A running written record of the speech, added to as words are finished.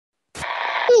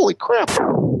Holy crap.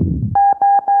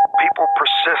 People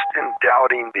persist in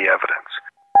doubting the evidence.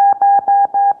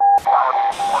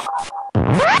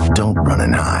 Don't run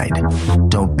and hide.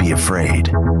 Don't be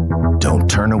afraid. Don't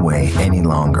turn away any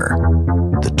longer.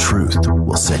 The truth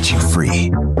will set you free.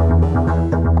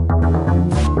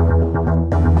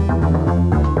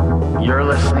 You're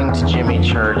listening to Jimmy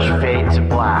Church Fade to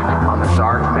Black on the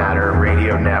Dark Matter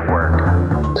Radio Network.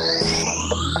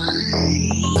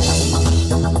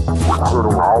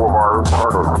 Sending all of our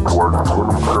antennas towards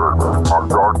Jimmy Church on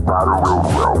Dark Matter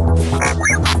Radio.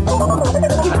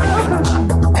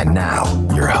 And now,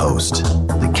 your host,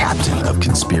 the captain of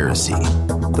conspiracy,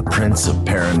 the prince of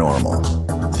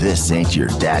paranormal. This ain't your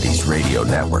daddy's radio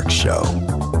network show.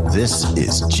 This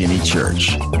is Jimmy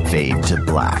Church, Fade to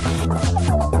Black.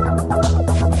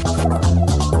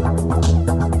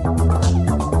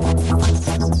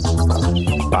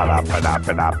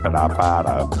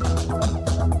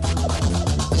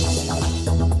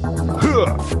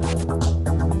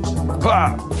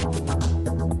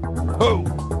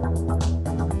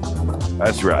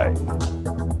 That's right.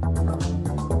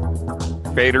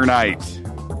 FADERNIGHT,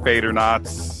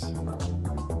 FADERNOTS.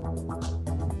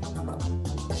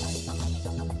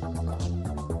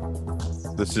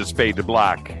 This is Fade to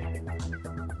Black.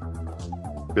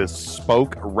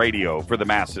 Bespoke radio for the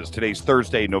masses. Today's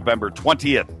Thursday, November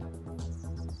 20th.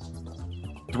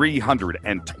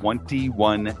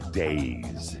 321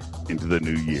 days into the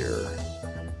new year.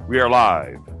 We are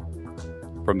live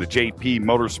from the JP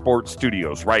Motorsports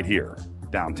Studios right here,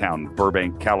 downtown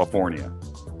Burbank, California.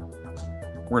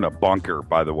 We're in a bunker,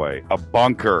 by the way. A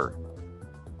bunker.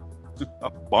 A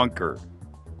bunker.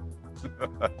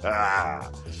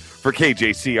 For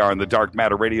KJCR and the Dark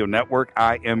Matter Radio Network,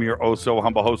 I am your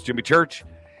oh-so-humble host, Jimmy Church.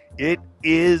 It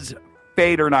is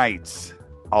FADERNIGHTS.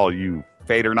 All you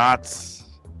FADERNOTS.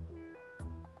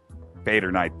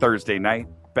 FADERNIGHT, Thursday night,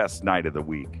 best night of the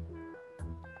week.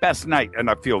 Best night, and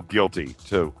I feel guilty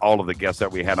to all of the guests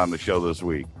that we had on the show this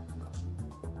week.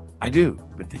 I do,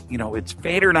 but it's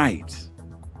FADERNIGHT.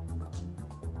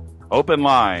 Open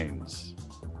lines.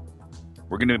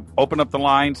 We're going to open up the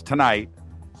lines tonight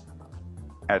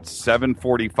at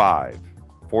 7:45,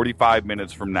 45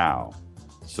 minutes from now.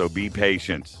 So be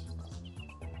patient.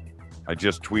 I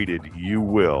just tweeted, you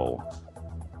will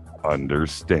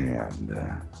understand.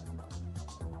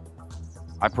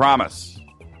 I promise.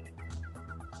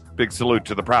 Big salute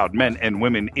to the proud men and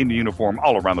women in uniform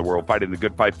all around the world fighting the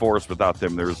good fight for us. Without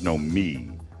them, there is no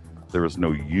me. There is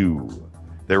no you.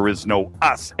 There is no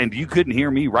us. And you couldn't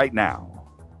hear me right now.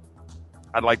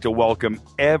 I'd like to welcome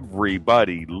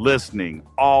everybody listening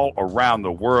all around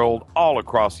the world, all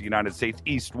across the United States,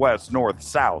 east, west, north,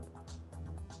 south,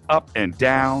 up and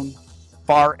down,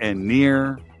 far and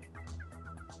near,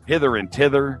 hither and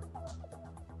thither.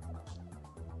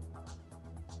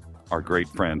 Our great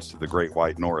friends to the Great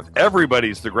White North.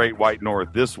 Everybody's the Great White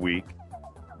North this week.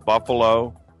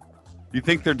 Buffalo. You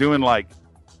think they're doing like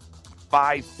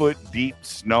 5-foot deep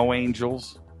snow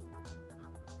angels?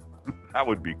 That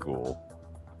would be cool.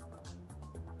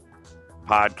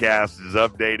 Podcast is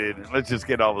updated. Let's just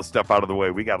get all the stuff out of the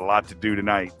way. We got a lot to do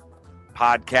tonight.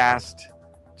 Podcast.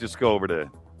 Just go over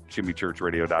to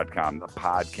jimmychurchradio.com. The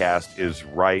podcast is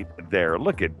right there.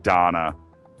 Look at Donna.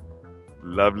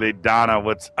 Lovely Donna,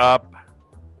 what's up?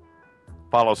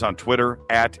 Follow us on Twitter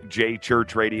at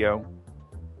JChurchRadio.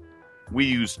 We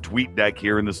use TweetDeck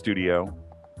here in the studio.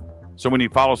 So when you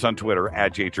follow us on Twitter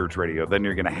at JChurchRadio, then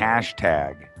you're going to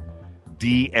hashtag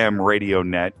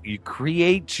DMRadioNet. You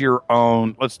create your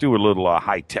own, let's do a little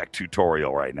high-tech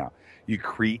tutorial right now. You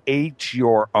create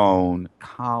your own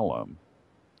column.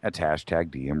 That's hashtag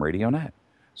DMRadioNet.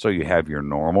 So you have your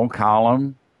normal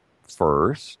column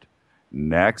first.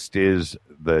 Next is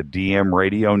the DM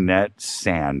Radio Net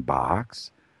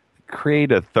sandbox.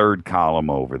 Create a third column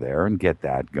over there and get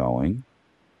that going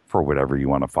for whatever you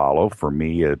want to follow. For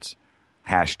me, it's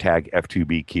hashtag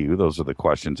F2BQ. Those are the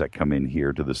questions that come in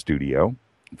here to the studio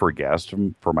for guests.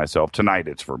 For myself, tonight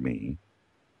it's for me.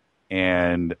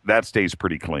 And that stays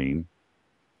pretty clean.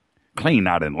 Clean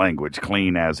not in language,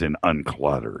 clean as in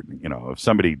uncluttered. If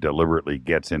somebody deliberately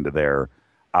gets into there,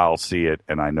 I'll see it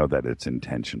and I know that it's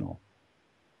intentional.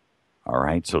 All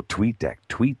right, so TweetDeck.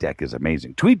 TweetDeck is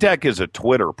amazing. TweetDeck is a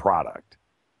Twitter product.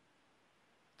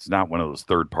 It's not one of those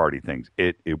third-party things.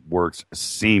 It works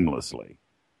seamlessly.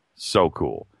 So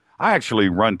cool. I actually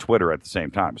run Twitter at the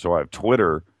same time. So I have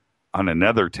Twitter on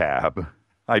another tab.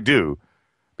 I do,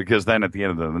 because then at the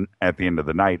end of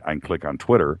the night, I can click on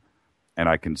Twitter, and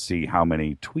I can see how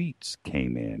many tweets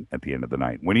came in at the end of the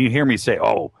night. When you hear me say,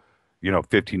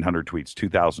 1,500 tweets,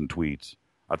 2,000 tweets,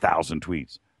 1,000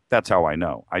 tweets, That's how I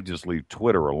know. I just leave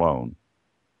Twitter alone,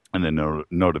 and the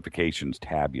notifications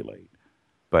tabulate.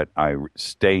 But I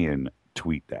stay in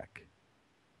TweetDeck.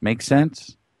 Make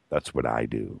sense? That's what I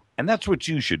do. And that's what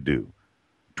you should do.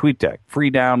 TweetDeck,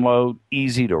 free download,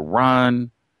 easy to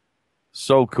run,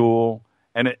 so cool.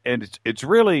 And it's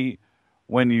really,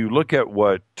 when you look at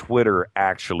what Twitter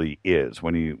actually is,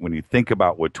 when you think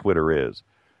about what Twitter is,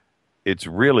 it's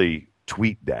really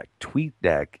TweetDeck.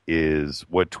 TweetDeck is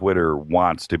what Twitter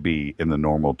wants to be in the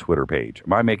normal Twitter page.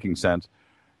 Am I making sense?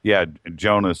 Yeah,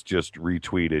 Jonas just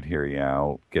retweeted here. Yeah,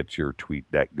 I'll get your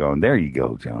TweetDeck going. There you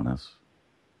go, Jonas.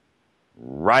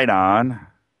 Right on.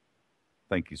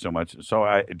 Thank you so much.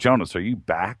 So, Jonas, are you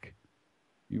back?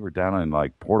 You were down in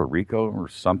like Puerto Rico or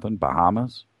something,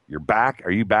 Bahamas? You're back?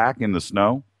 Are you back in the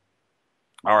snow?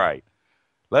 All right.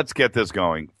 Let's get this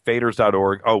going.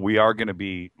 Faders.org. Oh, we are going to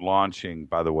be launching,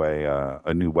 by the way,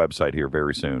 a new website here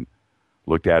very soon.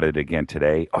 Looked at it again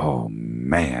today. Oh,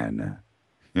 man.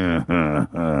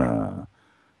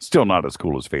 Still not as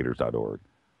cool as Faders.org,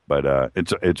 but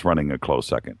it's running a close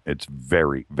second. It's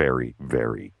very, very,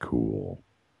 very cool.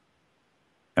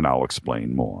 And I'll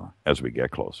explain more as we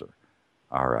get closer.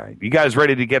 All right. You guys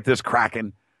ready to get this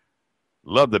cracking?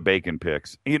 Love the bacon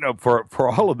picks. You know, for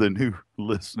all of the new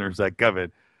listeners that come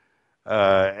in,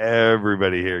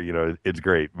 everybody here, you know, it's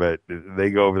great. But they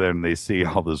go over there and they see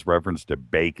all this reference to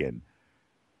bacon.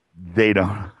 They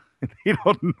don't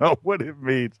know what it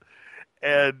means.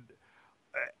 And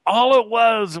all it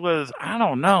was, I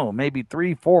don't know, maybe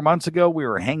 3-4 months ago, we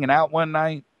were hanging out one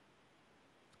night.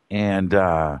 And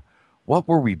what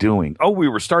were we doing? Oh, we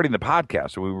were starting the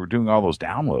podcast. So we were doing all those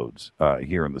downloads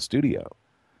here in the studio.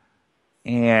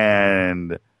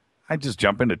 And I just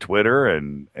jump into Twitter,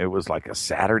 and it was like a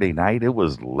Saturday night. It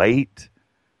was late.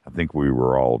 I think we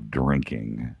were all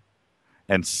drinking.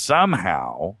 And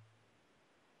somehow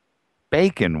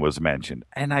bacon was mentioned.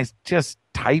 And I just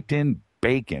typed in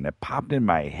bacon. It popped in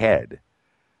my head.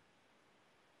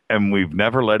 And we've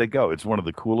never let it go. It's one of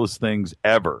the coolest things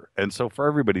ever. And so for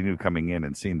everybody new coming in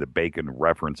and seeing the bacon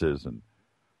references, and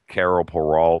Carol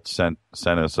Peralt sent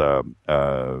us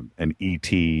an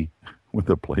ET with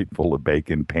a plate full of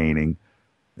bacon painting.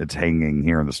 It's hanging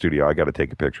here in the studio. I got to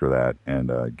take a picture of that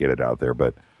and get it out there.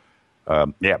 But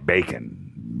yeah,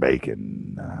 bacon.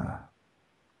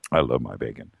 I love my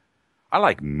bacon. I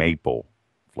like maple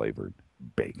flavored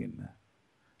bacon.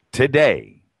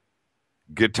 Today,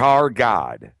 guitar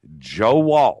god Joe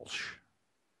Walsh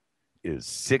is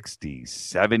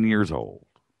 67 years old.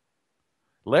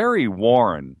 Larry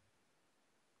Warren,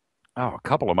 a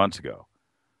couple of months ago,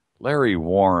 Larry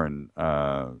Warren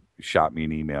shot me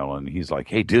an email, and he's like,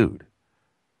 hey, dude,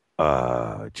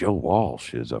 Joe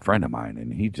Walsh is a friend of mine,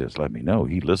 and he just let me know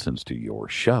he listens to your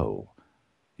show.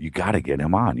 You got to get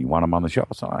him on. You want him on the show?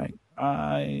 So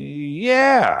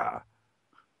yeah,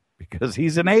 because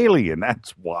he's an alien.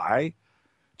 That's why.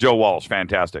 Joe Walsh,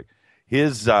 fantastic.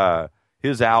 His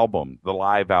album, the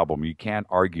live album, You Can't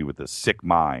Argue with a Sick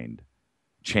Mind,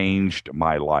 changed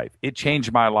my life. It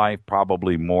changed my life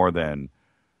probably more than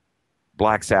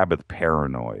Black Sabbath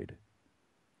Paranoid,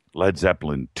 Led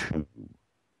Zeppelin 2.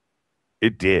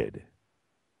 It did.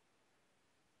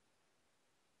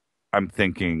 I'm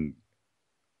thinking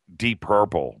Deep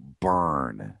Purple,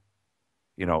 Burn.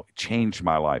 You know, it changed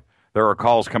my life. There are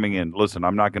calls coming in. Listen,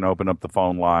 I'm not going to open up the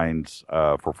phone lines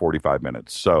for 45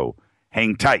 minutes. So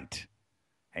hang tight.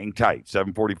 Hang tight.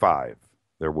 7:45.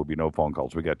 There will be no phone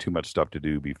calls. We got too much stuff to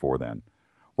do before then.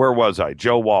 Where was I?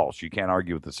 Joe Walsh. You can't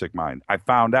argue with the sick mind. I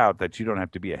found out that you don't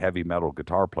have to be a heavy metal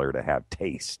guitar player to have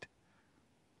taste.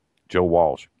 Joe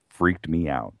Walsh freaked me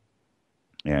out.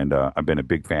 And I've been a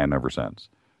big fan ever since.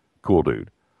 Cool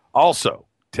dude. Also,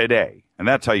 today, and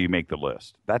that's how you make the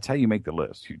list. That's how you make the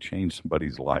list. You change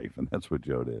somebody's life, and that's what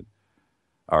Joe did.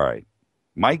 All right.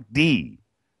 Mike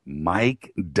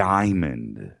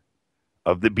Diamond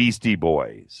of the Beastie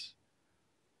Boys,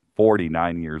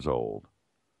 49 years old.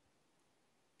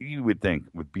 You would think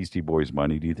with Beastie Boys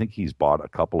money, do you think he's bought a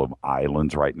couple of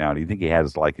islands right now? Do you think he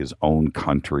has like his own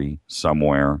country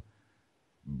somewhere?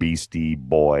 Beastie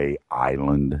Boy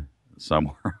Island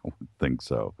somewhere? I would think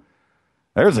so.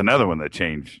 There's another one that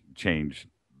changed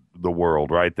the world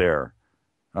right there.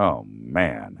 Oh,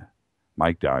 man.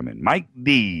 Mike Diamond. Mike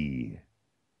D,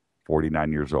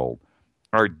 49 years old.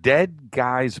 Our dead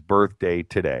guy's birthday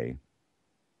today,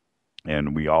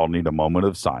 and we all need a moment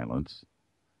of silence,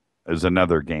 is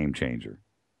another game changer.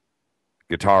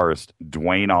 Guitarist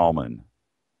Duane Allman.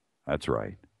 That's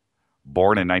right.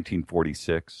 Born in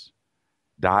 1946.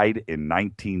 Died in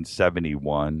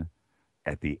 1971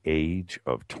 at the age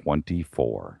of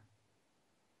 24.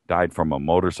 died from a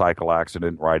motorcycle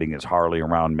accident riding his Harley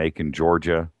around Macon,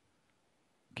 Georgia.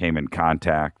 Came in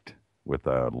contact with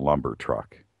a lumber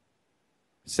truck.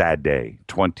 Sad day,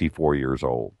 24 years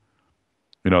old.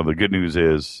 You know, the good news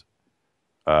is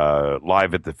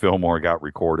Live at the Fillmore got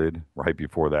recorded right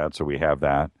before that, so we have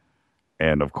that.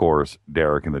 And, of course,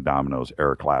 Derek and the Dominoes,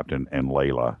 Eric Clapton and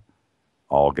Layla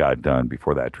all got done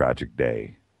before that tragic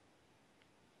day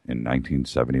in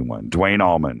 1971. Dwayne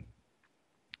Allman,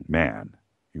 man,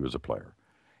 he was a player.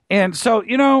 And so,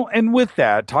 you know, and with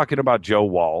that, talking about Joe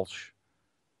Walsh,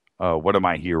 one of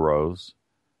my heroes,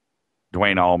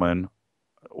 Dwayne Allman,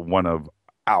 one of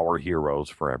our heroes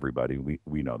for everybody.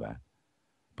 We know that.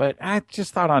 But I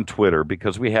just thought on Twitter,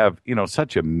 because we have, you know,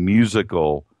 such a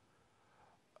musical,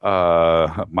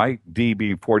 Mike D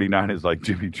being 49 is like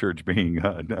Jimmy Church being,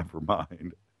 never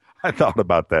mind. I thought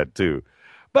about that too.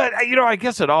 But, you know, I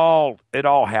guess it all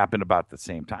happened about the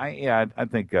same time. Yeah, I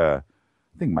think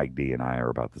Mike D and I are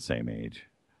about the same age.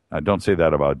 Don't say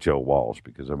that about Joe Walsh,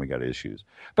 because then we got issues.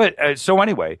 But so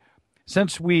anyway,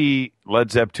 since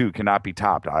Led Zepp 2 cannot be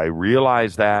topped, I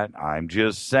realize that. I'm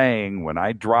just saying, when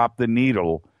I drop the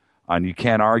needle on You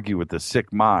Can't Argue with the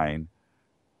Sick Mind,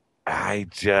 I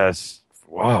just,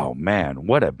 oh man,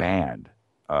 what a band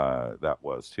that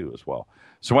was too as well.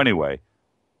 So anyway,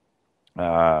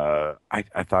 I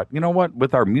thought, you know what,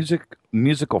 with our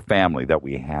musical family that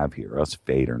we have here, us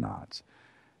Fadernaughts,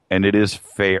 and it is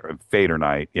Fader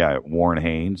Night. Yeah, Warren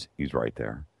Haynes, he's right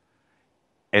there.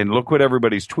 And look what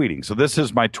everybody's tweeting. So this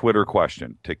is my Twitter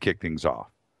question to kick things off.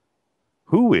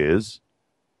 Who is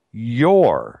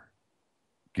your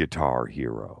guitar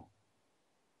hero?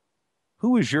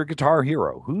 Who is your guitar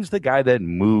hero? Who's the guy that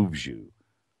moves you?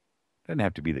 Doesn't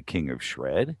have to be the king of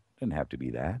shred. Doesn't have to be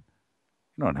that.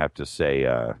 You don't have to say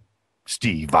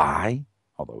Steve Vai,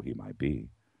 although he might be.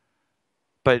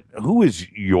 But who is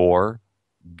your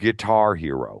guitar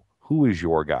hero? Who is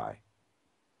your guy?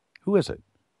 Who is it?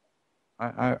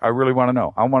 I really want to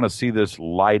know. I want to see this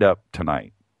light up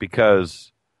tonight,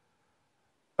 because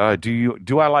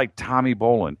do I like Tommy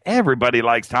Bolin? Everybody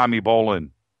likes Tommy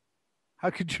Bolin. How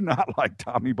could you not like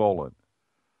Tommy Bolin?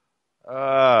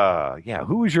 Yeah,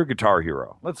 who is your guitar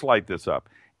hero? Let's light this up.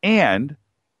 And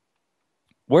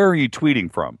where are you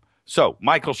tweeting from? So,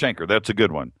 Michael Schenker, that's a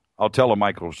good one. I'll tell a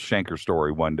Michael Schenker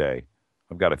story one day.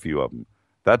 I've got a few of them.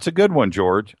 That's a good one,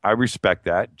 George. I respect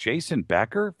that. Jason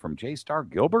Becker from J. Star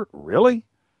Gilbert? Really?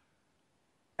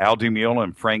 Al DiMiola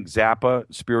and Frank Zappa,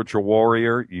 Spiritual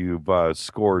Warrior. You've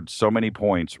scored so many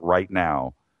points right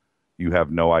now. You have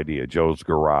no idea. Joe's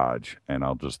Garage. And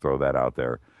I'll just throw that out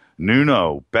there.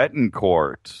 Nuno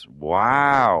Betancourt.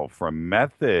 Wow. From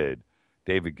Method.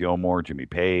 David Gilmour, Jimmy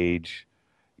Page.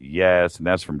 Yes. And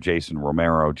that's from Jason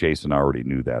Romero. Jason, I already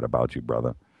knew that about you,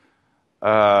 brother.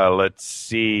 Let's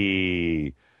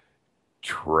see.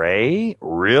 Trey,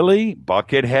 really?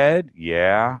 Buckethead?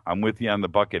 Yeah, I'm with you on the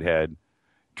Buckethead.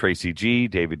 Tracy G,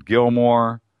 David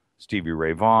Gilmour, Stevie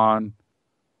Ray Vaughan.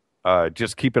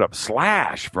 Just keep it up.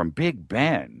 Slash from Big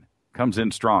Ben comes in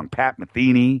strong. Pat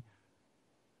Metheny,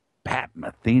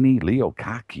 Leo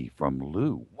Kottke from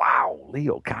Lou. Wow,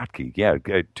 Leo Kottke. Yeah,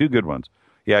 two good ones.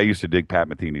 Yeah, I used to dig Pat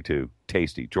Metheny too.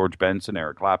 Tasty. George Benson,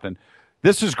 Eric Clapton.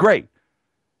 This is great.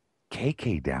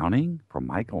 K.K. Downing from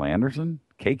Michael Anderson?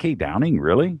 K.K. Downing,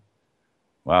 really?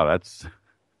 Wow, that's...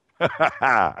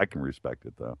 I can respect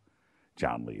it, though.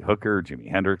 John Lee Hooker, Jimi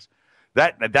Hendrix.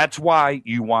 That's why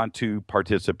you want to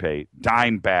participate.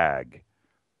 Dimebag.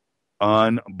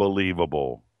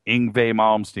 Unbelievable. Yngwie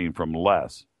Malmsteen from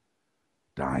Les.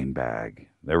 Dimebag.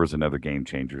 There was another game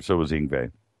changer. So was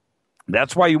Yngwie.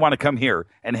 That's why you want to come here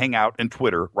and hang out on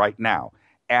Twitter right now.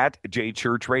 At J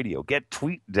Church Radio. Get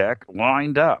TweetDeck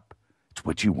lined up. It's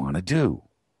what you want to do.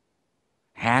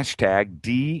 Hashtag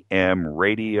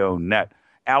DMRadioNet.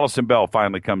 Allison Bell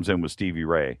finally comes in with Stevie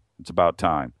Ray. It's about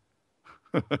time.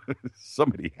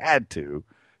 Somebody had to.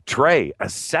 Trey, a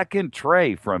second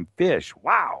Trey from Fish.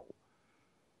 Wow.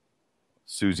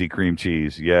 Susie Cream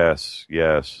Cheese. Yes.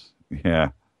 Yeah.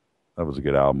 That was a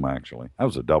good album, actually. That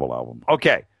was a double album.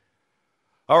 Okay.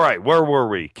 All right. Where were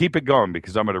we? Keep it going,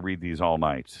 because I'm going to read these all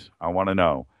night. I want to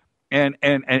know. And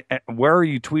where are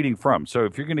you tweeting from? So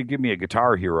if you're going to give me a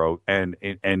guitar hero and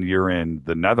you're in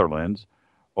the Netherlands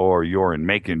or you're in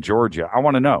Macon, Georgia, I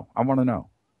want to know. I want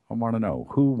to know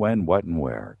who, when, what, and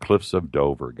where. Cliffs of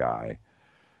Dover guy.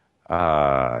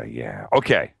 Yeah.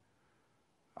 Okay.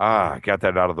 Got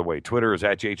that out of the way. Twitter is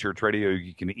at JChurchRadio.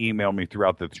 You can email me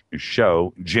throughout the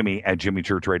show,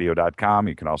 Jimmy@JimmyChurchRadio.com.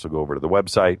 You can also go over to the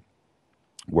website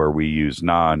where we use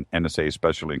non-NSA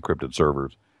specially encrypted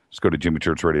servers. Just go to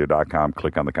JimmyChurchRadio.com,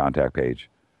 click on the contact page.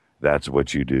 That's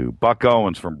what you do. Buck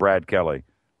Owens from Brad Kelly.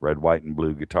 Red, white, and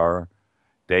blue guitar.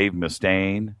 Dave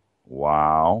Mustaine.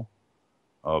 Wow.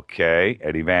 Okay.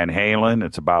 Eddie Van Halen.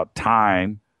 It's About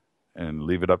Time. And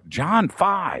Leave It Up. John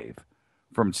 5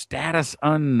 from Status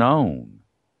Unknown.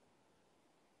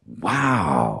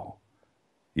 Wow.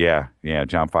 Yeah.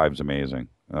 John 5 is amazing.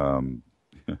 One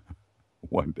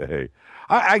day.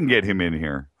 I can get him in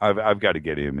here. I've got to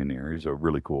get him in here. He's a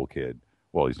really cool kid.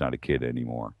 Well, he's not a kid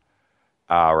anymore.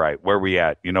 All right. Where we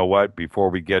at? You know what? Before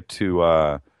we get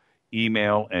to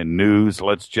email and news,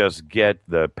 let's just get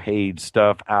the paid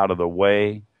stuff out of the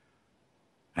way.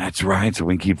 That's right. So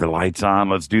we can keep the lights on.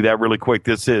 Let's do that really quick.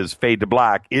 This is Fade to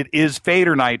Black. It is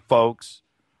Fader Night, folks.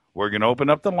 We're going to open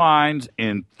up the lines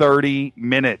in 30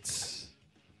 minutes.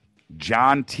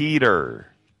 John Titor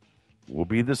will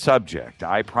be the subject,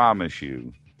 I promise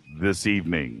you, this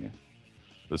evening.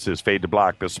 This is Fade to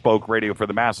Black, bespoke radio for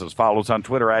the masses. Follow us on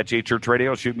Twitter at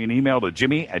JChurchRadio. Shoot me an email to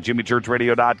Jimmy at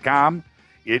jimmychurchradio.com.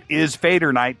 It is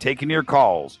Fader Night, taking your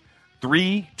calls.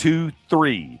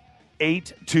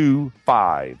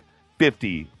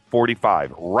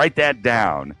 323-825-5045. Write that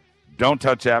down. Don't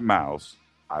touch that mouse.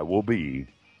 I will be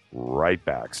right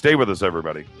back. Stay with us,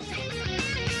 everybody.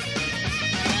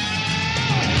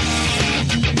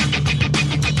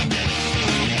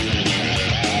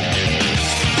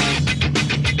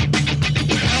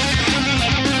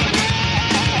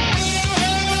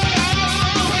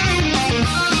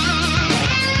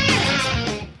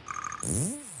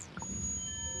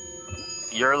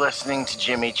 You're listening to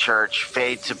Jimmy Church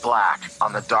Fade to Black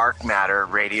on the Dark Matter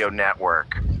Radio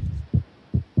Network.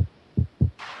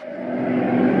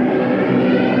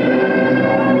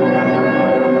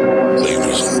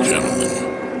 Ladies and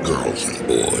gentlemen, girls and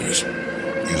boys,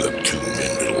 you have tuned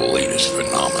into the latest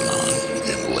phenomenon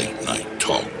in late night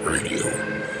talk radio,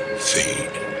 Fade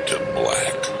to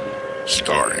Black,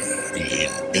 starring the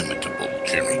inimitable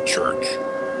Jimmy Church,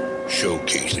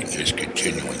 showcasing his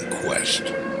continuing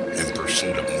quest in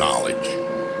pursuit of knowledge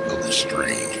of the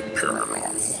strange and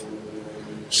paranormal.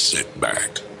 Sit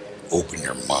back, open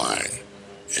your mind,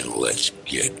 and let's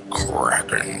get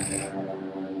cracking.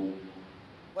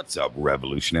 What's up,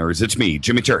 revolutionaries? It's me,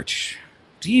 Jimmy Church.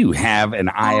 Do you have an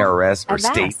IRS or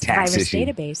state tax issue?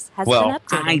 Database has Well, been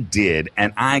updated. I did,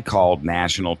 and I called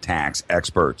national tax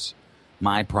experts.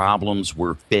 My problems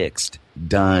were fixed,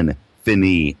 done,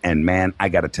 fini, and man, I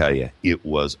got to tell you, it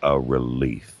was a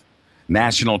relief.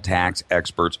 National Tax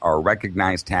Experts are a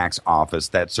recognized tax office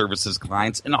that services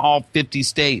clients in all 50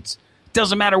 states.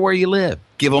 Doesn't matter where you live.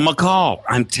 Give them a call.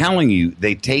 I'm telling you,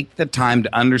 they take the time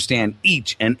to understand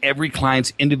each and every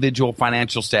client's individual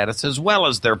financial status as well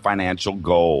as their financial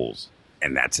goals.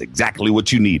 And that's exactly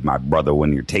what you need, my brother,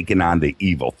 when you're taking on the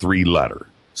evil three-letter.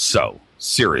 So,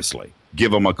 seriously,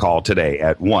 give them a call today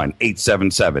at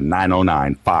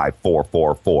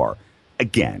 1-877-909-5444.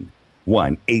 Again,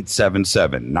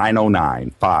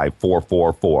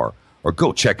 1-877-909-5444. Or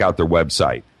go check out their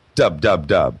website,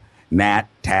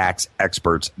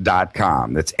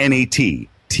 www.nattaxexperts.com. That's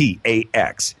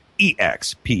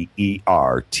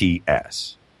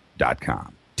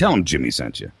NATTAXEXPERTS.com. Tell them Jimmy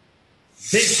sent you.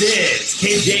 This is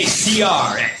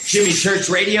KJCR at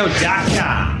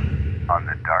JimmyChurchRadio.com. On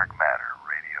the Dark Matter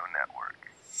Radio Network.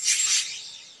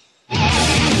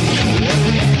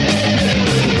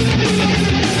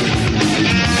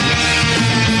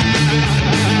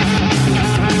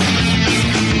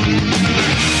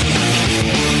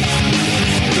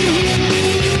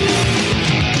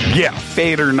 Yeah,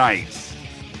 Fader Night.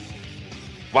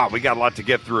 Wow, we got a lot to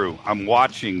get through. I'm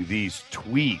watching these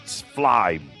tweets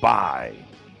fly by.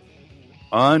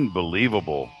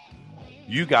 Unbelievable.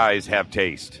 You guys have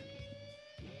taste.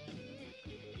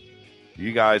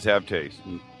 You guys have taste.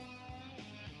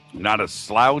 Not a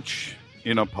slouch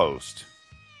in a post.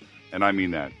 And I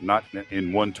mean that, not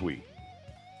in one tweet.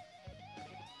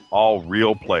 All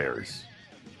real players.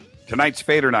 Tonight's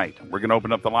Fader Night. We're going to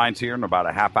open up the lines here in about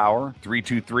a half hour.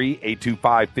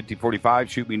 323-825-5045.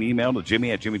 Shoot me an email to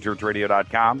Jimmy at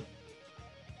jimmychurchradio.com.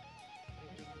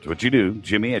 That's what you do.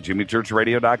 Jimmy at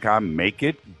jimmychurchradio.com. Make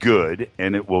it good,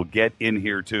 and it will get in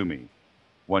here to me.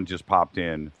 One just popped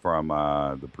in from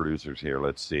the producers here.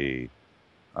 Let's see.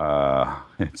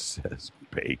 It says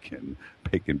bacon.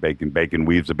 Bacon, bacon, bacon.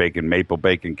 Weaves of bacon. Maple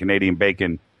bacon. Canadian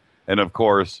bacon. And, of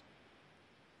course,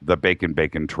 the bacon,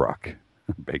 bacon truck.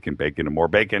 Bacon, bacon, and more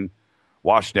bacon.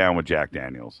 Washed down with Jack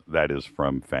Daniels. That is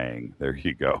from Fang. There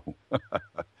you go.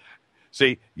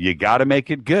 See, you got to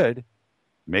make it good.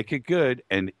 Make it good,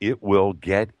 and it will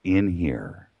get in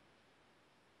here.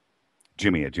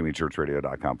 Jimmy at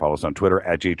jimmychurchradio.com. Follow us on Twitter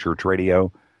at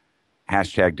jchurchradio.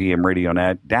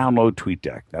 #DMRadioNet. Download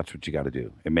TweetDeck. That's what you got to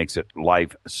do. It makes it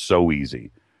life so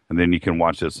easy. And then you can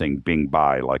watch this thing bing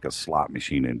by like a slot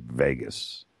machine in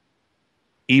Vegas.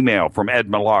 Email from Ed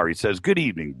Millar. He says, "Good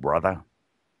evening, brother.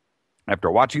 After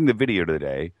watching the video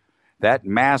today, that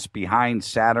mass behind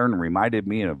Saturn reminded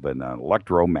me of an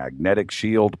electromagnetic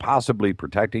shield possibly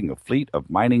protecting a fleet of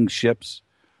mining ships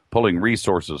pulling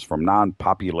resources from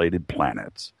non-populated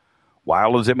planets.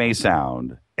 Wild as it may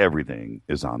sound, everything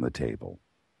is on the table.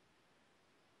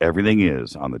 Everything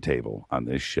is on the table on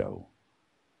this show."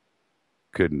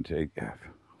 Couldn't take...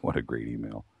 What a great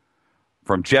email.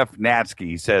 From Jeff Natsky,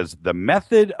 he says, "The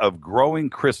method of growing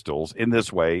crystals in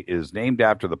this way is named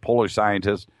after the Polish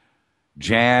scientist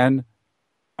Jan,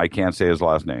 I can't say his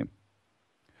last name,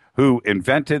 who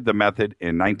invented the method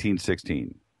in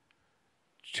 1916.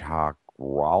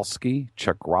 Chakralski,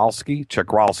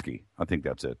 I think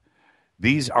that's it.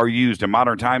 These are used in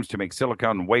modern times to make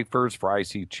silicon wafers for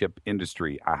IC chip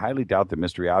industry. I highly doubt the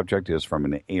mystery object is from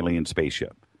an alien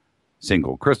spaceship.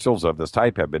 Single crystals of this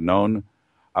type have been known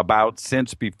about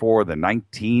since before the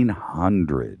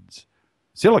 1900s.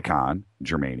 Silicon,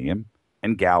 germanium,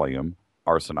 and gallium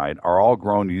arsenide are all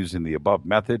grown using the above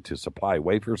method to supply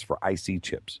wafers for IC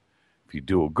chips. If you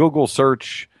do a Google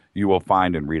search, you will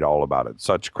find and read all about it.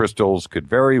 Such crystals could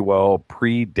very well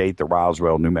predate the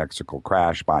Roswell, New Mexico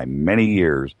crash by many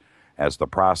years, as the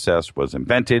process was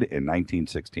invented in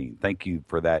 1916. Thank you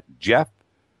for that, Jeff.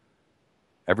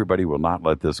 Everybody will not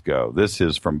let this go. This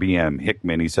is from BM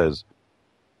Hickman. He says,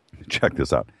 check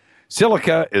this out.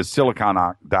 Silica is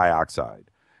silicon dioxide,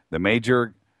 the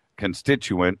major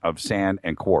constituent of sand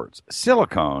and quartz.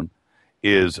 Silicon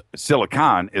is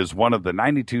one of the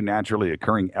 92 naturally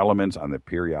occurring elements on the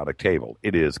periodic table.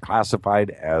 It is classified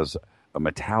as a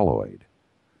metalloid.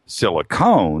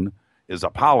 Silicone is a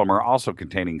polymer also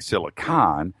containing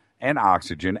silicon and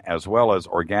oxygen, as well as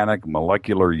organic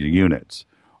molecular units.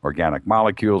 Organic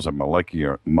molecules and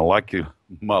molecular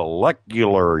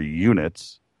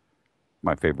units.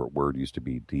 My favorite word used to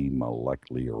be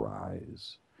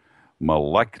demolecularize.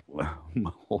 Molecular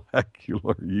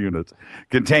units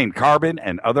contain carbon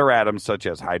and other atoms such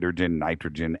as hydrogen,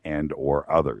 nitrogen, and or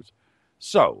others.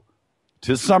 So,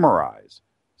 to summarize,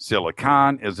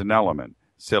 silicon is an element.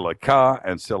 Silica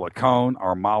and silicone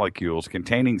are molecules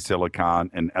containing silicon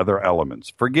and other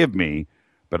elements. Forgive me,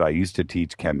 but I used to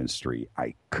teach chemistry.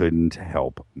 I couldn't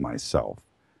help myself.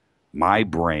 My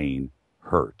brain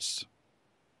hurts.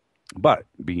 But,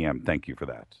 BM, thank you for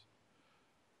that.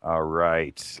 All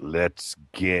right, let's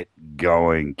get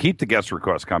going. Keep the guest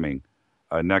requests coming.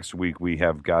 Next week, we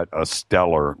have got a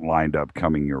stellar lined up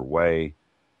coming your way.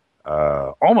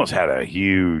 Almost had a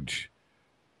huge,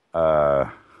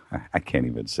 I can't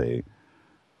even say,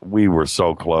 we were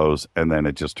so close, and then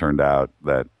it just turned out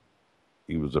that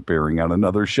he was appearing on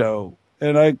another show,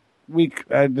 and I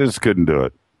just couldn't do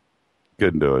it.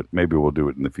 Maybe we'll do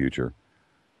it in the future.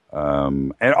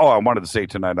 I wanted to say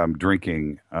tonight I'm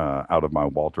drinking out of my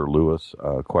Walter Lewis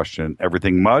Question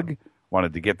Everything mug.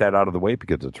 Wanted to get that out of the way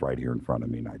because it's right here in front of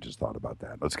me, and I just thought about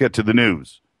that. Let's get to the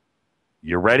news.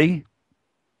 You ready?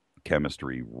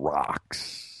 Chemistry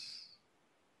rocks.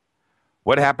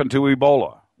 What happened to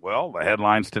Ebola? Well, the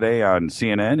headlines today on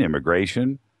CNN: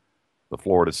 immigration, the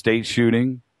Florida State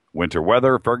shooting, winter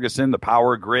weather, Ferguson, the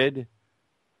power grid,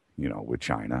 with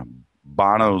China,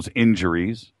 Bono's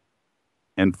injuries,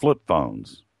 and flip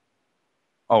phones.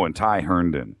 Oh, and Ty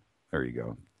Herndon. There you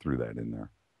go. Threw that in there.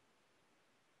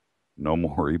 No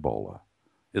more Ebola.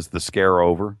 Is the scare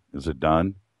over? Is it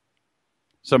done?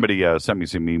 Somebody sent me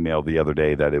some email the other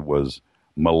day that it was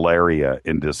malaria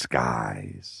in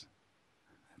disguise.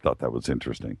 I thought that was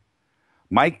interesting.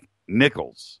 Mike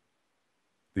Nichols,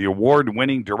 the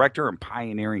award-winning director and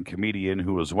pioneering comedian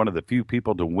who was one of the few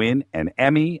people to win an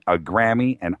Emmy, a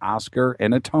Grammy, an Oscar,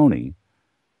 and a Tony,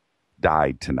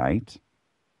 died tonight.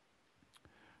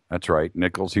 That's right,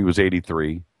 Nichols. He was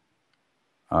 83.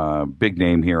 Big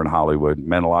name here in Hollywood.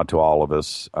 Meant a lot to all of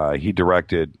us. He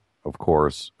directed, of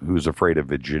course, Who's Afraid of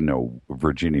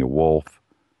Virginia Woolf,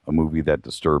 a movie that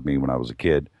disturbed me when I was a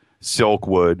kid.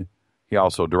 Silkwood. He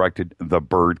also directed The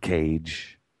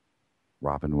Birdcage,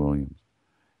 Robin Williams,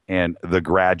 and The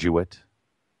Graduate.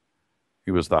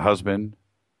 He was the husband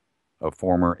of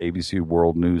former ABC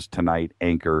World News Tonight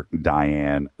anchor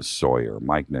Diane Sawyer.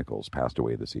 Mike Nichols passed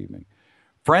away this evening.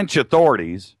 French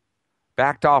authorities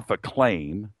backed off a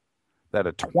claim that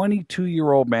a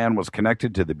 22-year-old man was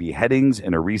connected to the beheadings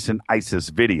in a recent ISIS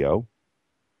video,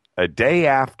 a day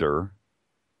after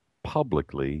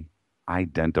publicly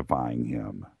identifying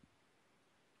him.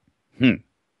 Do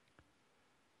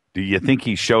you think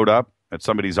he showed up at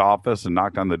somebody's office and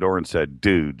knocked on the door and said,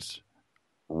 "Dudes,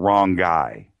 wrong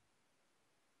guy"?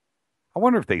 I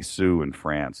wonder if they sue in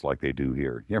France like they do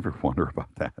here. You ever wonder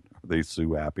about that? Are they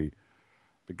sue happy?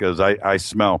 Because I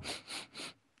smell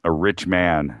a rich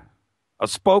man, a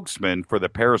spokesman for the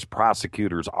Paris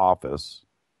prosecutor's office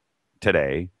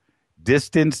today,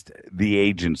 distanced the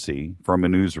agency from a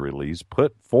news release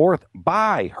put forth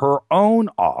by her own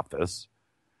office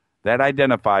that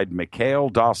identified Mikhail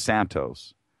dos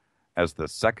Santos as the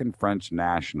second French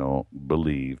national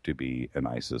believed to be an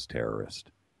ISIS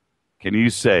terrorist. Can you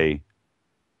say,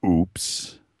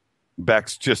 oops?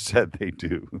 Bex just said they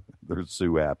do. They're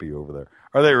so happy over there.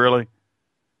 Are they really?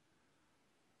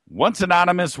 Once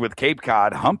synonymous with Cape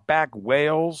Cod, humpback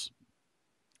whales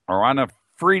are on a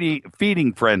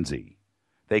feeding frenzy.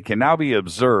 They can now be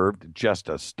observed just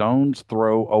a stone's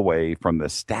throw away from the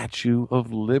Statue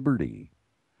of Liberty,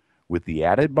 with the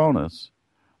added bonus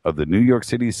of the New York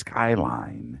City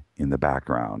skyline in the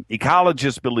background.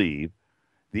 Ecologists believe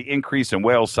the increase in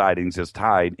whale sightings is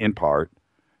tied in part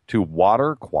to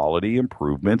water quality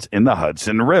improvements in the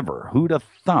Hudson River. Who'da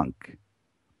thunk?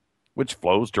 Which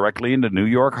flows directly into New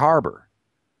York Harbor.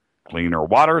 Cleaner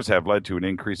waters have led to an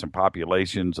increase in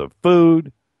populations of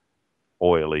food,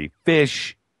 oily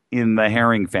fish in the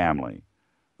herring family.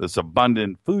 This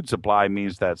abundant food supply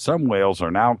means that some whales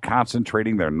are now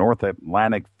concentrating their North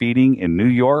Atlantic feeding in New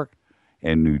York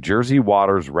and New Jersey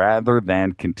waters rather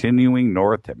than continuing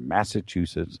north to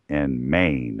Massachusetts and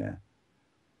Maine.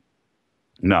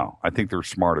 No, I think they're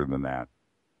smarter than that.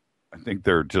 I think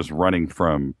they're just running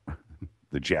from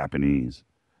the Japanese,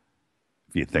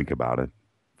 if you think about it.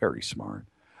 Very smart.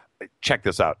 Check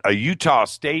this out. A Utah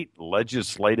State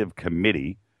Legislative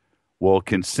Committee will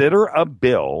consider a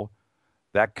bill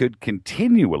that could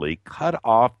continually cut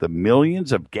off the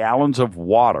millions of gallons of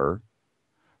water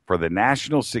for the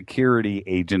National Security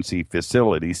Agency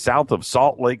facility south of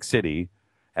Salt Lake City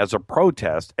as a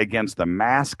protest against the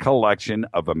mass collection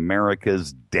of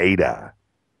America's data.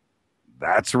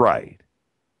 That's right.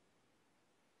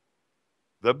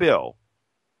 The bill,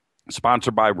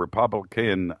 sponsored by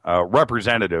Republican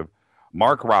Representative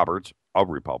Mark Roberts, a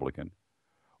Republican,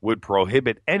 would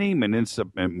prohibit any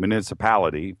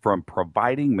municipality from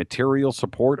providing material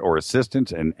support or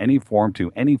assistance in any form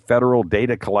to any federal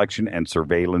data collection and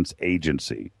surveillance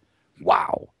agency.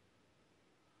 Wow.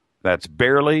 That's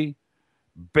barely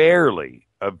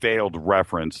a veiled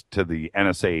reference to the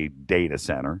NSA data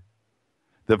center.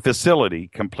 The facility,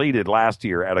 completed last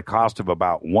year at a cost of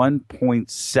about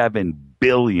 $1.7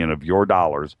 billion of your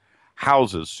dollars,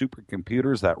 houses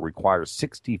supercomputers that require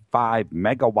 65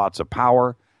 megawatts of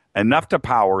power, enough to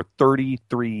power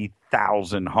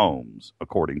 33,000 homes,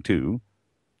 according to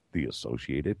the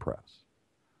Associated Press.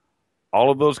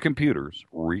 All of those computers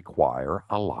require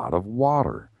a lot of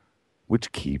water,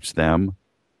 which keeps them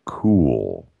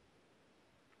cool.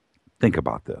 Think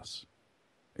about this.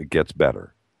 It gets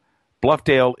better.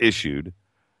 Bluffdale issued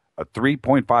a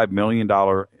 $3.5 million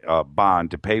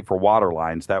bond to pay for water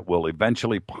lines that will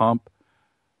eventually pump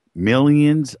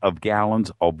millions of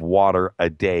gallons of water a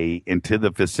day into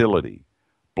the facility.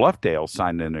 Bluffdale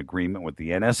signed an agreement with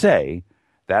the NSA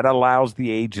that allows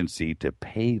the agency to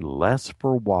pay less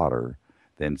for water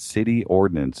than city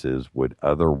ordinances would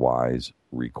otherwise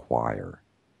require.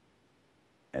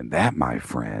 And that, my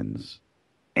friends,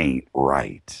 ain't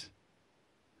right.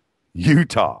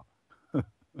 Utah.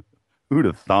 Who'd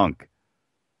have thunk?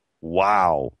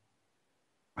 Wow.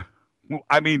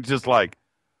 I mean, just like,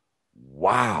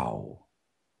 wow.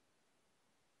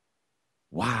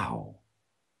 Wow.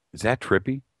 Is that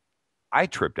trippy? I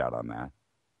tripped out on that.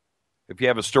 If you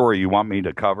have a story you want me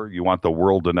to cover, you want the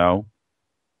world to know,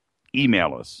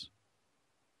 email us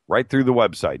right through the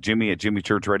website,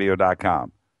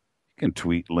 jimmy@jimmychurchradio.com. You can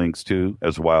tweet links to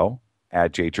as well,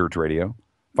 @JChurchRadio.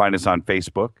 Find us on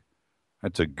Facebook.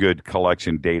 That's a good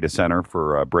collection data center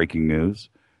for breaking news.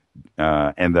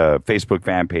 And the Facebook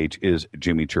fan page is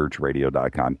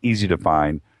jimmychurchradio.com. Easy to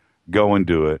find. Go and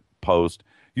do it. Post.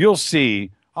 You'll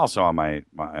see also on my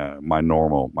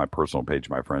personal page,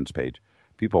 my friend's page,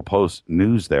 people post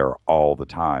news there all the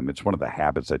time. It's one of the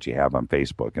habits that you have on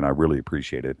Facebook, and I really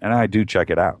appreciate it. And I do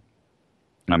check it out.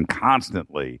 I'm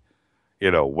constantly,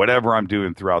 whatever I'm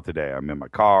doing throughout the day. I'm in my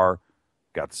car,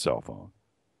 got the cell phone,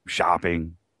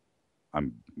 shopping,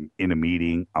 I'm in a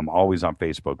meeting. I'm always on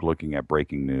Facebook looking at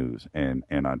breaking news and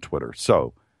on Twitter.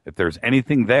 So if there's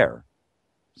anything there,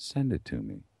 send it to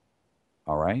me.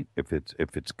 All right? If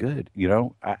it's good,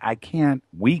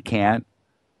 we can't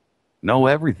know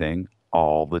everything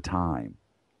all the time.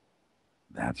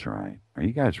 That's right. Are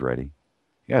you guys ready?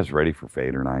 You guys ready for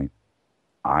Fader Night?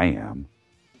 I am.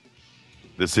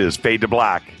 This is Fade to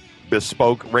Black,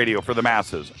 bespoke radio for the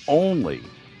masses, only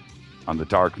on the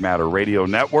Dark Matter Radio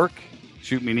Network.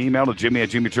 Shoot me an email to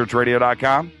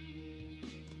jimmy@jimmychurchradio.com.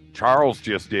 Charles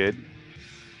just did.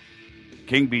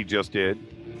 King B just did.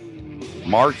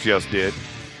 Mark just did.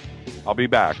 I'll be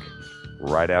back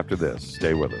right after this.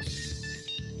 Stay with us.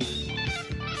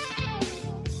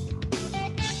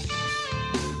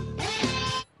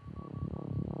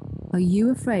 Are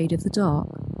you afraid of the dark?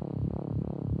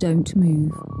 Don't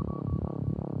move.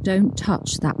 Don't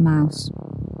touch that mouse.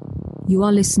 You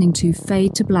are listening to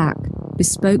Fade to Black,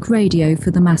 bespoke radio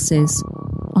for the masses,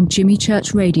 on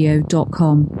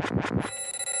jimmychurchradio.com.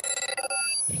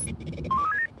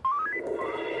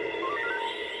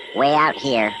 Way out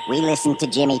here, we listen to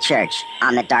Jimmy Church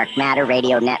on the Dark Matter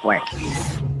Radio Network.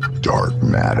 Dark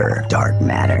matter. Dark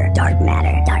Matter, Dark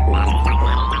Matter, Dark Matter, Dark Matter, Dark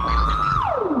Matter.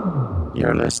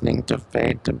 You're listening to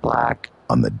Fade to Black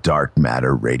on the Dark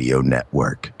Matter Radio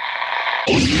Network.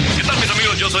 ¿Qué tal, mis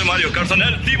amigos? Yo soy Mario Carson,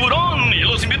 el tiburón, y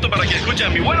los invito para que escuchen a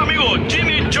mi buen amigo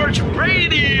Jimmy Church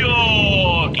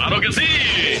Radio. ¡Claro que sí!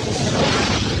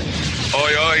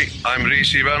 Oi, oi, I'm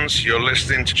Reese Evans. You're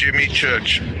listening to Jimmy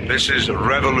Church. This is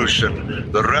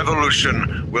Revolution. The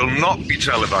revolution will not be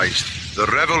televised. The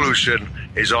revolution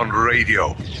is on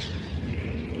radio.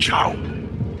 Ciao.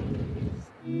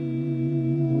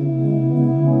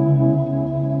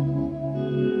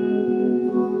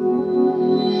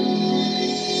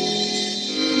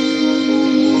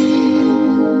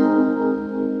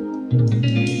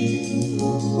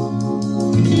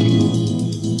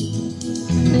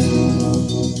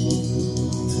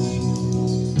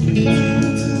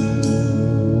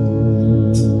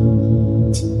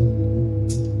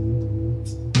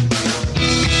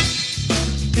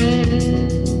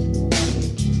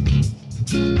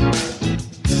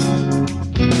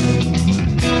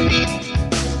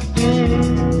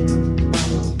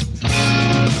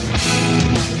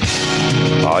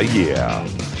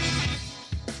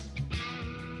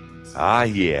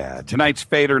 Yeah. Tonight's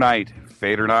Fader Night.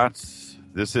 Fadernauts.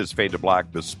 This is Fade to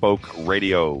Black, bespoke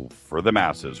radio for the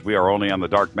masses. We are only on the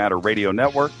Dark Matter Radio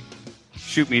Network.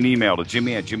 Shoot me an email to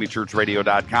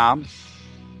jimmy@jimmychurchradio.com.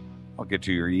 I'll get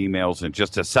to your emails in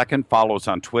just a second. Follow us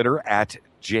on Twitter at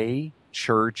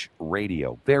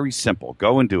JChurchRadio. Very simple.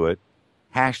 Go and do it.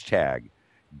 Hashtag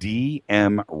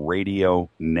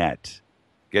DMRadioNet.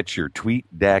 Get your tweet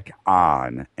deck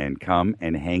on and come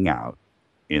and hang out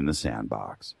in the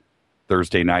sandbox.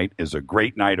 Thursday night is a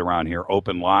great night around here.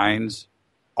 Open lines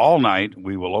all night.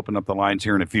 We will open up the lines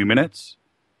here in a few minutes.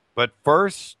 But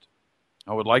first,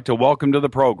 I would like to welcome to the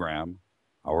program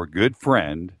our good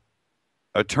friend,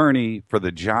 attorney for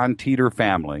the John Titor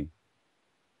family,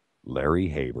 Larry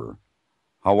Haber.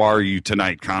 How are you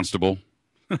tonight, Constable?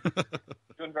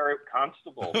 Doing very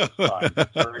Constable this time.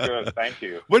 Very good. Thank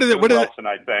you. What do they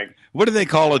tonight, thanks. What do they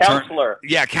call it? Counselor.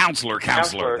 Yeah, counselor.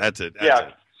 That's it. That's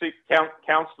it. See,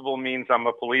 Constable means I'm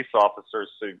a police officer,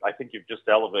 so I think you've just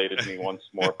elevated me once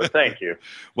more, but thank you.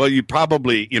 Well, you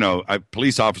probably,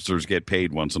 police officers get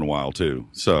paid once in a while, too.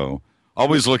 So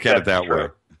always look at it that way.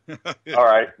 All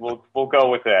right, we'll go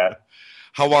with that.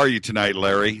 How are you tonight,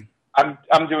 Larry? I'm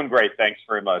doing great. Thanks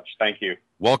very much. Thank you.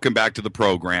 Welcome back to the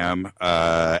program.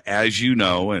 As you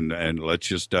know, and let's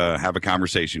just have a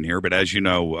conversation here, but as you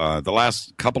know, the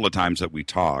last couple of times that we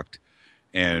talked,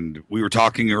 and we were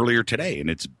talking earlier today, and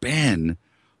it's been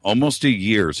almost a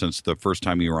year since the first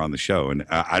time you were on the show. And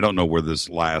I don't know where this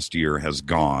last year has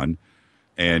gone.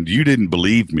 And you didn't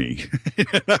believe me.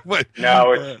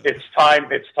 No, it's time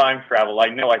travel. I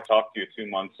know I talked to you 2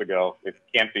 months ago. It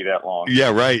can't be that long.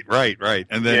 Yeah, right.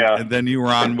 And then you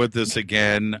were on with us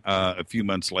again a few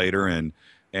months later, and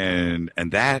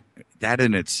that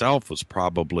in itself was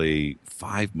probably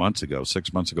 5 months ago,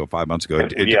 6 months ago, 5 months ago.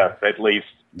 Yeah, at least.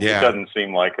 Yeah, it doesn't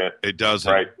seem like it. It doesn't.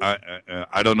 Right.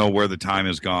 I don't know where the time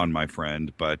has gone, my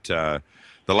friend, but the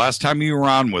last time you were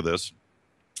on with us,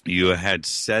 you had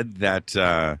said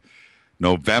that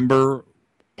November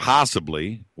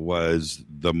possibly was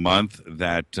the month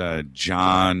that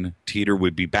John Titor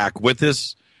would be back with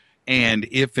us, and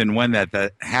if and when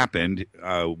that happened,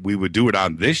 we would do it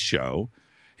on this show.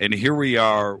 And here we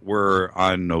are. We're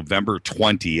on November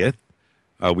 20th.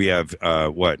 We have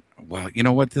what? Well, you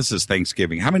know what? This is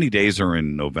Thanksgiving. How many days are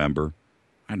in November?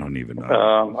 I don't even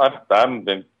know. I'm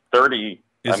been 30.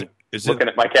 Is looking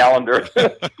at my calendar.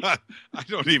 I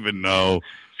don't even know.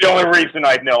 The only reason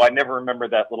I know, I never remember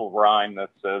that little rhyme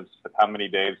that says how many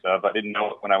days of. I didn't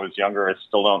know it when I was younger. I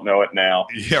still don't know it now.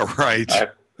 Yeah, right.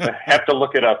 I have to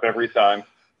look it up every time.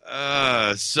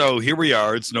 So here we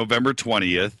are. It's November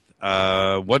 20th.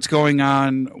 What's going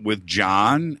on with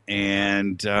John?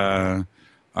 And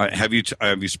have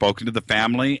you spoken to the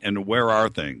family? And where are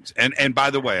things? And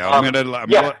by the way, I'm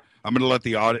I'm going to let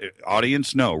the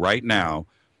audience know right now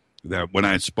that when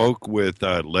I spoke with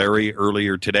Larry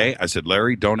earlier today, I said,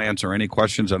 Larry, don't answer any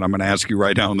questions that I'm going to ask you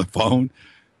right now on the phone.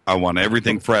 I want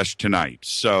everything fresh tonight.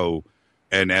 So,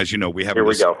 and as you know, we haven't. Here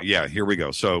we go. Yeah, here we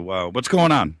go. So, what's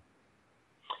going on?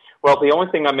 Well, the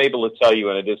only thing I'm able to tell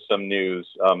you, and it is some news,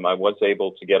 I was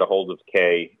able to get a hold of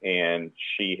Kay, and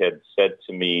she had said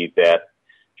to me that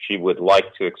she would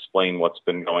like to explain what's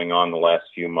been going on the last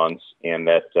few months, and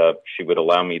that she would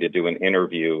allow me to do an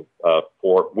interview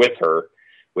with her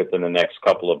within the next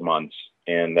couple of months.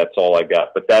 And that's all I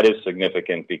got. But that is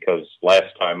significant because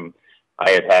last time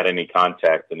I had any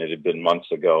contact, and it had been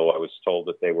months ago, I was told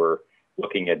that they were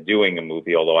looking at doing a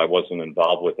movie, although I wasn't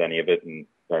involved with any of it, and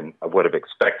I would have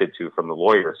expected to from the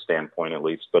lawyer's standpoint at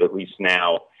least. But at least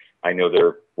now I know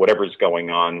whatever's going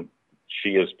on,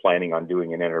 she is planning on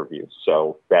doing an interview.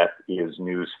 So that is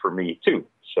news for me too.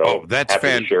 So that's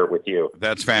happy to share it with you.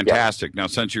 That's fantastic. Yeah. Now,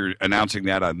 since you're announcing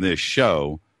that on this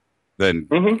show, then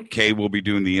Kay will be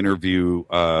doing the interview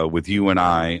with you and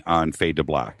I on Fade to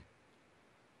Black.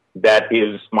 That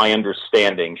is my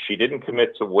understanding. She didn't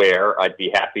commit to where. I'd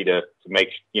be happy to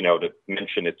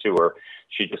mention it to her.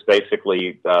 She just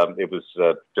basically, it was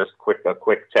just a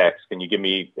quick text. Can you give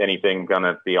me anything going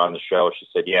to be on the show? She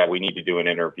said, yeah, we need to do an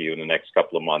interview in the next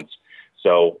couple of months.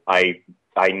 So I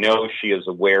know she is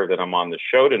aware that I'm on the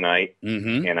show tonight,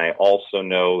 and I also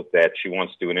know that she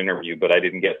wants to do an interview, but I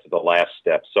didn't get to the last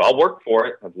step. So I'll work for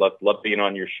it. I'd love being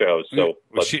on your show. So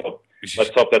let's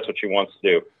hope that's what she wants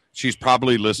to do. She's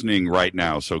probably listening right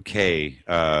now. So Kay,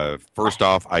 first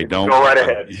off, I don't go right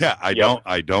ahead.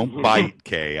 I don't bite,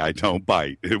 Kay. I don't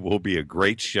bite. It will be a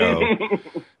great show.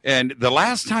 And the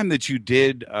last time that you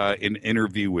did an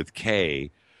interview with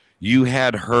Kay, you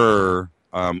had her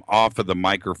off of the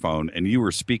microphone and you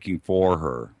were speaking for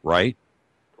her, right?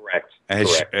 Correct.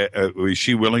 Was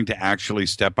she willing to actually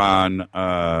step on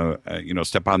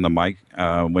the mic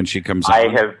when she comes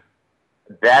on?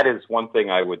 That is one thing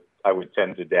I would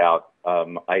tend to doubt.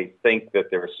 I think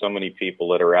that there are so many people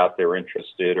that are out there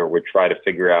interested or would try to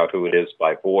figure out who it is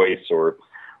by voice or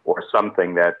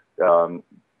something that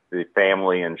the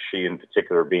family and she in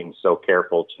particular being so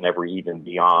careful to never even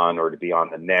be on or to be on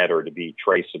the net or to be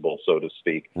traceable, so to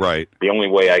speak. Right. The only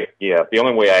way I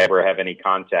ever have any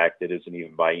contact, it isn't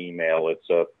even by email. It's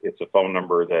a phone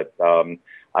number that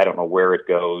I don't know where it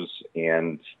goes,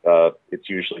 and it's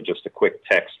usually just a quick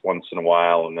text once in a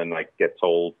while, and then I get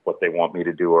told what they want me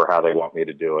to do or how they want me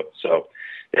to do it. So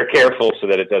they're careful so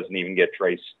that it doesn't even get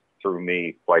traced through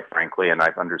me, quite frankly, and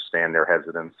I understand their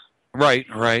hesitance. Right.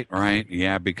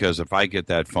 Yeah, because if I get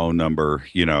that phone number,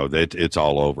 it's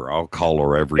all over. I'll call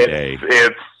her every day.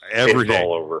 Every day.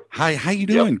 All over. Hi, how you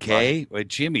doing, Kay? Well,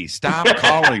 Jimmy, stop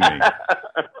calling me.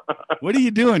 What are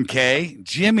you doing, Kay?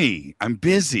 Jimmy, I'm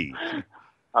busy.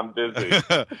 I'm busy.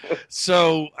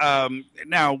 So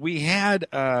now we had,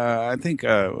 I think,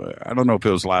 I don't know if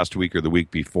it was last week or the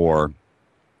week before,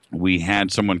 we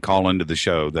had someone call into the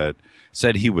show that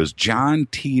said he was John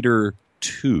Titor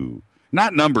 2.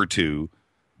 Not number 2,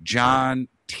 John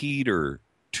Titor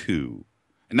 2.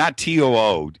 Not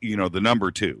T-O-O, the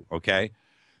number 2, okay?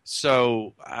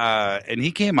 So, and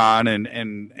he came on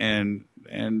and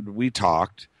we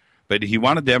talked, but he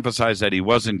wanted to emphasize that he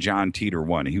wasn't John Titor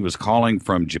 1. He was calling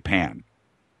from Japan.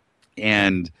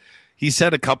 And he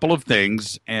said a couple of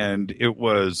things, and it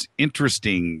was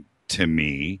interesting to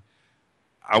me.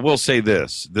 I will say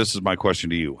this. This is my question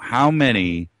to you. How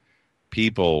many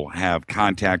people have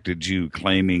contacted you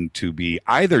claiming to be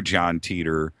either John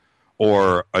Titor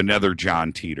or another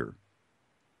John Titor?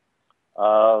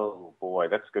 Oh, boy,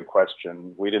 that's a good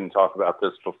question. We didn't talk about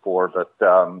this before, but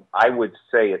I would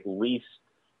say at least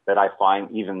that I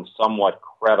find even somewhat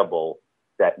credible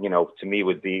that, to me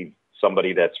would be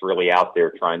somebody that's really out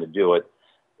there trying to do it,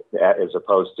 as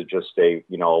opposed to just a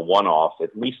one-off.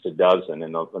 At least a dozen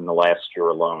in the last year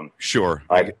alone. Sure.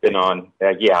 I've been on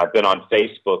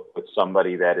Facebook with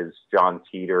somebody that is John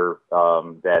Titor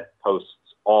that posts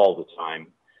all the time,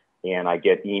 and I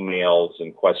get emails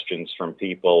and questions from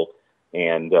people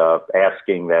and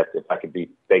asking that if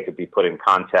they could be put in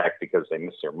contact because they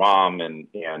miss their mom and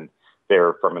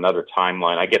they're from another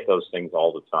timeline. I get those things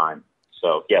all the time.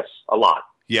 So yes, a lot.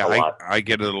 Yeah, I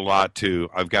get it a lot too.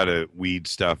 I've got to weed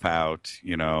stuff out.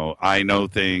 I know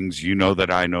things. That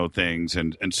I know things,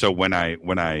 and so when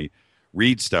I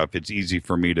read stuff, it's easy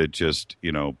for me to just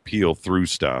peel through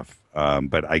stuff.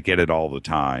 But I get it all the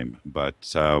time. But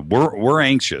we're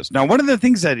anxious now. One of the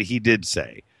things that he did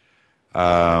say,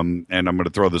 and I'm going to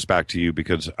throw this back to you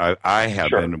because I have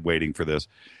been waiting for this.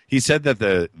 He said that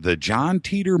the John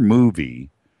Titor movie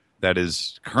that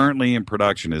is currently in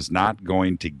production is not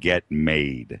going to get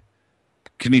made.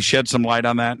 Can you shed some light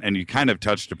on that? And you kind of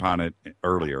touched upon it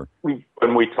earlier.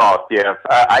 When we talked, yeah.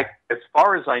 As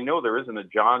far as I know, there isn't a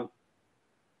John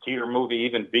Titor movie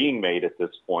even being made at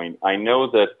this point. I know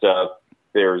that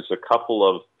there's a couple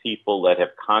of people that have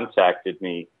contacted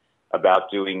me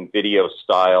about doing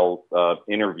video-style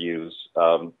interviews,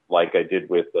 like I did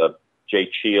with Jay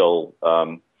Cheel,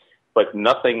 but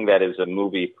nothing that is a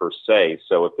movie per se.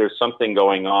 So if there's something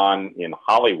going on in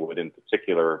Hollywood in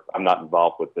particular, I'm not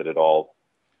involved with it at all.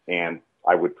 And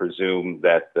I would presume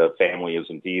that the family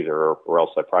isn't either, or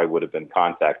else I probably would have been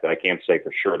contacted. I can't say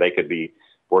for sure. They could be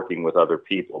working with other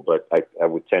people, but I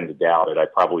would tend to doubt it. I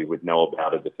probably would know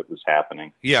about it if it was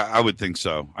happening. Yeah, I would think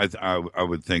so. I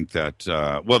would think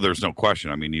that, well, there's no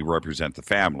question. I mean, you represent the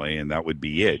family, and that would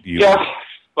be it.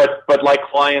 But like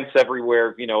clients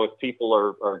everywhere, if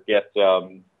people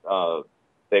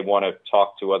they want to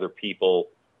talk to other people,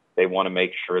 they want to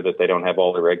make sure that they don't have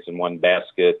all their eggs in one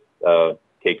basket.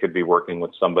 Kate could be working with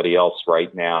somebody else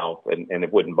right now, and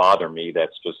it wouldn't bother me.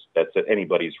 That's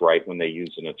anybody's right when they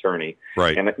use an attorney.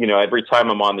 Right. And, every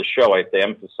time I'm on the show, I have to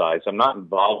emphasize I'm not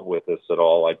involved with this at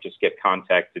all. I just get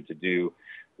contacted to do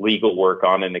legal work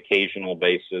on an occasional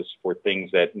basis for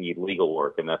things that need legal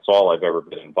work, and that's all I've ever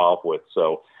been involved with.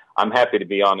 So I'm happy to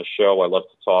be on the show. I love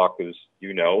to talk, as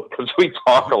you know, because we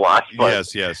talk a lot.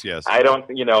 Yes. I don't,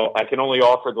 I can only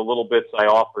offer the little bits I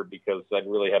offer because I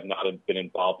really have not been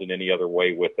involved in any other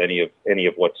way with any of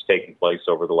what's taken place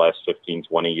over the last 15,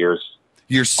 20 years.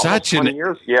 You're such an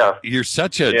You're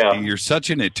such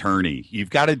an attorney. You've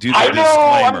got to do the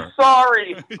disclaimer.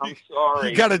 I'm sorry.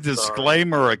 You got a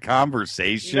disclaimer, a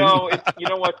conversation. No, you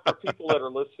know what? For people that are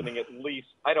listening, at least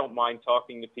I don't mind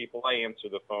talking to people. I answer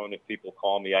the phone if people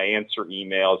call me. I answer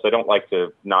emails. I don't like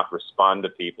to not respond to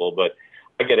people, but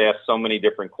I get asked so many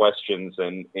different questions,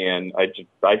 and I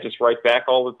just write back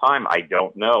all the time. I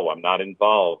don't know. I'm not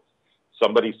involved.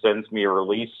 Somebody sends me a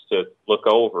release to look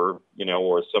over,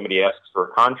 or somebody asks for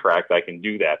a contract, I can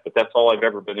do that. But that's all I've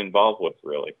ever been involved with,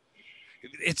 really.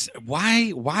 It's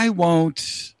why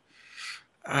won't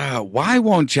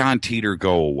John Titor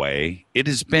go away? It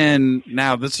has been,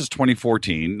 now this is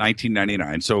 2014,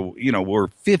 1999. So, we're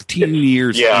 15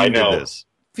 years into this.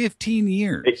 15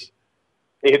 years.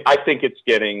 I think it's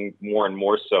getting more and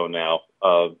more so now.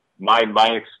 My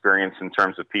experience in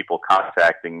terms of people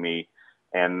contacting me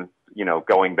and,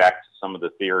 going back to some of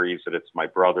the theories that it's my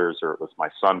brothers or it was my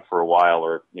son for a while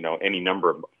or, any number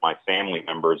of my family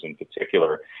members in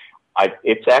particular,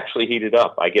 it's actually heated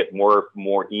up. I get more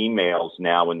emails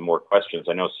now and more questions.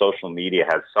 I know social media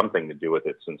has something to do with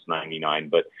it since 99,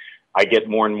 but I get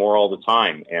more and more all the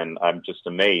time. And I'm just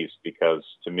amazed because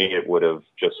to me, it would have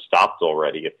just stopped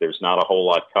already. If there's not a whole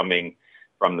lot coming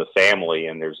from the family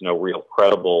and there's no real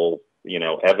credible,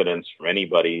 evidence from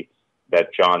anybody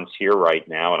that John's here right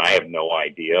now, and I have no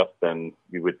idea, then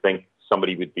you would think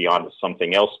somebody would be onto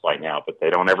something else by now, but they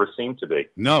don't ever seem to be.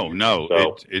 No.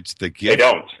 So it's the gift. They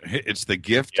don't. It's the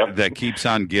gift that keeps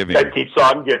on giving. That keeps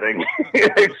on giving.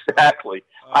 Exactly.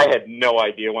 I had no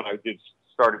idea when I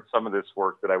started some of this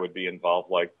work that I would be involved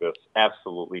like this.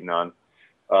 Absolutely none.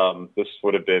 This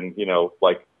would have been,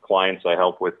 like clients I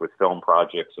help with film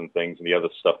projects and things, and the other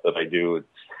stuff that I do. It's,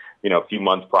 a few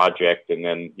month project, and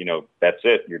then, that's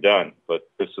it. You're done. But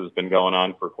this has been going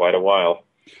on for quite a while.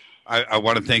 I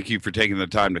want to thank you for taking the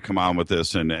time to come on with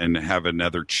us and have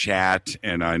another chat.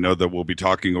 And I know that we'll be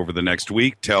talking over the next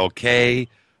week. Tell Kay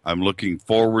I'm looking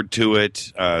forward to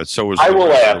it. So is the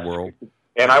rest of the world.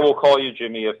 And I will call you,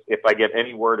 Jimmy, if I get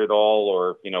any word at all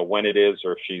or, when it is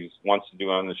or if she wants to do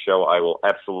on the show, I will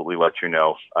absolutely let you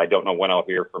know. I don't know when I'll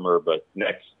hear from her, but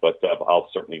I'll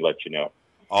certainly let you know.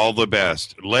 All the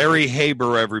best. Larry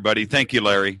Haber, everybody. Thank you,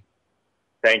 Larry.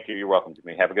 Thank you. You're welcome,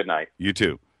 Jimmy. Have a good night. You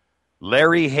too.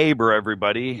 Larry Haber,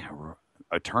 everybody,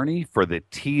 attorney for the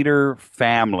Titor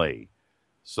family.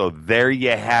 So there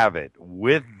you have it.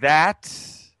 With that,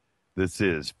 this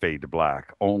is Fade to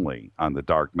Black only on the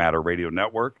Dark Matter Radio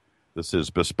Network. This is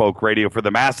Bespoke Radio for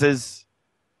the masses.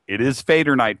 It is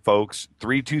Fader Night, folks.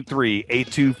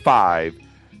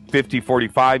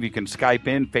 323-825-5045. You can Skype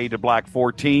in, Fade to Black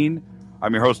 14.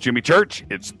 I'm your host, Jimmy Church.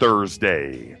 It's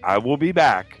Thursday. I will be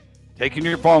back taking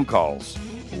your phone calls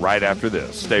right after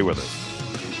this. Stay with us.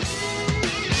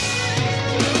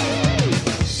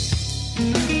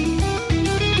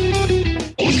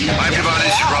 Hi, everybody.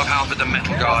 This is Rob Halford, the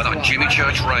Metal Guard on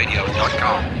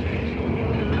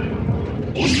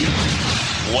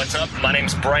JimmyChurchRadio.com. What's up? My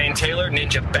name's Brian Taylor,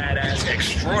 Ninja Badass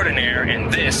Extraordinaire,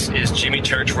 and this is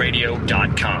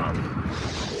JimmyChurchRadio.com.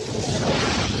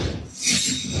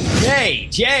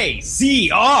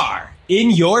 JJCR in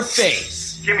your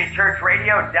face.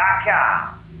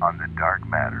 JimmyChurchRadio.com on the Dark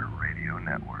Matter Radio Network.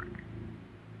 Network.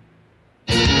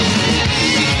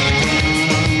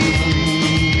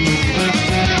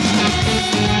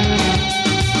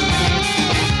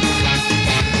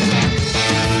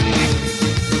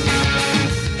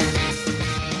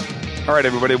 All right,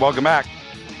 everybody, welcome back.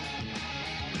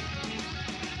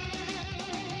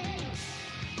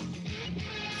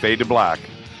 Fade to Black.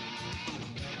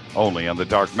 Only on the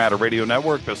Dark Matter Radio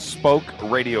Network, bespoke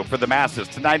radio for the masses.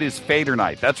 Tonight is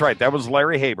FADERNIGHT. That's right. That was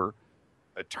Larry Haber,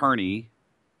 attorney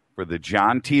for the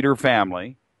John Titor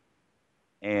family.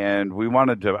 And we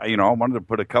wanted to, I wanted to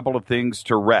put a couple of things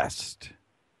to rest.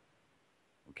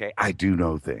 Okay, I do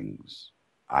know things.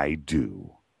 I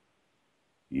do.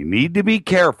 You need to be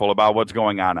careful about what's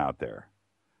going on out there.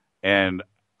 And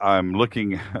I'm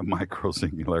looking at micro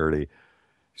singularity.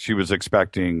 She was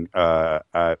expecting,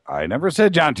 I never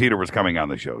said John Titor was coming on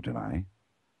the show tonight. I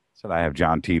said I have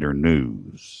John Titor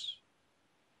news.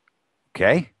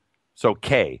 Okay? So,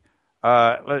 K.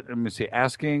 Let me see.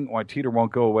 Asking why Titor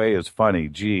won't go away is funny.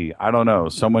 Gee, I don't know.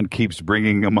 Someone keeps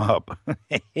bringing him up.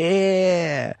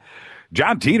 Yeah.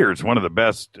 John Titor is one of the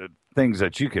best things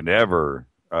that you can ever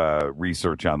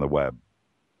research on the web.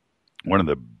 One of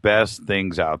the best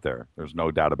things out there. There's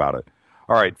no doubt about it.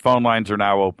 All right, phone lines are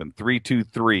now open.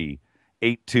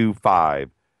 323-825-5045.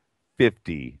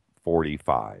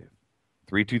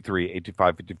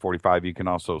 323-825-5045. You can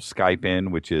also Skype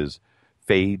in, which is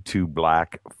Fade to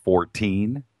Black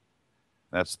 14.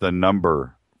 That's the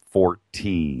number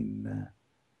 14.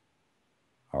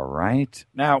 All right.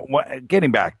 Now,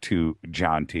 getting back to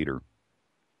John Titor.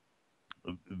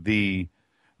 The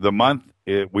month,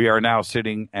 we are now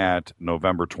sitting at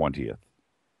November 20th.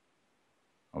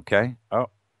 Okay?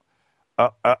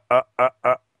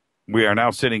 We are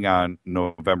now sitting on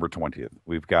November 20th.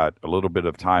 We've got a little bit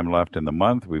of time left in the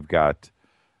month. We've got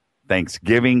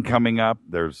Thanksgiving coming up.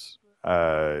 There's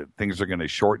things are going to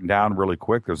shorten down really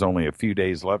quick. There's only a few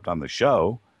days left on the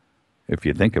show, if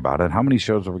you think about it. How many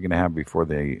shows are we going to have before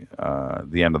the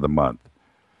end of the month?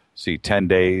 See, 10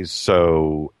 days,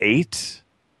 so 8,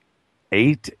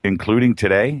 including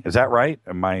today. Is that right?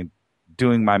 Am I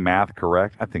doing my math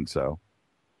correct? I think so.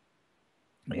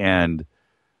 And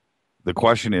the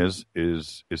question is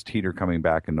Titor coming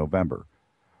back in November?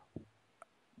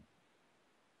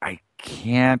 I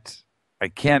can't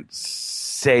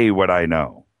say what I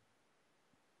know.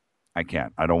 I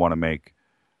can't. I don't want to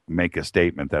make a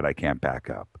statement that I can't back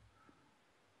up.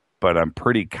 But I'm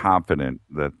pretty confident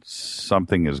that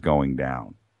something is going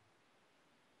down.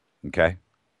 Okay?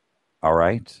 All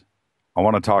right? I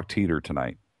want to talk Titor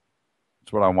tonight.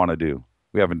 That's what I want to do.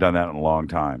 We haven't done that in a long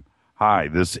time. Hi,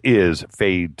 this is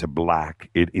Fade to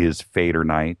Black. It is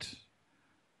FADERNIGHT.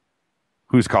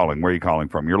 Who's calling? Where are you calling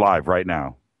from? You're live right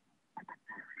now.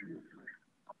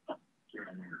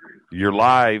 You're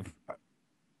live.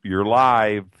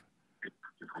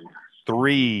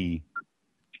 3,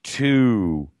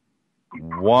 2,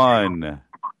 1.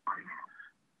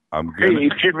 I'm good. Hey,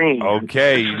 Jimmy.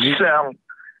 Okay. Sal.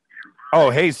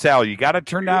 Oh, hey, Sal. You got to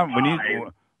turn down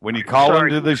when you call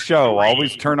into the show.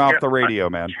 Always turn off the radio,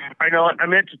 man. I know. I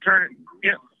meant to turn it.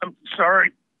 Yeah, I'm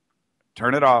sorry.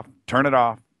 Turn it off. Turn it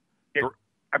off. Yeah,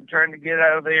 I'm trying to get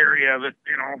out of the area of it,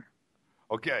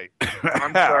 Okay.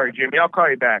 I'm sorry, Jimmy. I'll call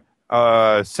you back.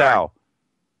 Sal.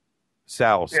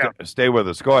 Stay with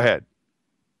us. Go ahead.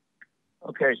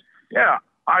 Okay. Yeah.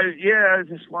 I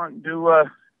just wanted to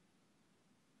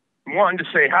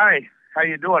say hi. How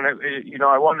you doing?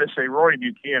 I wanted to say Roy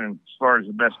Buchanan as far as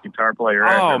the best guitar player.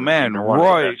 Oh man,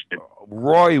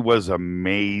 Roy was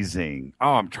amazing.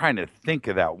 Oh, I'm trying to think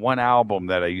of that one album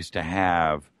that I used to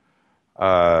have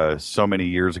so many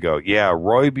years ago. Yeah,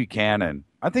 Roy Buchanan.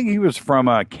 I think he was from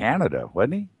Canada,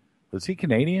 wasn't he? Was he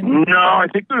Canadian? No, I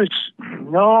think it was.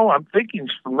 No, I'm thinking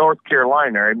he's from North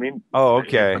Carolina. I mean. Oh,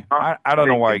 okay. I don't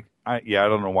know why. I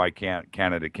don't know why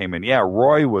Canada came in. Yeah,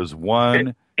 Roy was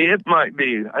one. It might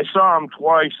be. I saw him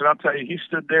twice, and I'll tell you, he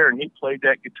stood there and he played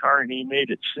that guitar and he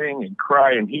made it sing and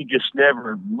cry, and he just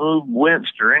never moved,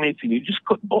 winced, or anything. You just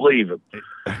couldn't believe it.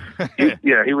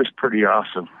 He was pretty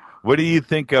awesome. What do you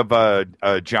think of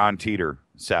John Titor,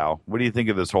 Sal? What do you think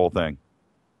of this whole thing?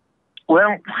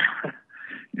 Well,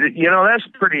 that's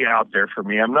pretty out there for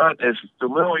me. I'm not as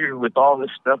familiar with all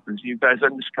this stuff as you guys.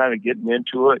 I'm just kind of getting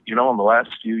into it, in the last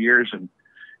few years, and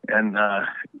that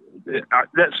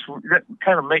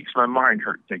kind of makes my mind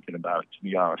hurt thinking about it, to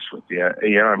be honest with you.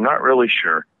 I'm not really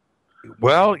sure.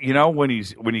 Well, when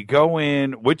you go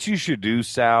in, what you should do,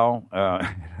 Sal,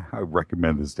 I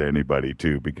recommend this to anybody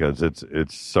too, because it's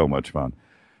so much fun,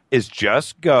 is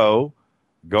just go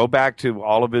back to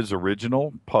all of his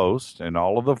original posts and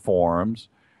all of the forums,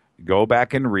 go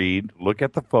back and read, look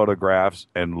at the photographs,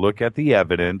 and look at the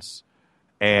evidence.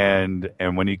 And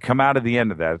when you come out of the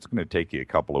end of that, it's going to take you a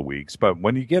couple of weeks. But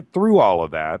when you get through all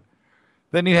of that,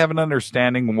 then you have an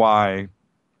understanding why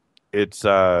it's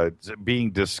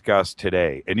being discussed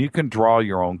today. And you can draw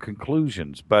your own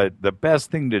conclusions. But the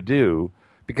best thing to do,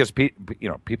 because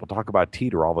people talk about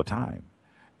Titor all the time.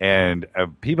 And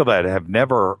people that have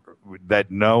never, that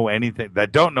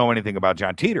don't know anything about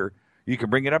John Titor, you can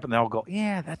bring it up and they'll go,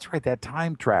 yeah, that's right, that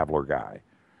time traveler guy.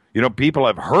 People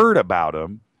have heard about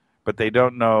him, but they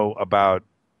don't know about,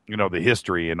 the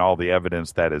history and all the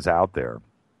evidence that is out there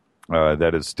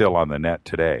that is still on the net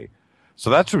today. So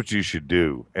that's what you should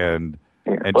do. And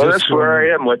that's where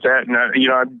I am with that. And,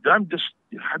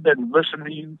 I've been listening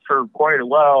to you for quite a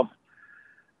while.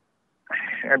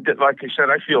 And like I said,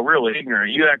 I feel really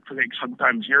ignorant. You act like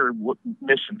sometimes you're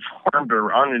misinformed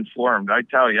or uninformed. I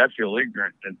tell you, I feel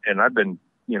ignorant. And I've been,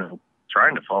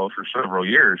 trying to follow for several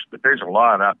years, but there's a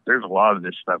lot of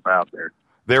this stuff out there.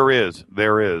 There is,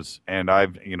 and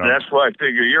I've, That's why I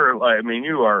figure you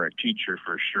are a teacher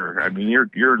for sure. I mean, you're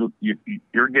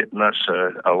getting us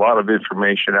a lot of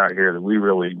information out here that we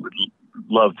really would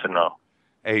love to know.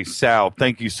 Hey, Sal,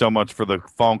 thank you so much for the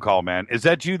phone call, man. Is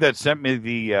that you that sent me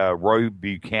the Roy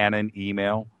Buchanan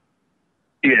email?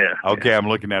 Yeah. Okay, yeah. I'm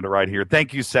looking at it right here.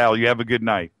 Thank you, Sal. You have a good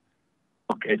night.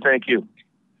 Okay, thank you. Thank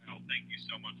you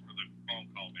so much for the phone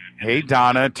call, man. Hey,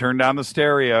 Donna, turn down the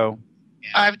stereo.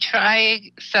 I'm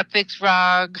trying. Something's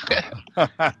wrong.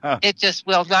 It just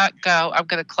will not go. I'm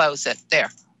going to close it. There.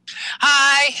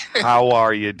 Hi. How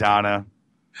are you, Donna?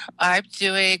 I'm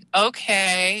doing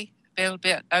okay. A little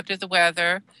bit under the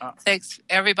weather. Thanks,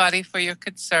 everybody, for your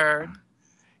concern.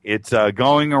 It's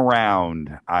going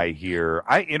around, I hear.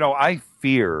 I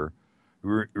fear,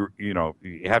 you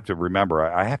have to remember,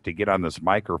 I have to get on this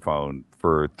microphone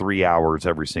for 3 hours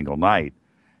every single night.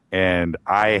 And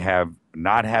I have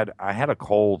not had, I had a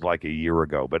cold like a year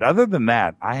ago. But other than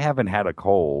that, I haven't had a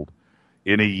cold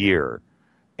in a year.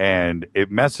 And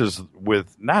it messes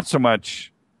with not so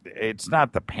much, it's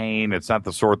not the pain, it's not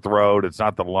the sore throat, it's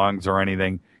not the lungs or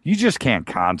anything. You just can't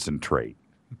concentrate.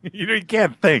 You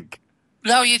can't think.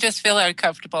 No, you just feel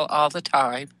uncomfortable all the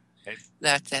time.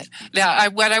 That's it. Now,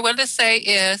 what I want to say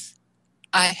is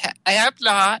I am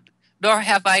not, nor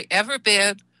have I ever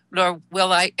been, nor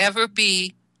will I ever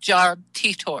be John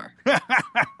Titor.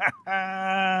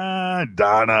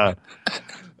 Donna.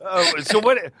 So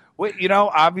what,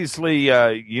 obviously,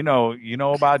 you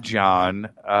know about John.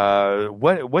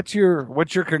 What's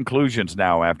your conclusions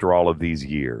now after all of these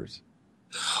years?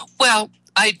 Well,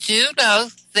 I do know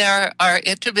there are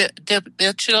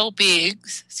interdimensional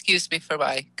beings, excuse me for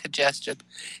my congestion,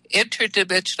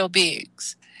 interdimensional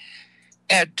beings.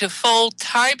 And to fold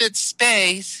time and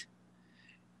space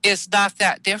is not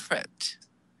that different.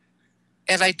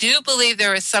 And I do believe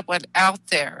there is someone out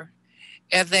there,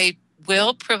 and they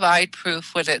will provide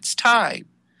proof when it's time,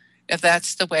 if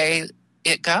that's the way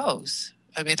it goes.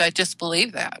 I mean, I just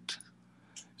believe that.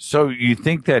 So you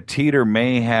think that Titor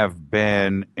may have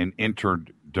been an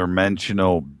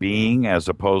interdimensional being as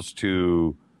opposed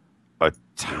to a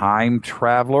time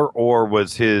traveler, or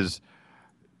was his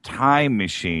time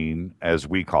machine, as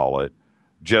we call it,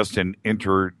 just an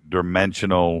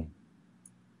interdimensional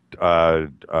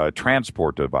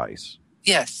transport device?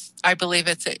 Yes, I believe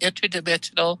it's an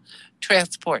interdimensional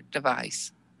transport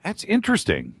device. That's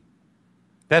interesting.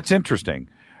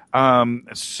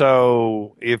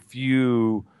 So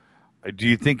do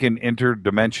you think an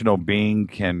interdimensional being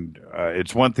can,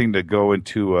 it's one thing to go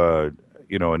into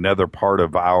another part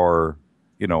of our,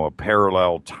 a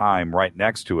parallel time right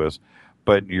next to us,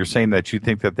 but you're saying that you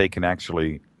think that they can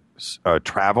actually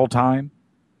travel time?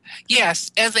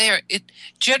 Yes, and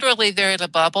generally they're in a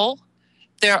bubble.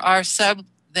 There are some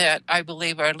that I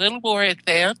believe are a little more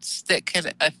advanced that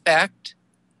can affect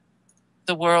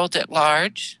the world at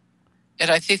large.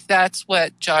 And I think that's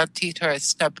what John Titor has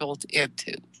stumbled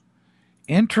into.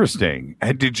 Interesting.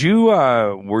 And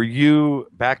were you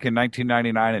back in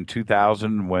 1999 and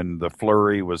 2000 when the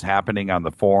flurry was happening on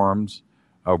the forums?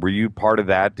 Were you part of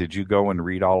that? Did you go and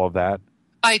read all of that?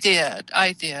 I did.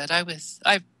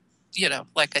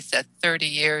 Like I said, 30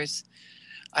 years.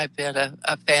 I've been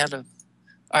a fan of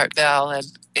Art Bell,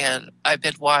 and I've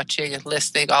been watching and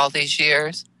listening all these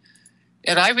years.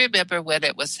 And I remember when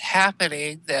it was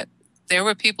happening that there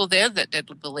were people then that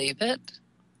didn't believe it.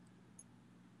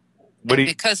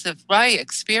 Because of my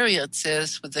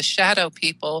experiences with the shadow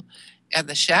people and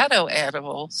the shadow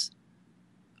animals,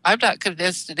 I'm not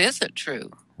convinced it isn't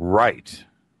true. Right.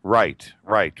 Do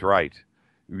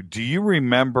you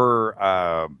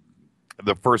remember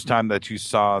the first time that you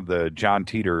saw the John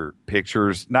Titor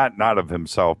pictures, not of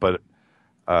himself, but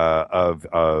of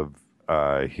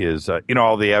his,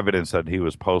 all the evidence that he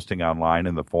was posting online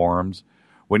in the forums.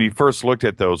 When you first looked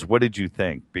at those, what did you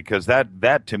think? Because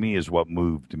that to me is what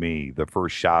moved me. The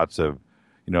first shots of,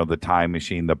 the time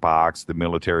machine, the box, the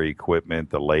military equipment,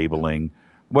 the labeling.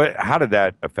 How did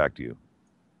that affect you?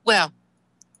 Well,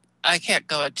 I can't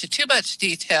go into too much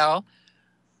detail,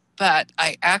 but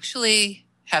I actually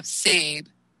have seen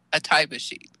a time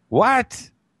machine.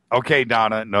 What? Okay,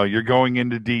 Donna. No, you're going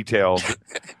into details.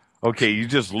 Okay, you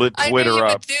just lit Twitter I knew you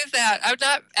up. would do that. I'm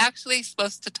not actually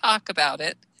supposed to talk about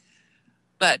it,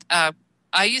 but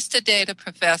I used to date a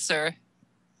professor,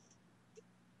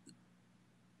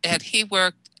 and he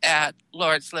worked at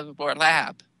Lawrence Livermore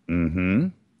Lab. Mm-hmm.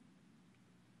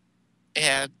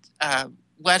 And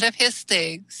one of his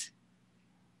things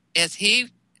is he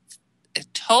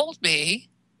told me,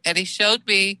 and he showed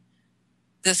me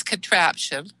this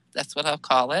contraption, that's what I'll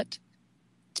call it.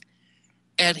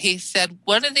 And he said,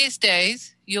 one of these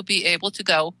days, you'll be able to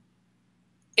go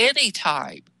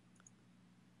anytime.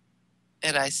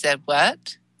 And I said,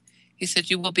 what? He said,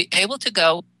 you will be able to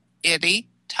go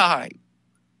anytime.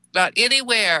 Not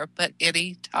anywhere, but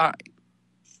anytime.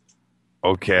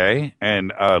 Okay.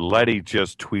 And Letty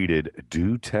just tweeted,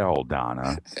 do tell,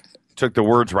 Donna. Took the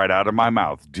words right out of my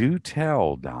mouth. Do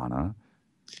tell, Donna.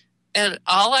 And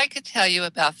all I could tell you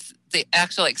about the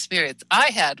actual experience I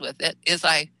had with it is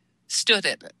I stood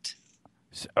in it.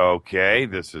 Okay,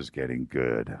 this is getting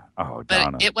good. Oh,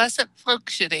 Donna. But it wasn't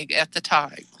functioning at the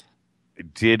time.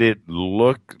 Did it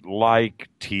look like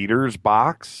Titor's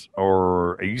box?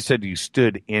 Or you said you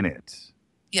stood in it?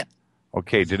 Yeah.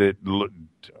 Okay, did it look...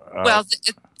 well,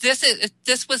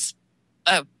 this was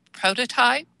a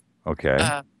prototype.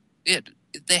 Okay. It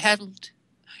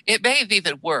may have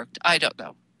even worked. I don't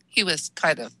know. He was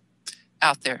kind of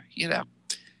out there,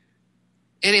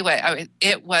 Anyway, I mean,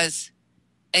 it was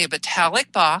a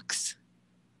metallic box.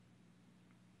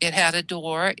 It had a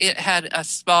door. It had a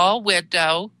small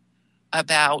window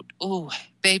about,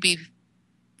 maybe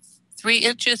 3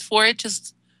 inches, 4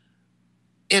 inches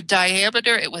in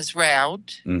diameter. It was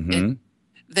round. Mm-hmm.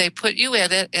 They put you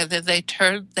in it, and then they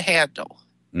turned the handle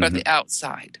from the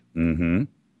outside. Mm-hmm.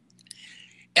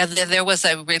 And then there was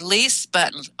a release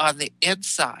button on the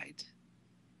inside,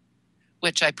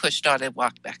 which I pushed on and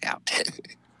walked back out.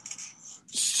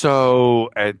 So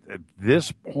at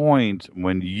this point,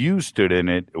 when you stood in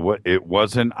it, it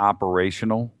wasn't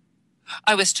operational?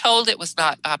 I was told it was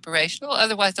not operational.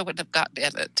 Otherwise, I wouldn't have gotten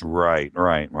in it. Right.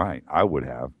 I would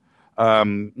have.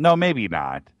 No, maybe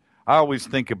not. I always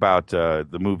think about the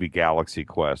movie Galaxy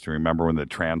Quest. Remember when the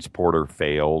transporter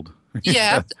failed?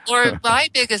 Yeah, or my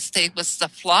biggest thing was the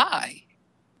fly.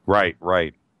 Right.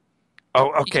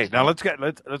 Oh, okay. Now let's get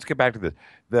back to this.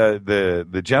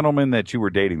 The gentleman that you were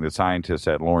dating, the scientist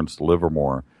at Lawrence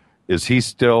Livermore, is he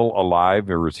still I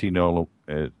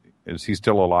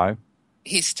still alive?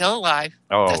 He's still alive.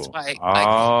 Oh, that's why.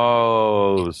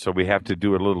 So we have to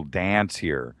do a little dance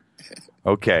here.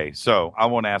 Okay, so I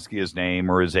won't ask you his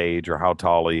name or his age or how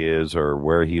tall he is or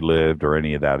where he lived or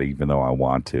any of that, even though I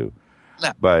want to.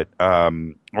 No. But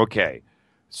okay,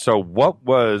 so what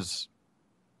was,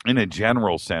 in a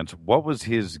general sense, what was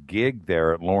his gig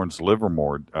there at Lawrence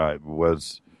Livermore?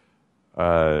 Was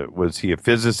he a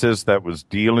physicist that was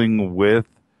dealing with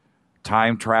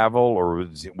time travel, or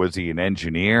was he an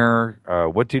engineer?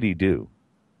 What did he do?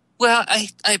 Well,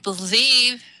 I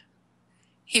believe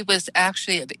he was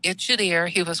actually an engineer.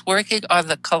 He was working on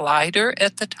the collider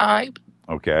at the time.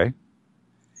 Okay.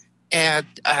 And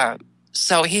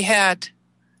so he had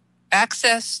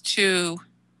access to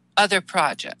other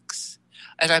projects.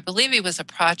 And I believe he was a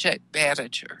project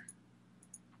manager.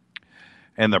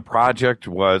 And the project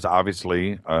was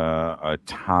obviously a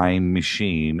time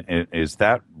machine. Is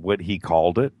that what he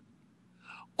called it?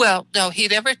 Well, no, he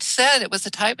never said it was a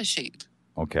time machine.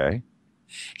 Okay.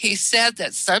 He said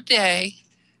that someday,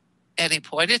 and he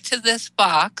pointed to this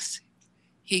box,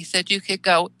 he said you could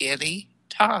go any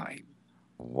time.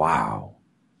 Wow.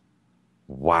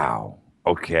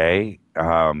 Okay.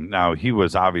 Now, he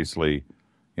was obviously,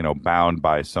 bound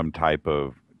by some type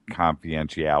of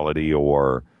confidentiality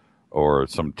or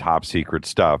some top secret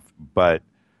stuff, but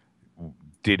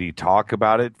did he talk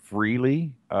about it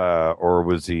freely, or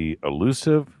was he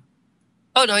elusive?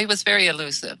 Oh, no, he was very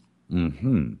elusive.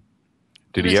 Mm-hmm.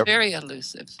 He was very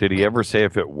elusive. Did he ever say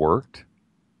if it worked?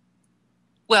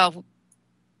 Well,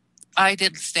 I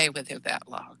didn't stay with him that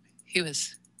long. He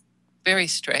was very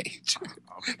strange.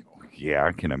 Yeah,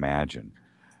 I can imagine.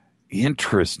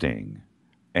 Interesting.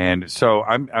 And so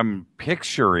I'm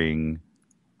picturing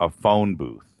a phone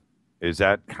booth. Is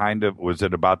that was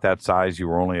it about that size? You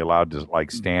were only allowed to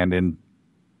like stand in?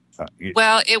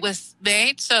 Well, it was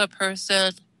made so a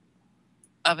person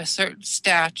of a certain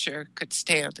stature could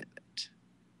stand in it.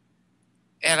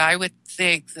 And I would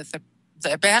think that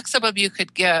the maximum you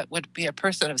could get would be a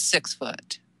person of 6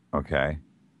 foot. Okay.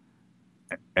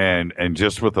 And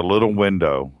just with a little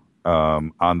window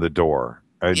on the door.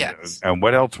 Yes. And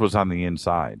what else was on the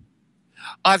inside?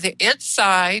 On the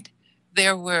inside,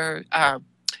 there was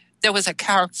a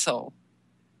console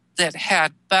that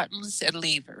had buttons and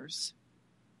levers.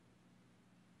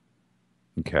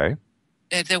 Okay.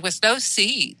 And there was no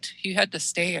seat. You had to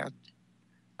stand.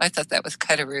 I thought that was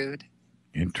kind of rude.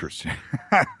 Interesting.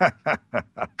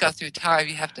 Go through time,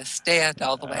 you have to stand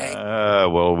all the way.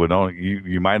 Well,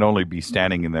 you might only be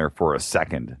standing in there for a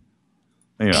second.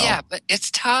 Yeah, but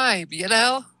it's time,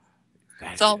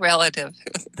 It's all relative.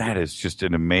 That is just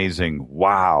an amazing,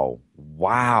 wow.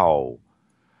 When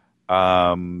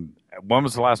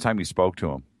was the last time you spoke to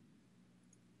him?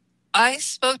 I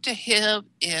spoke to him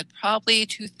in probably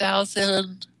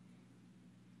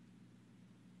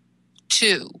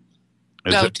 2002.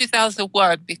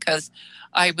 2001, because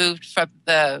I moved from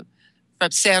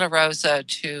Santa Rosa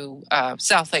to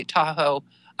South Lake Tahoe.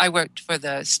 I worked for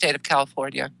the state of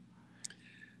California.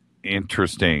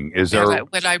 Interesting.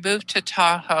 When I moved to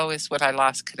Tahoe is when I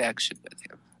lost connection with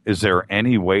him. Is there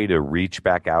any way to reach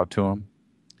back out to him?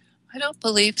 I don't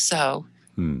believe so.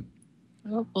 I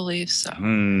don't believe so.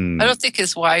 I don't think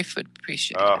his wife would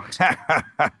appreciate it.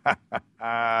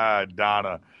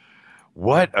 Donna,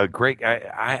 what a great!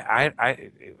 I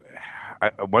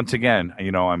once again,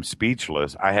 I'm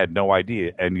speechless. I had no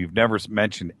idea, and you've never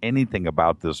mentioned anything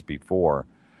about this before,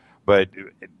 but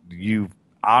you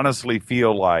honestly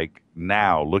feel like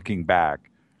now, looking back,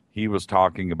 he was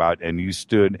talking about, and you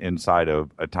stood inside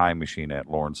of a time machine at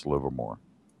Lawrence Livermore.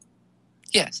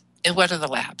 Yes, in one of the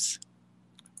labs.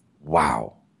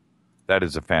 Wow. That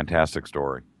is a fantastic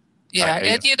story. Yeah,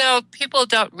 and people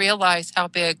don't realize how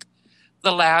big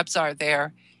the labs are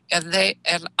there. And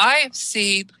I have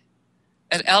seen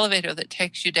an elevator that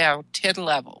takes you down 10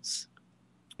 levels.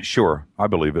 Sure, I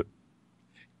believe it.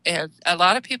 And a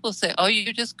lot of people say, "Oh,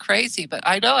 you're just crazy," but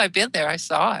I know I've been there. I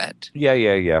saw it. Yeah.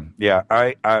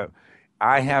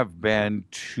 I have been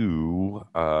to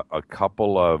a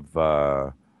couple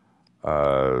of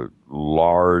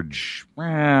large,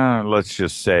 let's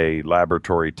just say,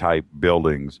 laboratory type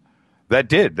buildings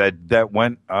that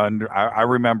went under. I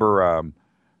remember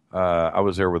I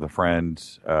was there with a friend.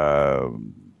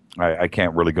 I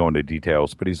can't really go into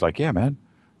details, but he's like, "Yeah, man,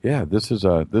 yeah, this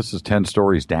is 10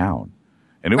 stories down."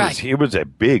 And it was a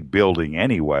big building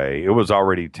anyway. It was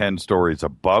already 10 stories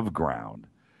above ground.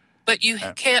 But you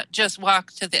can't just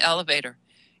walk to the elevator.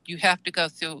 You have to go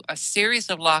through a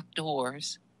series of locked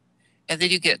doors, and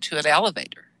then you get to an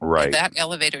elevator. Right. And that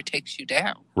elevator takes you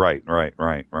down. Right.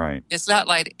 It's not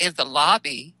like in the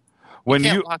lobby. You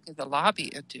can't walk in the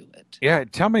lobby and do it. Yeah,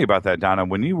 tell me about that, Donna.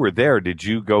 When you were there, did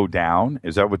you go down?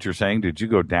 Is that what you're saying? Did you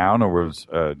go down, or was?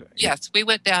 Yes, we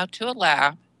went down to a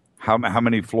lab. How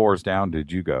many floors down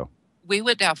did you go? We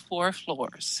went down 4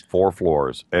 floors. 4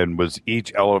 floors, and was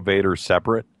each elevator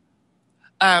separate?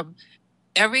 You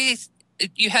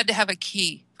had to have a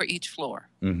key for each floor.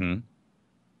 Mm-hmm.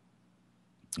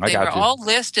 They were all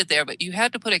listed there, but you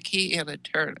had to put a key in and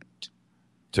turn it.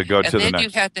 To go to the next. And then you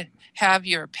had to have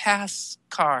your pass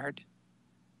card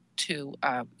to,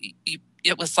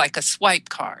 it was like a swipe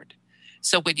card.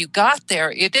 So when you got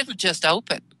there, it didn't just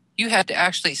open. You had to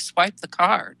actually swipe the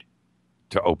card.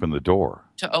 To open the door.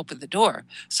 So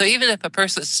even if a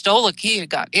person stole a key and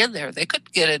got in there, they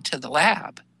couldn't get into the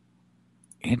lab.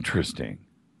 Interesting.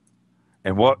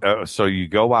 And so you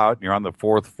go out, and you're on the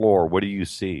 4th floor. What do you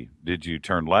see? Did you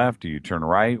turn left? Do you turn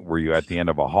right? Were you at the end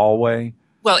of a hallway?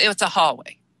 Well, it was a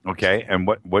hallway. Okay. And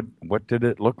what did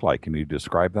it look like? Can you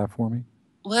describe that for me?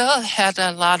 Well, it had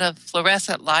a lot of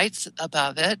fluorescent lights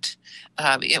above it.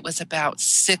 It was about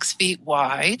 6 feet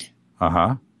wide.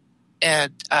 Uh-huh.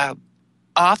 And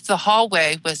off the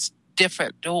hallway was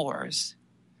different doors.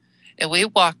 And we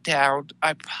walked down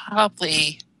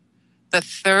probably the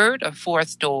 3rd or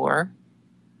 4th door.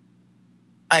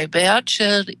 I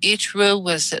imagine each room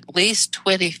was at least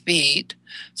 20 feet,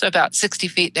 so about 60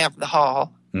 feet down the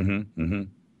hall. Mm-hmm. Mm-hmm.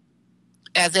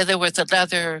 And then there was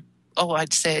another,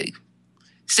 I'd say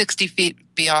 60 feet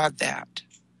beyond that.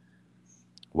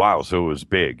 Wow, so it was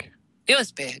big. It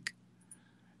was big.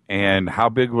 And how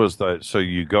big was so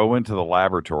you go into the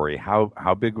laboratory,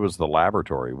 how big was the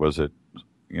laboratory? Was it,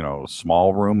 a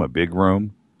small room, a big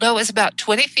room? No, it was about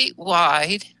 20 feet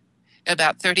wide and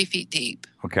about 30 feet deep.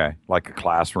 Okay, like a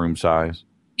classroom size?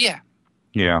 Yeah.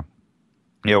 Yeah.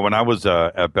 Yeah, when I was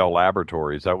at Bell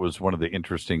Laboratories, that was one of the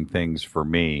interesting things for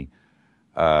me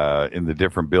in the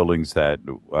different buildings that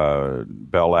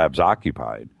Bell Labs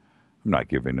occupied. I'm not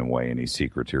giving away any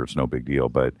secrets here; it's no big deal.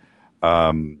 But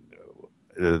the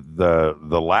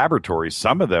laboratories,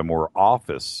 some of them were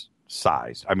office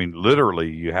sized. I mean, literally,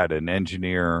 you had an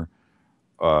engineer,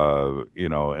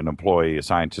 an employee, a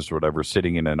scientist, or whatever,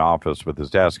 sitting in an office with his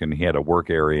desk, and he had a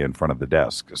work area in front of the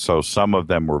desk. So some of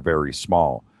them were very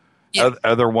small. Yeah.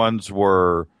 Other ones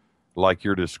were like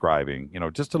you're describing,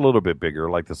 just a little bit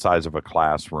bigger, like the size of a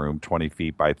classroom, 20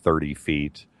 feet by 30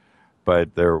 feet.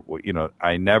 But there,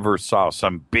 I never saw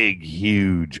some big,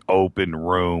 huge open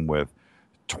room with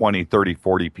 20, 30,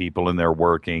 40 people in there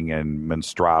working and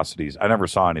monstrosities. I never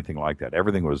saw anything like that.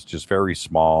 Everything was just very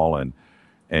small,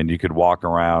 and you could walk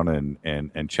around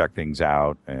and check things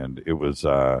out. And it was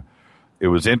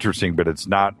interesting, but it's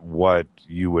not what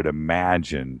you would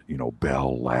imagine,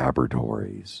 Bell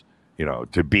Laboratories,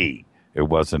 to be. It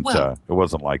wasn't. Well, it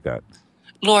wasn't like that.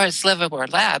 Lawrence Livermore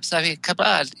Labs. I mean, come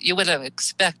on. You would have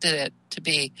expected it to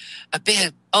be a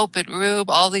big open room,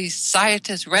 all these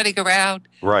scientists running around.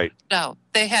 Right. No,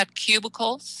 they had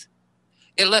cubicles.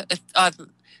 On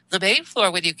the main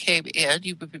floor, when you came in,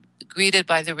 you were greeted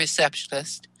by the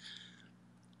receptionist.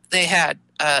 They had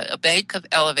a bank of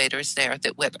elevators there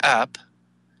that went up.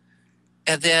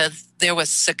 And then there was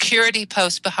security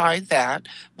posts behind that.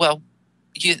 Well,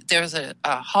 there was a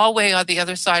hallway on the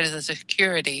other side of the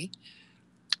security.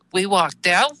 We walked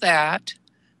down that,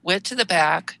 went to the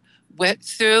back, went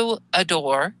through a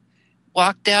door,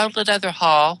 walked down another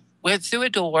hall, went through a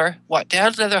door, walked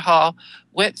down another hall,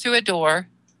 went through a door.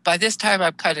 By this time,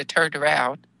 I'm kind of turned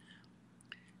around.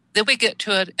 Then we get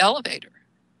to an elevator.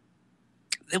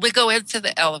 Then we go into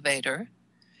the elevator.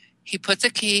 He puts a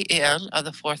key in on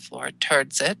the 4th floor,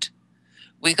 turns it.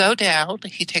 We go down.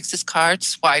 He takes his card,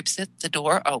 swipes it, the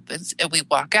door opens, and we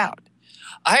walk out.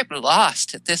 I'm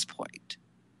lost at this point.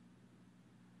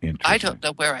 I don't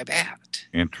know where I'm at.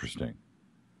 Interesting.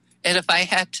 And if I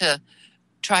had to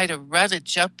try to run and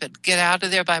jump and get out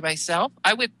of there by myself,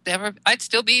 I'd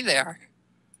still be there.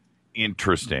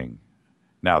 Interesting.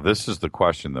 Now, this is the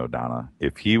question, though, Donna.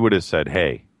 If he would have said,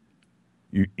 hey,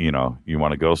 you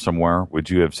want to go somewhere, would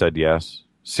you have said yes?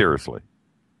 Seriously?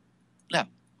 No.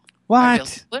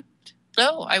 What?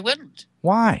 No, I wouldn't.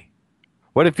 Why?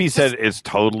 What if he said it's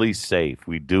totally safe?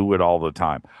 We do it all the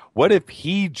time. What if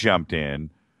he jumped in,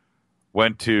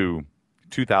 went to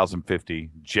 2050,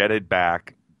 jetted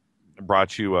back,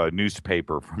 brought you a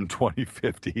newspaper from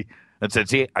 2050, and said,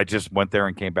 see, I just went there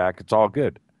and came back. It's all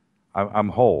good. I'm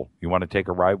whole. You want to take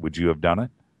a ride? Would you have done it?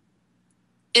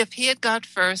 If he had gone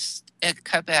first and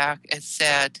come back and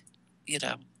said,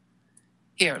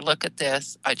 here, look at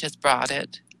this. I just brought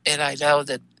it. And I know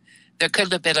that there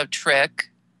couldn't have been a trick.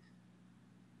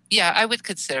 Yeah, I would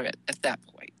consider it at that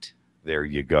point. There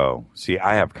you go. See,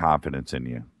 I have confidence in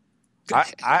you.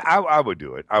 I would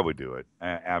do it. I would do it.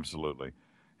 Absolutely.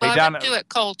 Well, hey, Donna, I would do it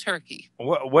cold turkey.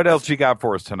 What else you got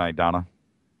for us tonight, Donna?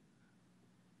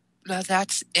 No,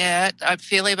 that's it. I'm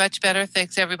feeling much better.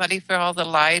 Thanks, everybody, for all the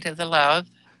light and the love.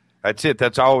 That's it.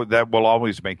 That's all. That will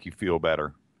always make you feel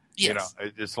better. Yes.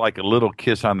 It's like a little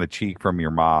kiss on the cheek from your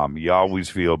mom. You always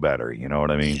feel better. You know what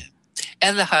I mean?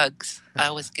 And the hugs. I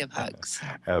always give hugs.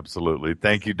 Absolutely.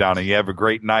 Thank you, Donna. You have a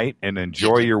great night and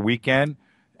enjoy your weekend.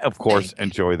 Of course,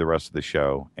 enjoy the rest of the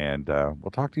show. And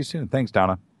we'll talk to you soon. Thanks,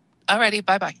 Donna. All righty.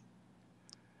 Bye-bye.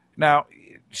 Now,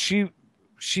 she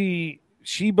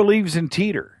believes in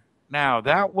Titor. Now,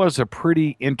 that was a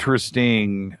pretty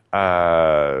interesting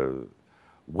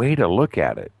way to look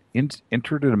at it.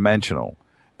 Interdimensional.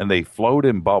 And they float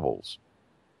in bubbles.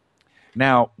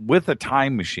 Now, with a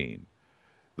time machine,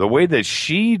 the way that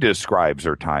she describes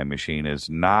her time machine is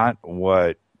not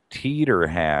what Titor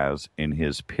has in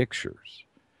his pictures.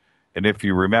 And if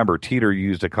you remember, Titor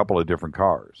used a couple of different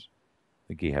cars. I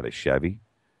think he had a Chevy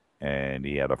and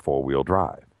he had a 4-wheel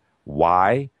drive.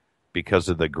 Why? Because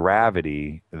of the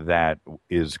gravity that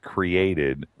is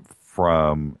created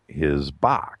from his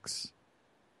box.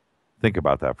 Think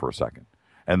about that for a second.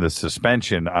 And the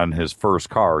suspension on his first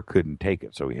car couldn't take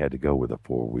it, so he had to go with a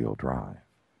 4-wheel drive.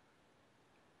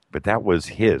 But that was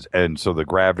his. And so the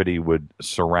gravity would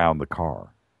surround the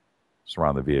car,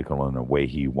 surround the vehicle, and away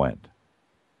he went.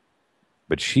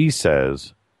 But she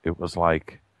says it was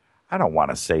like, I don't want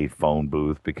to say phone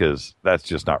booth because that's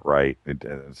just not right. It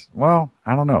is, well,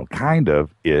 I don't know, kind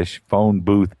of ish, phone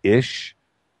booth-ish,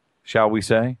 shall we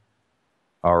say?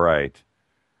 All right.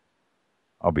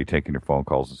 I'll be taking your phone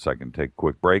calls in a second. Take a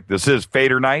quick break. This is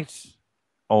Fader Nights,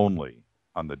 only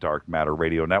on the Dark Matter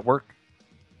Radio Network.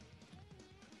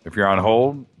 If you're on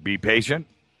hold, be patient.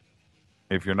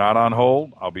 If you're not on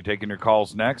hold, I'll be taking your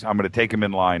calls next. I'm going to take them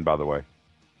in line, by the way.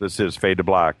 This is Fade to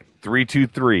Black,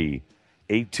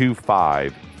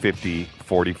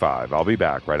 323-825-5045. I'll be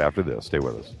back right after this. Stay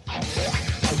with us.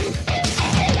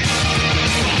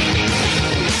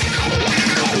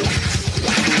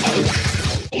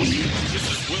 This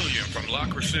is William from La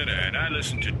Crescenta, and I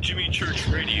listen to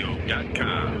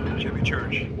JimmyChurchRadio.com. Jimmy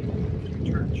Church.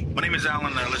 My name is Alan,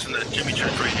 and I listen to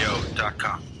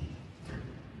JimmyChurchRadio.com.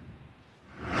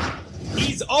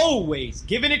 He's always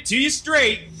giving it to you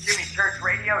straight.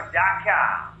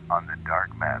 JimmyChurchRadio.com on the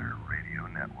Dark Matter Radio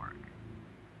Network.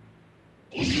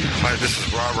 Hi, this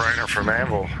is Rob Reiner from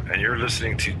Anvil, and you're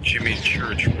listening to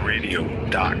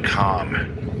JimmyChurchRadio.com.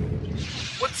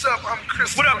 What's up? I'm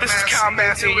Chris. What up? This is Kyle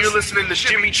Massey, and you're listening to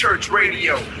Jimmy Church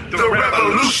Radio, The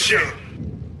Revolution.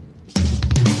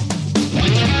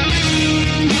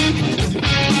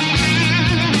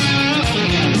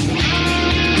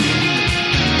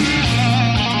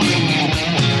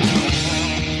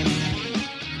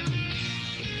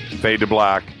 Fade to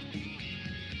Black.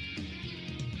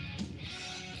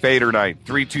 Fader Night,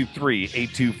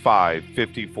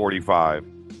 323-825-5045.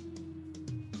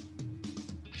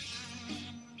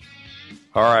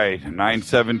 All right,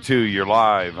 972, you're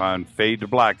live on Fade to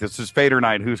Black. This is Fader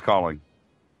Night. Who's calling?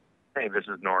 Hey, this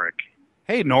is Norik.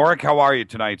 Hey, Norik, how are you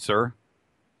tonight, sir?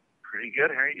 Pretty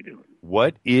good. How are you doing?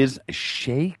 What is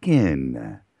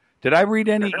shaking? Did I read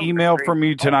any email from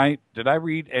you tonight? Did I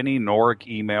read any Norik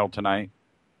email tonight?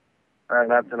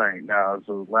 Not tonight. No, it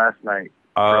was last night.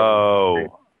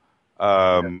 Oh.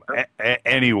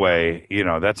 Anyway, you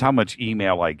know, that's how much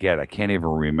email I get. I can't even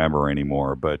remember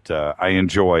anymore, but I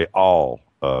enjoy all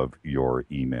of your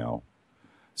email.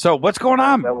 So what's going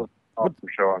on? That was an awesome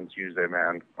show on Tuesday,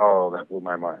 man. Oh, that blew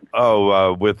my mind.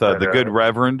 Oh, with the good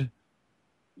Reverend?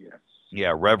 Yes.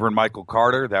 Yeah, Reverend Michael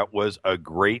Carter. That was a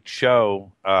great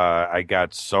show. I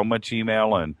got so much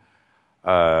email and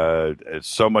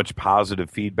so much positive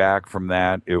feedback from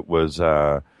that. It was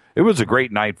a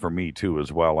great night for me too,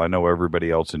 as well. I know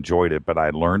everybody else enjoyed it, but I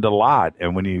learned a lot.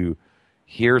 And when you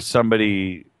hear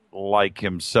somebody like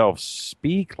himself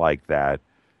speak like that,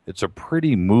 it's a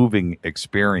pretty moving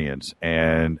experience.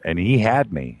 And he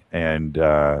had me, and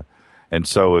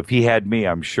so if he had me,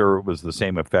 I'm sure it was the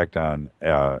same effect on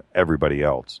everybody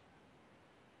else.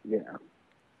 Yeah,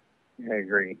 I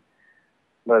agree.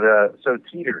 But so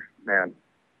Titor, man,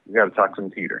 we got to talk some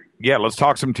Titor. Yeah, let's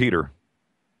talk some Titor.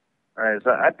 All right,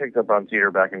 so I picked up on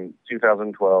Titor back in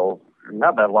 2012,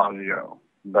 not that long ago.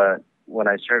 But when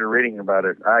I started reading about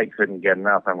it, I couldn't get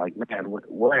enough. I'm like, man,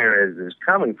 where is this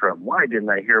coming from? Why didn't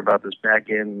I hear about this back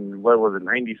in, what was it,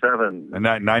 97?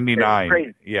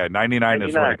 99. Yeah, 99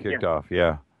 is when it kicked off,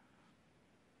 yeah.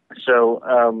 So,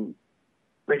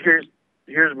 but here's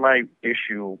my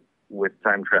issue with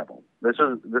time travel. This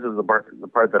is the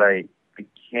part that I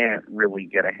can't really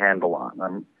get a handle on.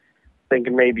 I'm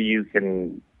thinking maybe you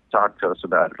can talk to us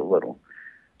about it a little.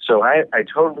 So I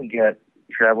totally get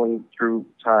traveling through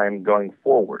time going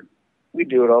forward. We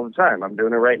do it all the time. I'm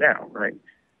doing it right now, right?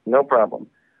 No problem.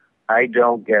 I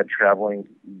don't get traveling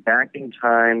back in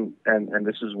time, and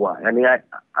this is why. I mean,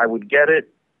 I would get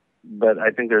it, but I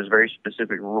think there's very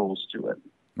specific rules to it.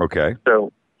 Okay.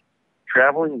 So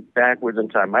traveling backwards in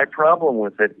time, my problem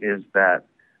with it is that,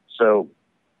 so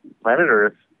planet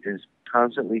Earth is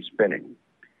constantly spinning,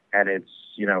 and it's,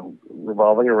 you know,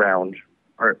 revolving around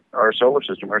our solar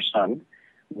system, our sun,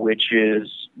 which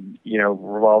is, you know,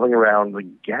 revolving around the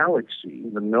galaxy,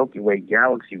 the Milky Way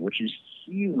galaxy, which is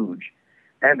huge.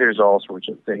 And there's all sorts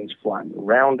of things flying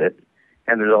around it.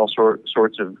 And there's all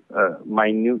sorts of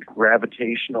minute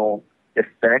gravitational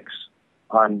effects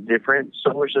on different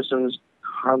solar systems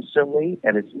constantly.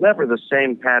 And it's never the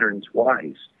same pattern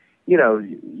twice. You know,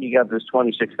 you got this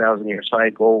 26,000-year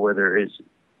cycle where there is,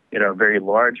 you know, a very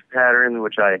large pattern,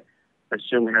 which I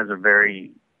assume has a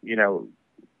very, you know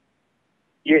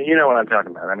what I'm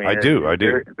talking about. I mean, I do.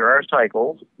 There are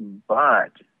cycles,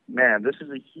 but man, this is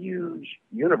a huge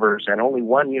universe and only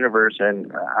one universe,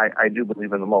 and I do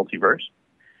believe in the multiverse.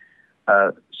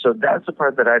 So that's the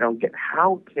part that I don't get.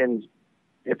 How can,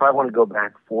 if I want to go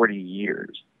back 40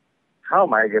 years, how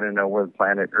am I going to know where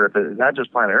planet Earth is? Not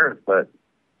just planet Earth, but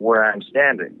where I'm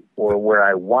standing or where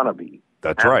I want to be.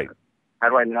 That's right. How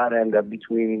do I not end up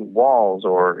between walls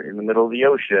or in the middle of the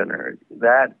ocean? Or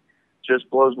that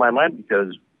just blows my mind,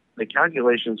 because the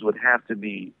calculations would have to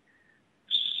be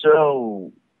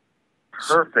so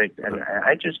perfect, and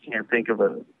I just can't think of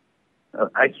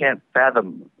I can't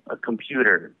fathom a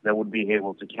computer that would be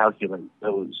able to calculate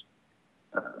those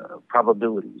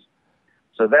probabilities.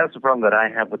 So that's the problem that I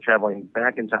have with traveling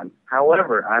back in time.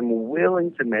 However, I'm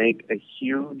willing to make a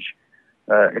huge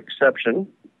exception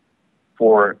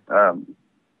for,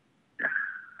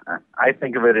 I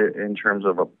think of it in terms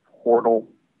of a portal.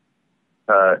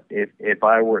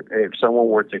 If someone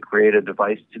were to create a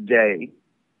device today,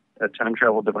 a time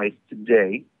travel device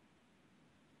today,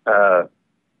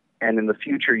 and in the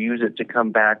future use it to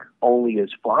come back only as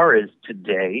far as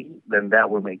today, then that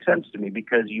would make sense to me,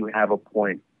 because you have a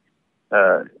point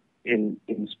in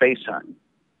space-time.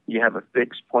 You have a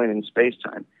fixed point in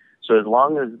space-time. So as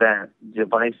long as that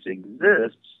device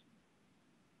exists,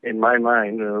 in my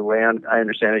mind, the way I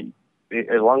understand it,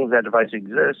 as long as that device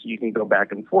exists, you can go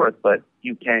back and forth, but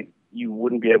you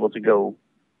wouldn't be able to go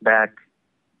back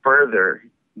further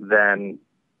than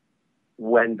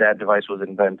when that device was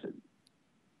invented.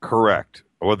 Correct.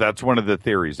 Well, that's one of the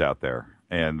theories out there,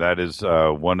 and that is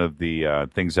one of the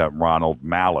things that Ronald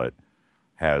Mallet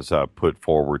has put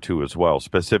forward too as well,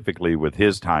 specifically with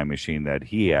his time machine that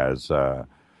he has,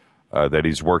 that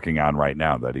he's working on right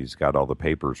now, that he's got all the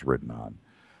papers written on.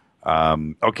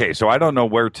 Okay, so I don't know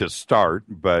where to start,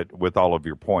 but with all of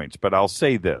your points, but I'll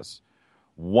say this.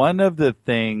 One of the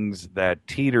things that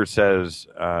Titor says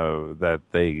that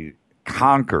they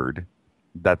conquered,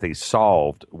 that they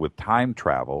solved with time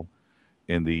travel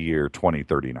in the year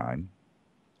 2039,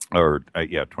 or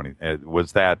 20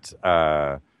 was that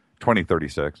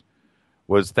 2036,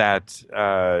 was that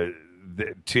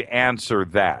to answer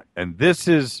that, and this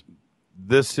is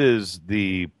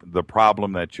the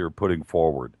problem that you're putting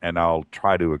forward, and I'll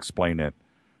try to explain it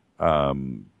a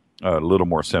little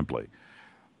more simply.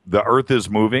 The Earth is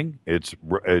moving; it's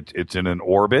in an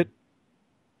orbit.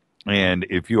 And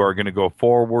if you are going to go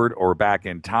forward or back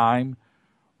in time,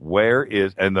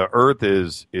 and the Earth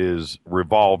is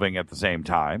revolving at the same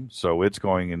time, so it's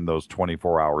going in those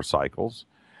 24-hour cycles,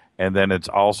 and then it's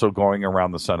also going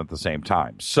around the sun at the same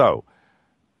time. So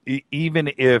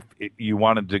even if you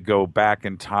wanted to go back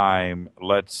in time,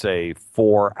 let's say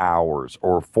 4 hours,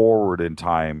 or forward in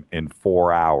time in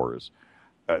 4 hours,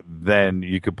 then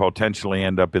you could potentially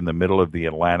end up in the middle of the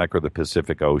Atlantic or the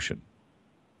Pacific Ocean.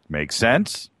 Make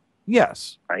sense?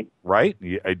 Yes. Right?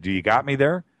 Do you got me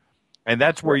there? And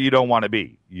that's where you don't want to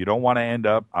be. You don't want to end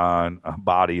up on a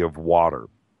body of water.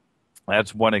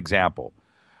 That's one example.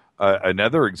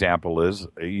 Another example is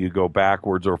you go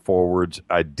backwards or forwards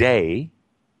a day,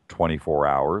 24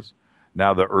 hours.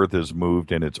 Now the Earth is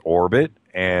moved in its orbit,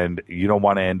 and you don't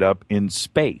want to end up in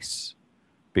space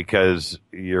because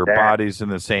your body's in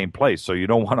the same place. So you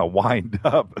don't want to wind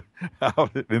up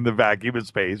out in the vacuum of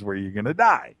space where you're going to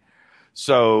die.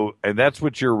 So, and that's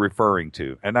what you're referring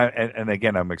to. And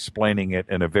again, I'm explaining it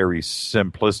in a very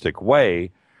simplistic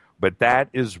way, but that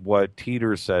is what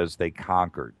Titor says they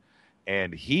conquered.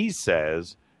 And he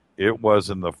says it was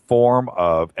in the form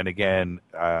of, and again,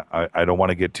 I don't want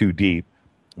to get too deep,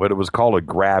 but it was called a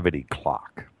gravity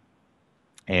clock.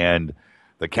 And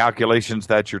the calculations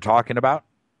that you're talking about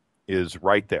is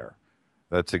right there.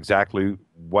 That's exactly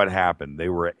what happened. They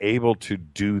were able to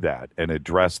do that and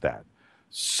address that.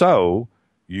 So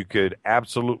you could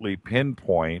absolutely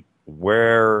pinpoint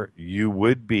where you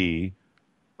would be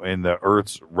in the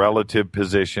Earth's relative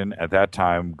position at that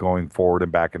time going forward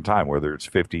and back in time, whether it's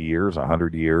 50 years,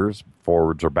 100 years,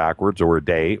 forwards or backwards, or a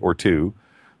day or two,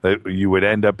 that you would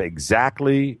end up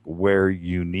exactly where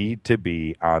you need to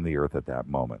be on the Earth at that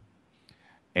moment.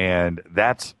 And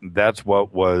that's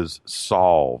what was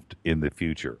solved in the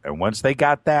future. And once they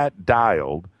got that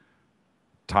dialed,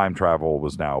 time travel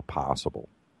was now possible.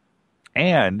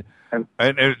 And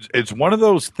it's one of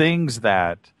those things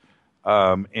that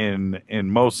in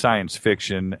most science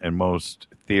fiction and most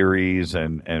theories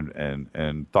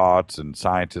and thoughts and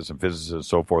scientists and physicists and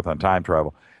so forth on time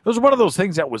travel, it was one of those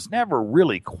things that was never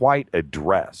really quite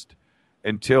addressed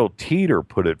until Titor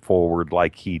put it forward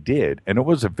like he did. And it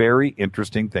was a very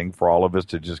interesting thing for all of us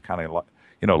to just kind of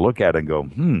look at and go,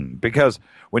 because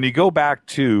when you go back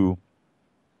to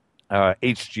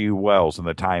H.G. Wells in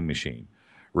The Time Machine.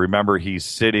 Remember, he's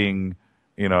sitting,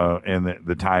 and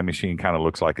the time machine kind of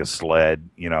looks like a sled,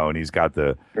 and he's got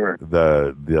the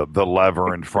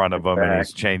lever in front of him, and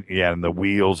he's and the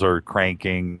wheels are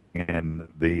cranking, and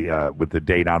the with the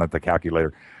date on it, the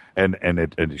calculator, and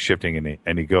it's shifting,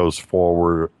 and he goes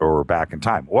forward or back in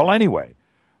time. Well, anyway,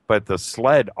 but the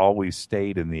sled always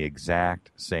stayed in the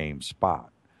exact same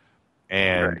spot,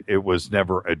 and it was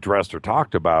never addressed or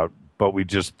talked about. But we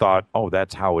just thought, oh,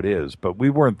 that's how it is. But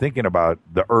we weren't thinking about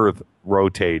the Earth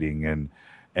rotating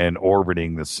and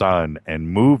orbiting the sun and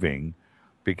moving,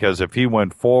 because if he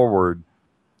went forward,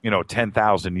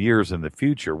 10,000 years in the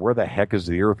future, where the heck is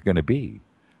the Earth going to be?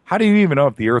 How do you even know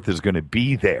if the Earth is going to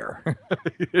be there?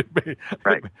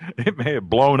 It may have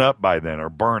blown up by then or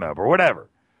burn up or whatever.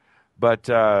 But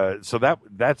so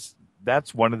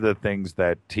that's one of the things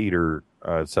that Titor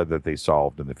said that they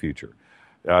solved in the future.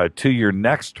 To your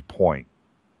next point,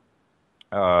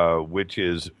 which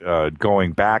is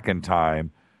going back in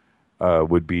time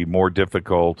would be more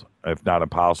difficult, if not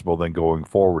impossible, than going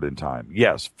forward in time.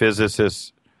 Yes,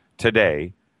 physicists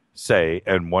today say,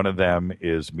 and one of them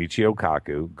is Michio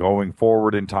Kaku, going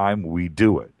forward in time, we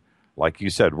do it. Like you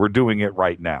said, we're doing it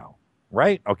right now,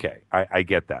 right? Okay, I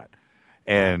get that.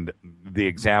 And the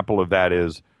example of that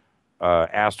is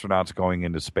astronauts going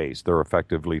into space. They're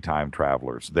effectively time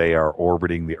travelers. They are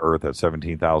orbiting the Earth at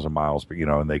 17,000 miles,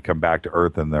 and they come back to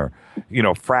Earth and they're,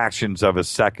 fractions of a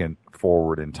second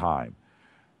forward in time.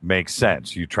 Makes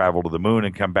sense. You travel to the moon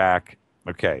and come back.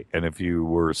 Okay. And if you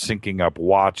were syncing up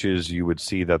watches, you would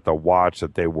see that the watch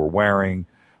that they were wearing,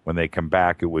 when they come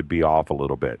back, it would be off a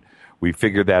little bit. We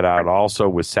figured that out also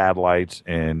with satellites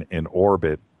in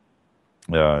orbit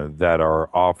that are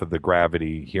off of the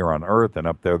gravity here on Earth, and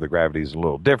up there the gravity is a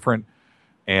little different.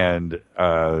 And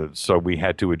so we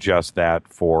had to adjust that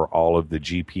for all of the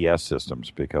GPS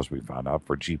systems, because we found out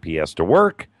for GPS to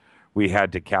work, we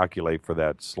had to calculate for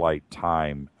that slight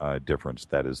time difference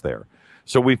that is there.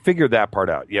 So we figured that part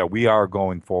out. Yeah, we are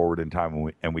going forward in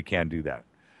time, and we can do that.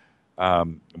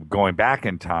 Going back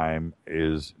in time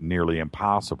is nearly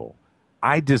impossible.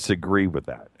 I disagree with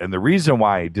that. And the reason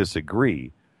why I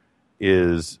disagree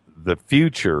is the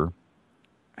future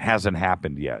hasn't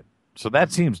happened yet. So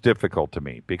that seems difficult to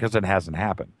me because it hasn't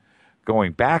happened.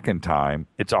 Going back in time,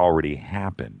 it's already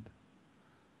happened.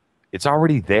 It's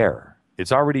already there.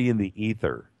 It's already in the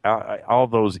ether. All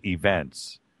those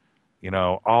events,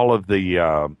 all of the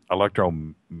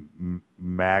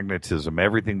electromagnetism,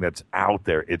 everything that's out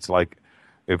there. It's like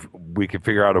if we could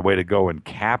figure out a way to go and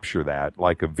capture that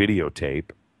like a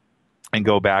videotape and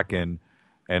go back and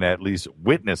at least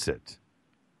witness it,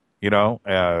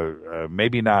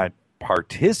 maybe not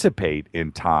participate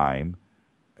in time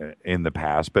in the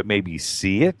past, but maybe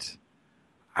see it.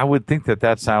 I would think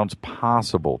that sounds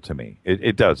possible to me.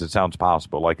 It does. It sounds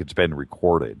possible, like it's been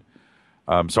recorded.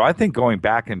 So I think going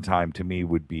back in time to me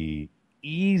would be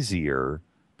easier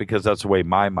because that's the way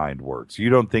my mind works. You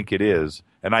don't think it is,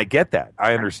 and I get that.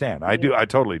 I understand. I do. I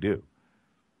totally do.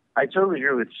 I totally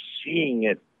agree with seeing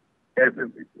it.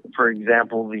 For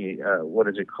example, the what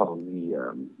is it called?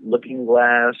 The looking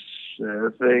glass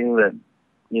thing that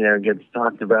gets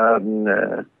talked about, and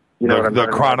the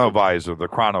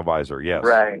chronovisor, yes,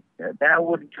 right. That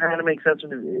would kind of make sense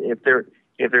if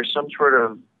there's some sort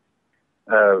of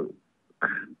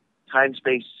time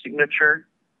space signature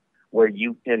where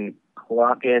you can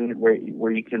clock in,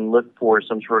 where you can look for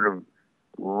some sort of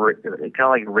kind of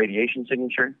like a radiation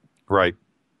signature, right?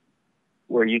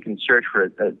 Where you can search for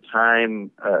a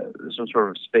time, some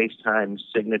sort of space-time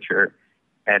signature,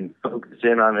 and focus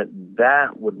in on it.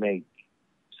 That would make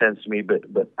sense to me, but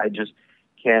I just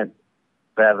can't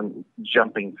fathom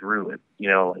jumping through it.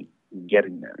 Like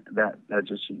getting there. That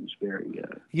just seems very.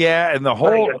 And the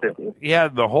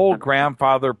whole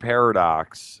grandfather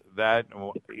paradox. That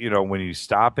when you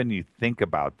stop and you think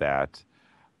about that,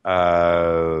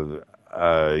 that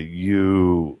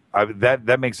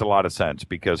makes a lot of sense,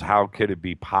 because how could it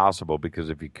be possible? Because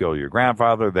if you kill your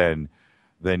grandfather, then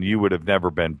you would have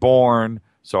never been born.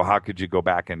 So how could you go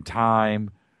back in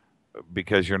time?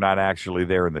 Because you're not actually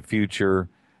there in the future.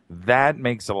 That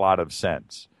makes a lot of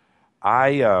sense.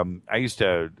 I used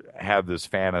to have this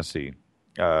fantasy,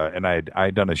 and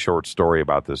I'd done a short story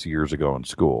about this years ago in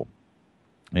school,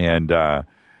 and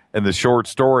the short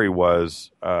story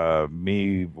was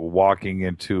me walking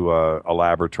into a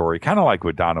laboratory, kind of like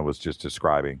what Donna was just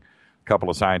describing. A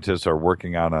couple of scientists are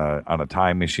working on a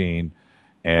time machine,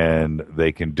 and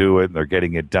they can do it, and they're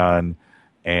getting it done.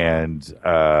 And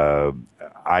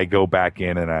I go back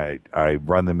in and I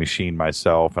run the machine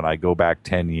myself, and I go back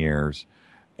 10 years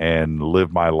and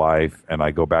live my life, and I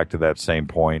go back to that same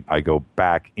point. I go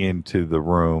back into the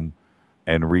room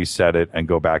and reset it and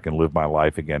go back and live my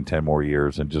life again 10 more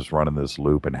years and just run in this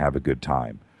loop and have a good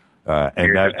time. And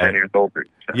 10 years older.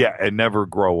 Yeah, and never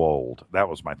grow old. That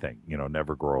was my thing.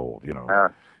 Never grow old.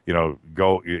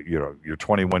 Go. You're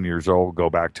 21 years old. Go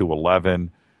back to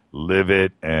 11, live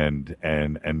it, and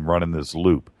run in this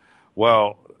loop.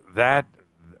 Well, but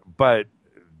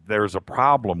there's a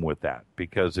problem with that,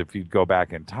 because if you go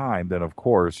back in time, then of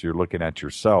course you're looking at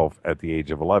yourself at the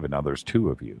age of 11. Now there's two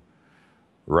of you,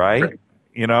 right?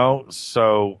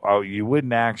 So you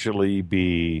wouldn't actually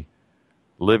be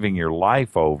living your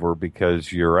life over,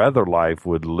 because your other life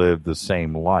would live the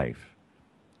same life,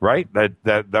 right?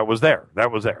 That was there.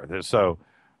 That was there. So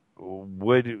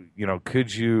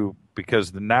could you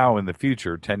because now in the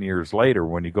future, 10 years later,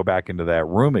 when you go back into that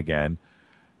room again,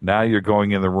 now you're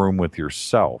going in the room with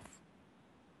yourself.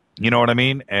 You know what I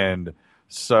mean? And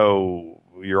so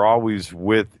you're always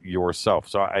with yourself.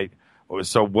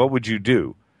 So what would you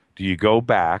do? Do you go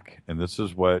back, and this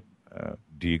is what,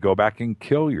 do you go back and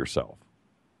kill yourself?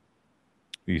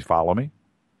 Do you follow me?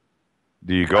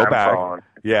 Do you go I'm back? following.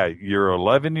 Yeah, your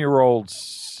 11-year-old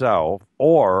self,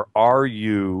 or are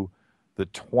you the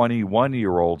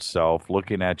 21-year-old self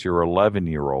looking at your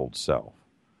 11-year-old self?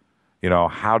 You know,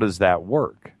 how does that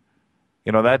work?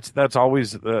 You know, that's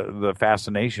always the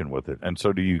fascination with it. And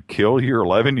so do you kill your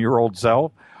 11-year-old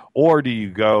self, or do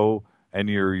you go and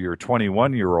you're your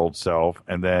 21-year-old self,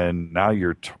 and then now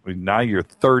you're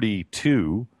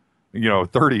 32,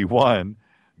 31,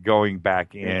 going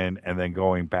back in and then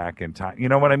going back in time. You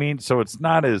know what I mean? So it's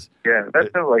not as... Yeah,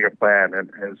 that sounds like a plan. It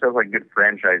sounds like a good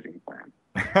franchising plan.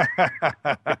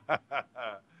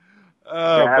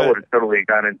 I would have totally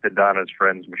gone into Donna's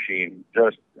friend's machine.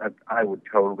 I would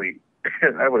totally...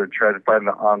 I would have tried to find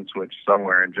the on switch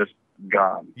somewhere and just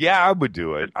gone. Yeah, I would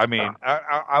do it. I mean,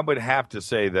 I would have to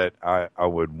say that I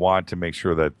would want to make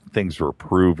sure that things were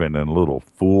proven and a little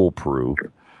foolproof.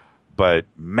 But,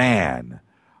 man...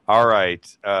 All right,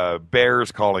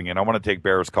 Bear's calling in. I want to take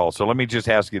Bear's call. So let me just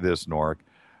ask you this, Norik.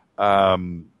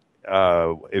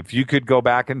 If you could go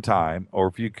back in time, or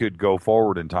if you could go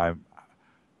forward in time,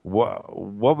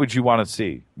 what would you want to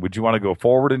see? Would you want to go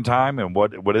forward in time, and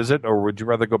what is it, or would you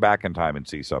rather go back in time and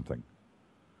see something?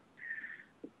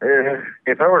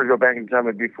 If I were to go back in time,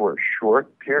 it'd be for a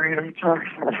short period of time.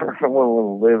 I don't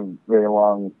want to live very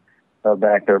long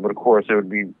back there, but of course it would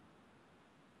be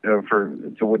to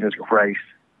witness Christ.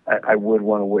 I would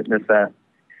want to witness that.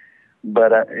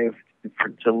 But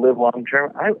to live long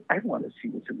term, I want to see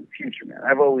what's in the future, man.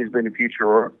 I've always been a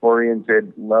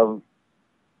future-oriented, love.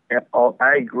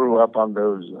 I grew up on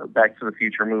those Back to the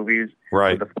Future movies,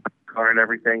 right? With the car and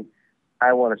everything.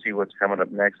 I want to see what's coming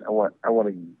up next. I want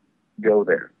to go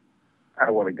there. I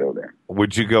want to go there.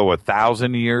 Would you go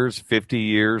 1,000 years, 50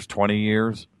 years, 20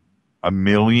 years,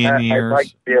 1,000,000 years? I'd like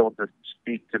to be able to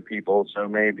speak to people, so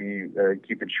maybe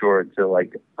keep it short to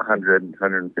like 100,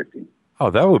 150.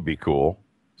 Oh, that would be cool.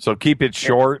 So keep it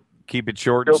short. Keep it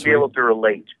short. Still be able to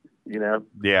relate, you know?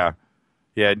 Yeah.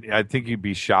 Yeah, I think you'd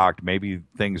be shocked. Maybe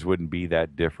things wouldn't be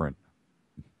that different.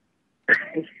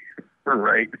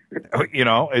 Right. You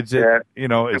know, it's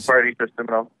party system and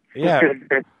all. Yeah.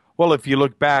 Well, if you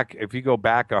look back, if you go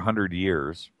back 100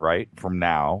 years, right, from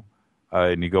now,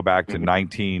 and you go back to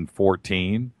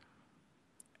 1914,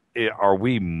 are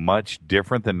we much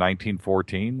different than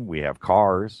 1914? We have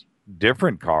cars,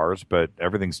 different cars, but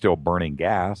everything's still burning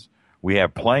gas. We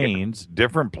have planes,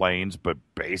 different planes, but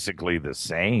basically the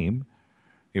same.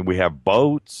 And we have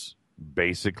boats,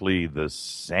 basically the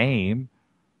same.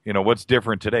 You know, what's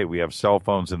different today? We have cell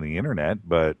phones and the internet,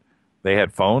 but they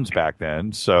had phones back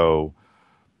then. So,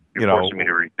 You're forcing me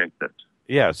to rethink this.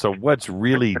 Yeah, so what's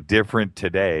really different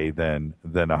today than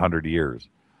 100 years?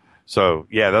 So,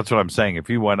 yeah, that's what I'm saying. If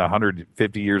you went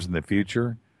 150 years in the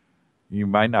future, you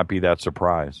might not be that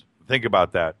surprised. Think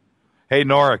about that. Hey,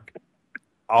 Norik,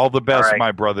 all the best,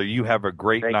 my brother. You have a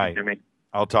great night. You, Jimmy.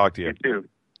 I'll talk to you. You too.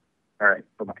 All right.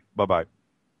 Bye-bye. Bye-bye.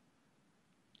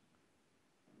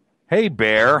 Hey,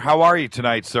 Bear. How are you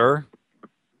tonight, sir?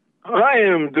 I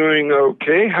am doing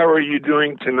okay. How are you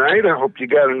doing tonight? I hope you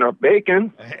got enough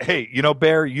bacon. Hey,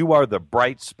 Bear, you are the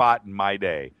bright spot in my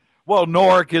day. Well,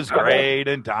 Norik is great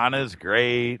and Donna's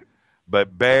great,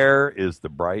 but Bear is the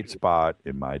bright spot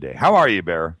in my day. How are you,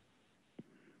 Bear?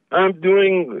 I'm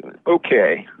doing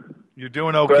okay. You're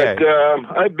doing okay.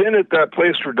 But I've been at that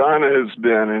place where Donna has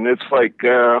been, and it's like,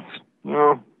 3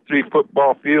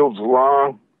 football fields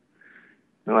long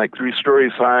and like 3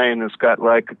 stories high, and it's got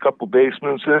like a couple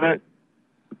basements in it.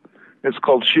 It's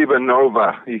called Shiba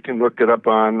Nova. You can look it up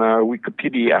on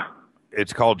Wikipedia.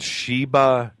 It's called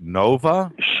Shiba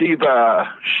Nova?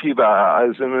 Shiba,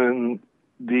 as in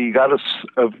the goddess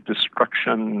of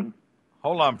destruction.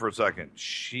 Hold on for a second.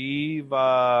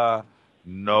 Shiba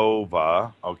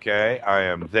Nova. Okay, I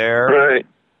am there. Right.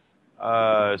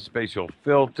 Spatial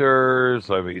filters.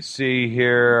 Let me see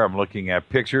here. I'm looking at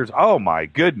pictures. Oh, my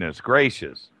goodness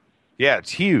gracious. Yeah,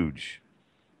 it's huge.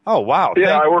 Oh, wow.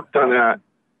 Yeah, I worked on that.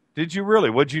 Did you really?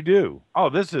 What'd you do? Oh,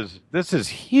 this is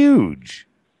huge.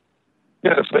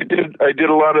 Yes, I did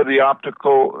a lot of the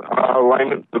optical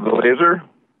alignment for the laser.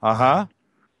 Uh-huh.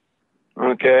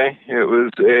 Okay. It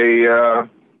was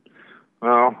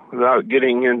without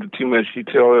getting into too much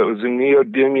detail, it was a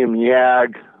neodymium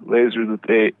YAG laser that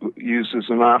they used as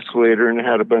an oscillator, and it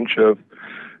had a bunch of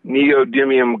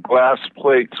neodymium glass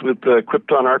plates with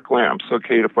krypton arc lamps,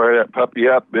 okay, to fire that puppy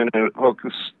up, and it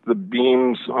focused the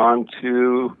beams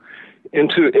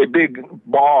into a big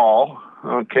ball,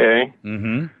 okay,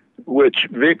 which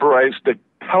vaporized a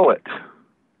pellet.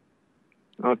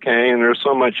 Okay, and there's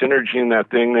so much energy in that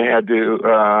thing, they had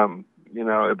to,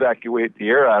 evacuate the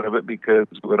air out of it because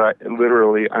it would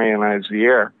literally ionize the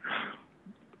air.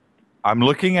 I'm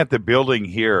looking at the building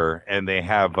here, and they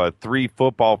have 3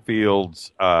 football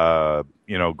fields,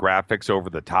 graphics over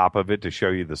the top of it to show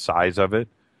you the size of it.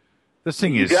 This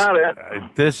thing is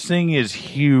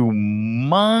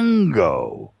humongo.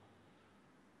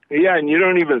 Yeah, and you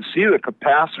don't even see the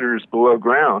capacitors below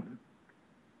ground.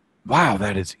 Wow,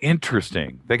 that is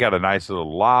interesting. They got a nice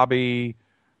little lobby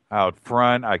out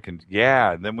front. And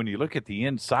then when you look at the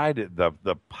inside,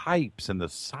 the pipes and the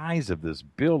size of this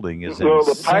building is insane.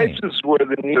 The pipes is where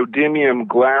the neodymium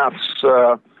glass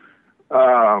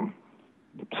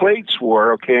plates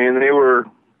were, okay, and they were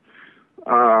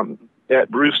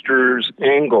at Brewster's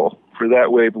angle for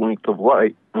that wavelength of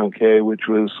light, okay, which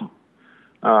was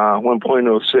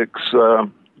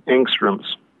 1.06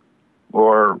 angstroms,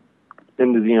 or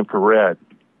into the infrared.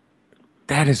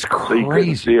 That is crazy. So you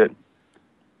couldn't see it.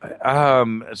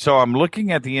 So I'm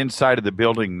looking at the inside of the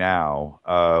building now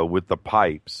with the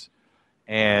pipes,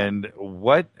 and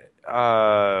what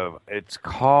it's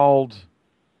called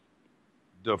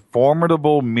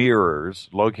deformable mirrors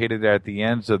located at the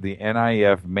ends of the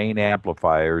NIF main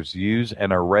amplifiers use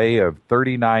an array of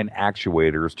 39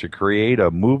 actuators to create a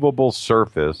movable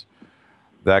surface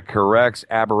that corrects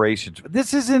aberrations.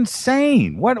 This is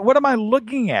insane. What am I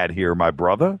looking at here, my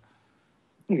brother?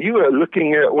 You are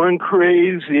looking at one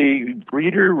crazy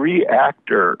breeder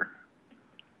reactor.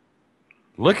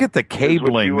 Look at the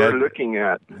cabling. What you are looking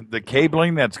at. The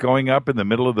cabling that's going up in the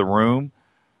middle of the room,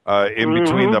 in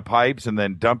between the pipes, and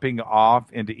then dumping off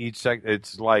into each sector.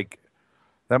 It's like,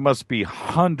 that must be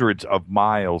hundreds of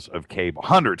miles of cable.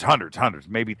 Hundreds,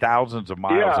 maybe thousands of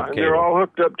miles of cable. Yeah, they're all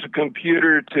hooked up to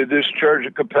computer to discharge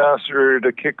a capacitor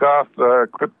to kick off a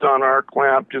krypton arc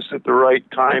lamp just at the right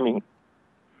timing.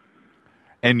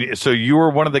 And so you were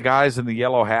one of the guys in the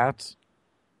yellow hats?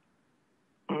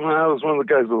 I was one of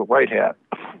the guys with a white hat.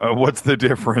 What's the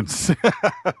difference?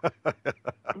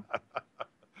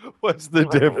 What's the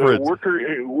difference?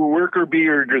 Worker bee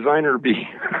or designer bee.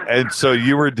 And so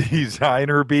you were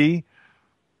designer bee?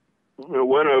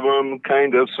 One of them,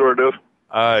 kind of, sort of.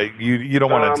 You don't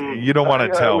want to. You don't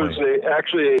want to tell me. I was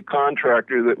actually a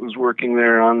contractor that was working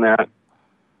there on that.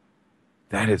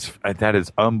 That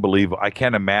is unbelievable. I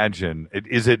can't imagine.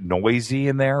 Is it noisy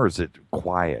in there, or is it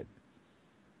quiet?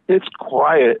 It's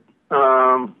quiet,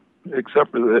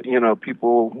 except for the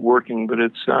people working, but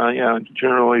it's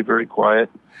generally very quiet.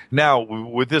 Now,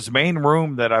 with this main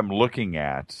room that I'm looking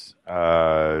at,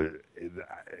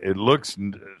 it looks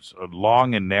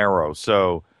long and narrow.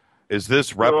 So, is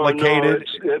this replicated?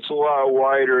 No, it's a lot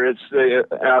wider. It's the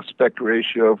aspect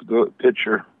ratio of the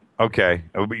picture. Okay,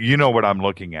 you know what I'm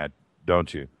looking at,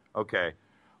 don't you? Okay.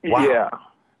 Wow. Yeah.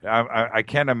 I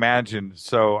can't imagine.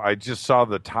 So I just saw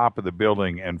the top of the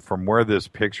building, and from where this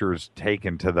picture is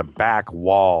taken to the back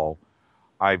wall,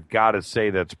 I've got to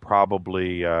say that's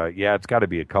probably, it's got to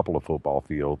be a couple of football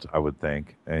fields, I would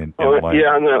think. And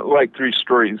like 3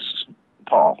 stories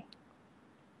tall.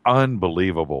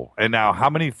 Unbelievable. And now,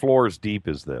 how many floors deep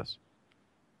is this?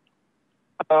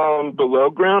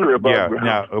 Below ground or above ground?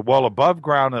 Now, well, above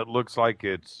ground, it looks like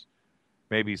it's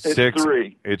maybe 6. It's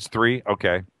 3. It's 3?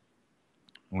 Okay.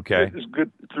 It's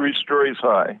good 3 stories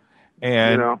high.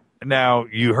 And now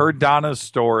you heard Donna's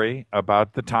story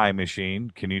about the time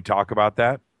machine. Can you talk about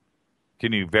that?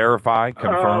 Can you verify,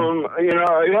 confirm?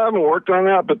 I haven't worked on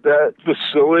that, but that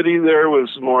facility there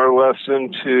was more or less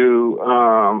into,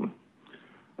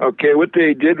 what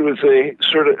they did was they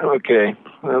sort of,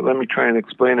 let me try and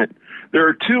explain it. There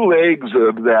are 2 legs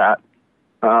of that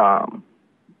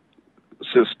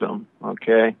system,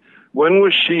 okay? One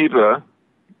was Shiva,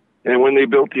 and when they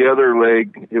built the other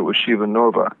leg, it was Shiva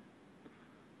Nova.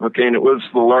 Okay, and it was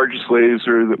the largest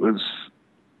laser that was,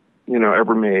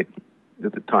 ever made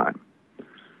at the time.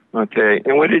 Okay,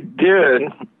 and what it did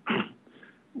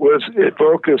was it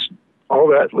focused all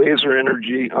that laser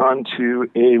energy onto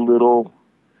a little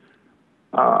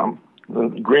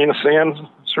grain of sand,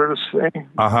 sort of thing.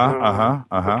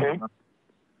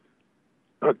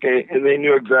 Okay, and they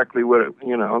knew exactly what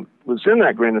was in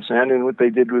that grain of sand, and what they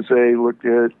did was they looked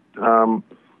at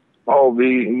all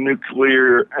the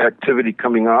nuclear activity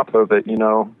coming off of it,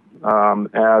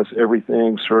 as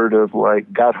everything sort of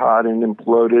like got hot and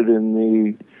imploded,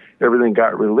 and everything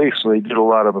got released. So they did a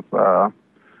lot of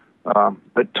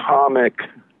atomic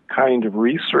kind of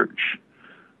research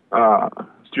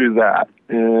through that,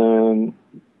 and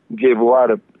gave a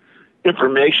lot of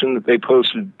information that they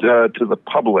posted to the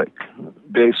public,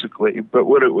 basically. But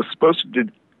what it was supposed to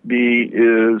be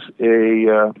is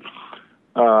a,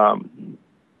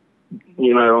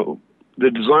 the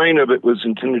design of it was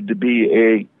intended to be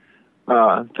a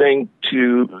thing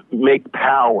to make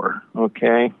power,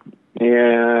 okay?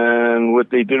 And what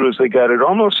they did was they got it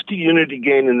almost to unity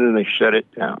gain, and then they shut it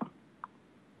down.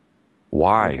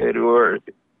 Why?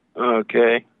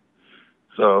 Okay.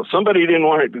 So somebody didn't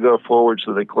want it to go forward,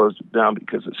 so they closed it down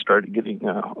because it started getting,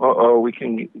 we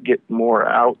can get more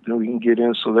out than we can get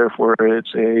in, so therefore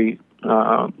it's a,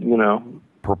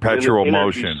 perpetual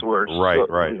motion. Source. Right,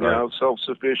 so, right.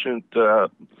 Self-sufficient,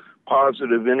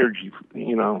 positive energy,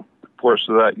 force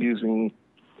without using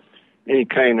any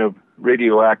kind of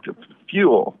radioactive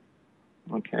fuel.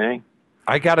 Okay.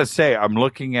 I got to say, I'm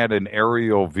looking at an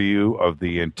aerial view of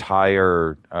the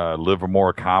entire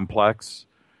Livermore complex.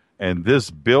 And this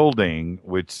building,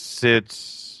 which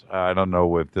sits, I don't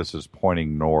know if this is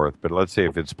pointing north, but let's say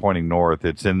if it's pointing north,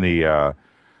 it's in the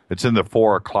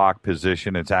 4 o'clock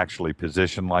position. It's actually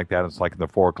positioned like that. It's like in the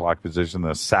 4 o'clock position,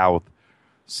 the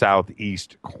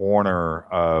southeast corner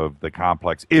of the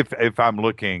complex. If I'm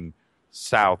looking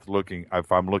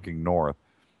if I'm looking north,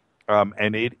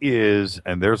 and it is,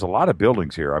 and there's a lot of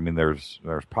buildings here. I mean, there's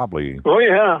probably. Oh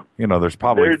yeah. There's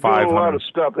probably They're 500. doing a lot of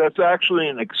stuff. That's actually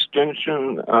an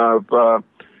extension of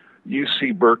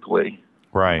UC Berkeley.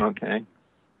 Right. Okay.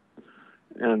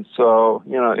 And so,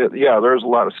 there's a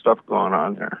lot of stuff going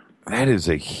on there. That is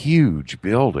a huge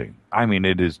building. I mean,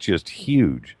 it is just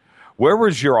huge. Where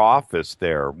was your office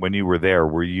there when you were there?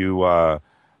 Were you on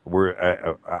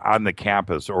the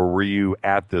campus, or were you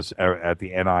at the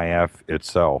NIF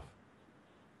itself?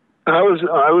 I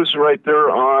was right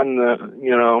there on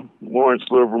the Lawrence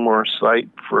Livermore site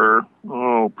for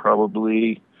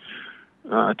probably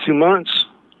 2 months.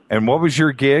 And what was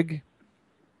your gig?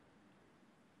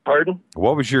 Pardon?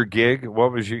 What was your gig?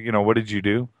 What was what did you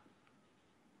do?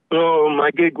 Oh, my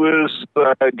gig was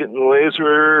getting the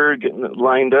laser, getting it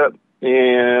lined up,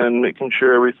 and making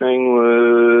sure everything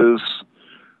was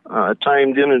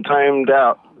timed in and timed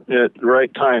out at the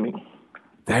right timing.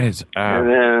 That is... and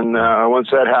then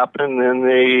once that happened, then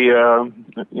they,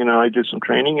 I did some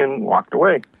training and walked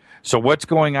away. So what's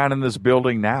going on in this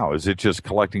building now? Is it just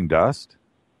collecting dust?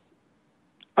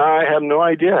 I have no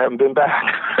idea. I haven't been back.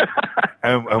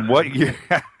 and what year...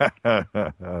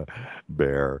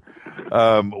 Bear.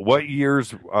 What year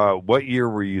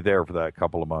were you there for that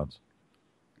couple of months?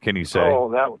 Can you say? Oh,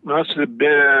 that must have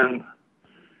been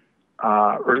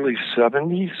early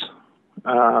 70s.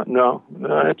 No,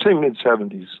 I'd say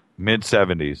mid-70s.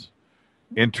 Mid-70s.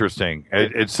 Interesting.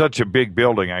 It's such a big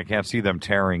building. I can't see them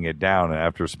tearing it down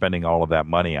after spending all of that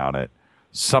money on it.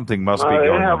 Something must be going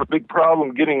on. They have a big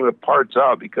problem getting the parts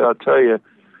out because I'll tell you,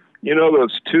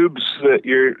 those tubes that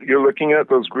you're looking at,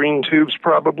 those green tubes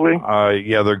probably?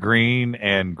 Yeah, they're green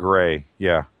and gray.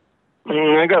 Yeah.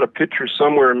 I got a picture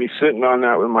somewhere of me sitting on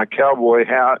that with my cowboy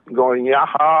hat going,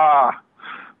 yaha!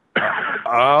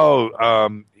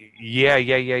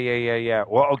 Yeah.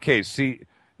 Well, okay, see,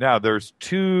 now there's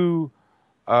two...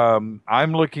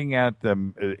 I'm looking at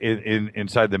them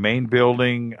inside the main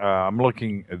building. I'm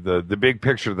looking the big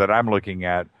picture that I'm looking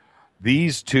at.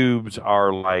 These tubes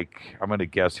are like, I'm going to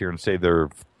guess here and say they're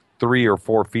 3 or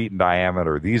 4 feet in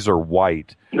diameter. These are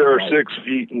white. They're 6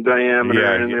 feet in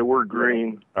diameter, and they were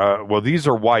green. Well, these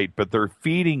are white, but they're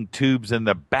feeding tubes in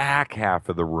the back half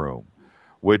of the room,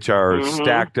 which are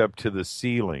stacked up to the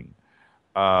ceiling.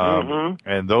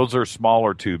 And those are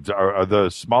smaller tubes. Are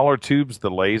the smaller tubes the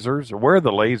lasers? Or where are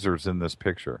the lasers in this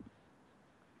picture?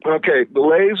 Okay, the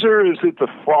laser is at the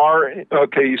far.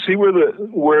 Okay, you see where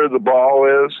the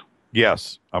ball is?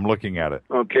 Yes, I'm looking at it.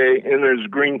 Okay, and there's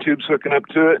green tubes hooking up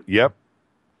to it? Yep.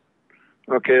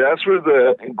 Okay, that's where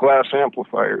the glass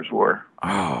amplifiers were.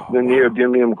 Oh. The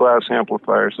neodymium glass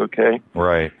amplifiers, okay?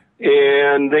 Right.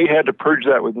 And they had to purge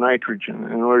that with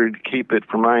nitrogen in order to keep it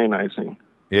from ionizing.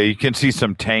 Yeah, you can see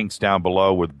some tanks down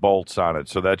below with bolts on it.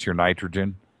 So that's your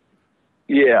nitrogen?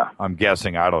 Yeah. I'm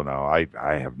guessing. I don't know. I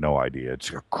have no idea.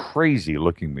 It's a crazy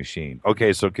looking machine.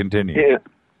 Okay, so continue. Yeah.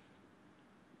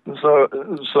 So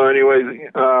anyways,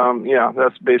 yeah,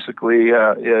 that's basically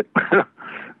it.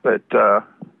 But, Donna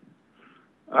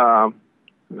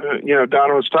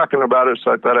was talking about it,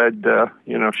 so I thought I'd,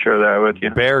 share that with you.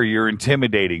 Bear, you're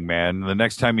intimidating, man. The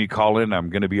next time you call in, I'm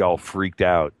going to be all freaked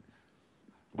out.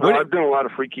 Well, I've done a lot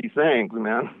of freaky things,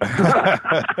 man.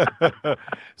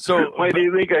 So why do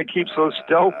you think I keep so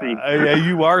stealthy? Yeah,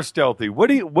 you are stealthy.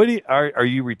 Are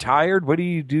you retired? What do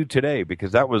you do today?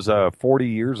 Because that was 40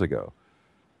 years ago.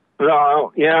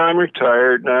 No, yeah, I'm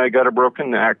retired. I got a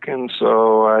broken neck, and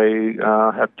so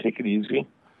I have to take it easy.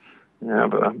 I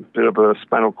have a bit of a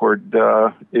spinal cord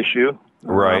issue.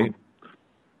 Right.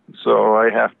 So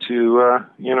I have to,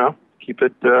 keep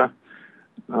it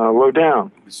low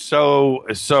down. So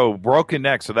broken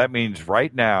neck. So that means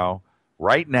right now,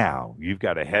 you've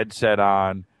got a headset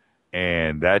on,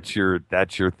 and that's your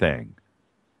thing.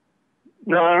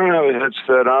 No, I don't have a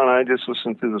headset on. I just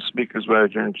listen to the speakers when I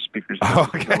turn speakers down.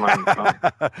 Okay.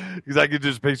 Because I could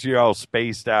just picture you all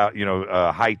spaced out,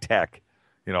 high tech,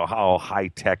 all high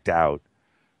teched out.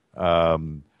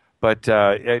 But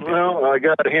well, I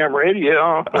got a ham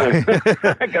radio. I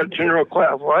got a general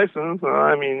class license.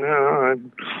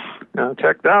 I'm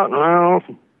teched out. Well,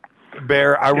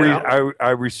 Bear,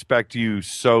 I respect you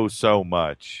so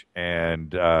much,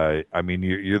 and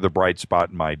you're the bright spot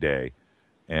in my day.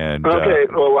 And okay,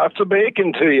 well, lots of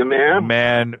bacon to you, man.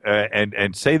 Man,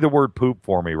 and say the word poop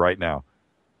for me right now.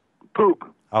 Poop.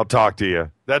 I'll talk to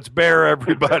you. That's Bear,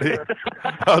 everybody.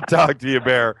 I'll talk to you,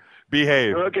 Bear.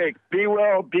 Behave. Okay, be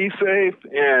well, be safe,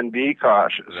 and be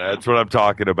cautious. That's what I'm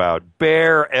talking about.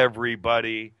 Bear,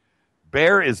 everybody.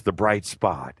 Bear is the bright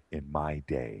spot in my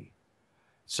day.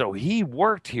 So he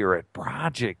worked here at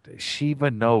Project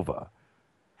Shiva Nova.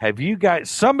 Have you guys,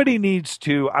 somebody needs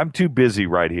to, I'm too busy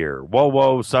right here.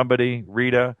 Whoa, somebody,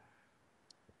 Rita,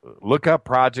 look up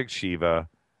Project Shiva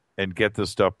and get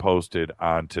this stuff posted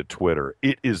onto Twitter.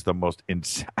 It is the most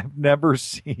insane, I've never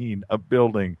seen a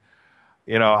building.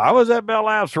 I was at Bell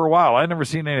Labs for a while. I've never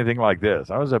seen anything like this.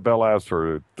 I was at Bell Labs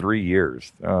for 3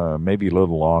 years, maybe a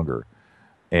little longer.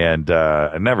 And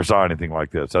I never saw anything like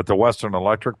this. At the Western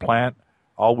Electric plant,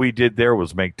 all we did there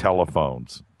was make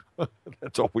telephones.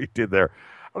 That's all we did there.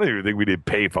 I don't even think we did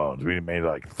pay phones. We made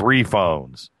like 3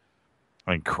 phones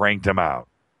and cranked them out.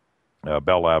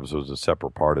 Bell Labs was a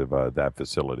separate part of that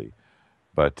facility.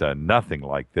 But nothing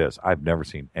like this. I've never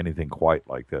seen anything quite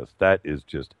like this. That is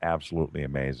just absolutely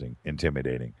amazing,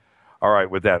 intimidating. All right,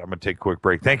 with that, I'm going to take a quick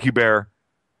break. Thank you, Bear.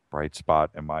 Bright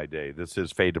spot in my day. This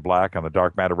is Fade to Black on the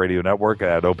Dark Matter Radio Network.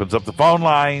 That opens up the phone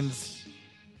lines.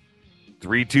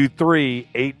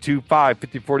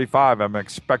 323-825-5045. I'm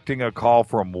expecting a call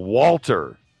from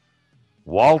Walter.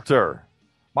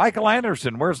 Michael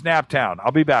Anderson, where's Naptown?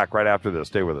 I'll be back right after this.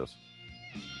 Stay with us.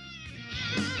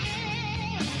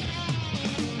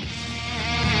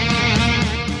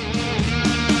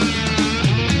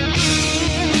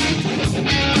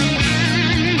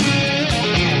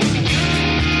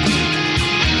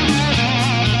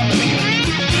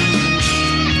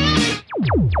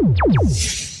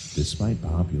 Despite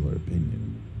popular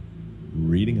opinion,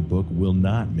 reading a book will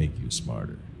not make you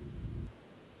smarter.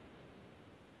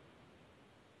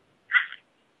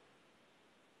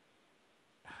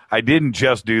 I didn't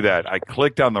just do that. I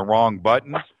clicked on the wrong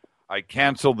button. I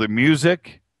canceled the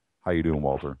music. How you doing,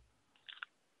 Walter?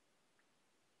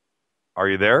 Are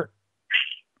you there?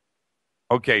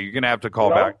 Okay, you're going to have to call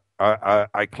back.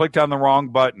 I clicked on the wrong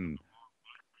button.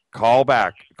 Call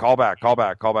back.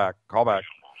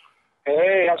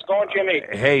 Hey, how's it going, Jimmy?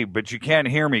 Hey, but you can't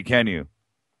hear me, can you?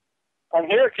 I'm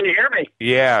here. Can you hear me?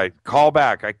 Yeah, call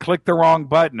back. I clicked the wrong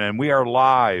button, and we are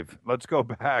live. Let's go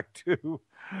back to...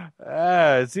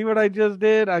 see what I just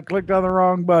did? I clicked on the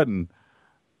wrong button.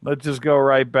 Let's just go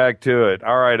right back to it.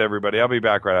 All right, everybody. I'll be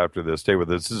back right after this. Stay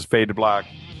with us. This is Fade to Black.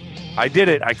 I did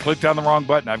it. I clicked on the wrong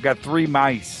button. I've got 3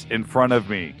 mice in front of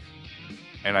me,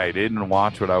 and I didn't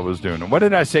watch what I was doing. And what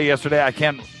did I say yesterday? I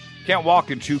can't walk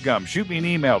and chew gum. Shoot me an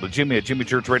email to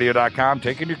Jimmy@jimmychurchradio.com.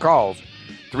 Taking your calls.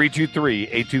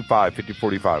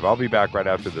 323-825-5045. I'll be back right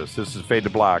after this. This is Fade to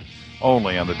Black,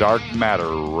 only on the Dark Matter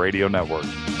Radio Network.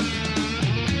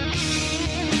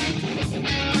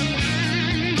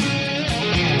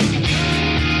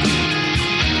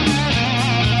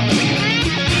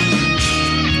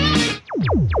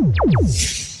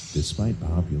 Despite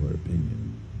popular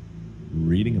opinion,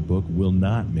 reading a book will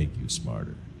not make you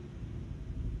smarter.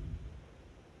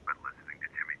 But listening to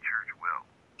Jimmy Church will,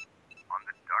 on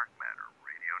the Dark Matter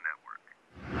Radio Network.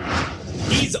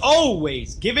 He's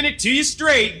always giving it to you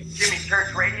straight.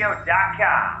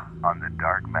 JimmyChurchRadio.com. On the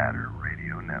Dark Matter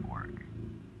Radio Network.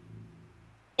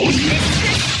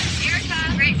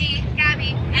 Erica, Brittany,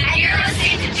 Gabby, and you're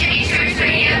listening to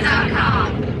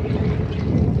JimmyChurchRadio.com.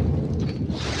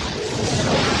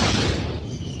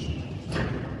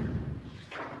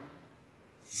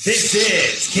 This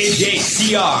is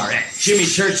KJCR at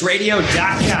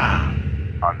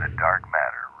JimmyChurchRadio.com. On the Dark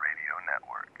Matter Radio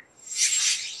Network.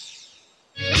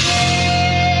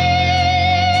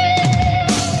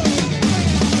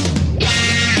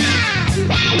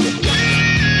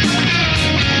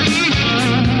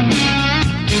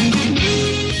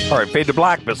 All right, Fade to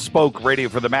Black, bespoke radio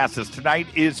for the masses. Tonight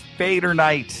is Fader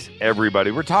Night, everybody.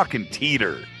 We're talking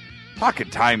Titor, talking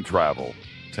time travel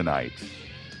tonight.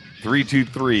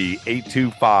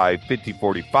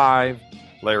 323-825-5045.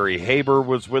 Larry Haber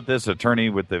was with us, attorney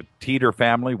with the Titor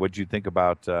family. What'd you think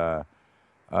about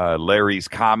Larry's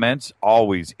comments?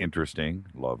 Always interesting.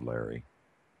 Love Larry.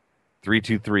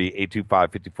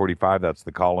 323-825-5045. That's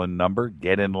the call-in number.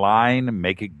 Get in line.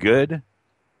 Make it good.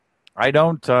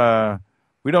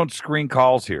 We don't screen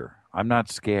calls here. I'm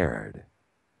not scared.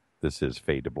 This is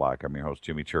Fade to Black. I'm your host,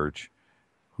 Jimmy Church.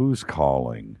 Who's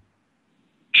calling?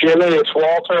 Jimmy, it's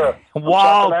Walter.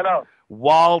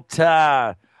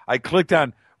 Walter. I clicked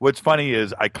on, what's funny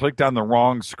is I clicked on the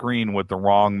wrong screen with the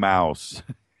wrong mouse.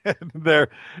 There,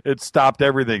 it stopped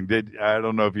everything. I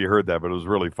don't know if you heard that, but it was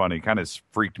really funny. Kind of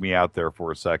freaked me out there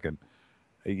for a second.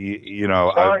 You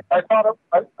know, sorry, I thought it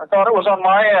was on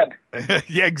my end.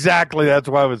 Yeah, exactly. That's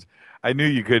why I knew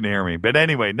you couldn't hear me. But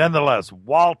anyway, nonetheless,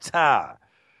 Walter.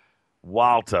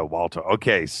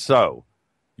 Okay, so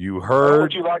you heard. What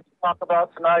would you like to talk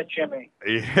about tonight, Jimmy?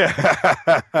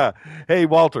 Yeah. Hey,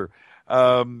 Walter.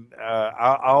 I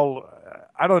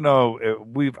don't know.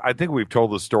 I think we've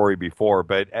told the story before,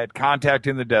 but at Contact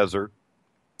in the Desert,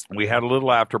 we had a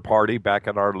little after party back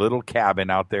at our little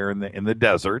cabin out there in the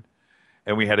desert,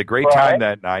 and we had a great time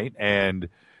that night. And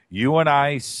you and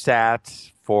I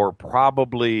sat for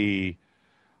probably,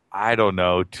 I don't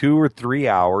know, 2 or 3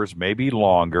 hours, maybe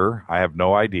longer. I have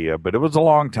no idea, but it was a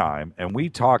long time. And we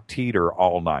talked Titor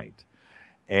all night.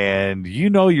 And you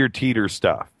know your Titor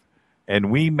stuff. And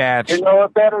we matched. You know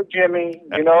it better, Jimmy.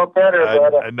 You know it better,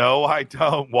 brother. No, I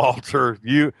don't, Walter.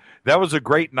 That was a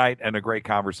great night and a great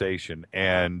conversation.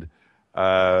 And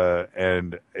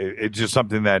it's just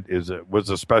something that was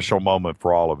a special moment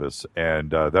for all of us. And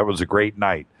that was a great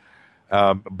night.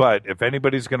 But if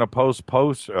anybody's going to post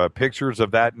pictures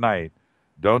of that night,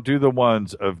 don't do the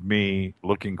ones of me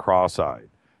looking cross-eyed.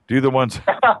 Do the ones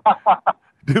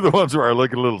where I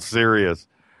look a little serious.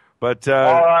 But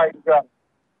all right,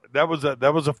 that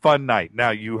was a fun night. Now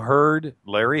you heard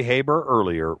Larry Haber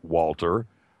earlier, Walter.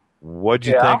 What'd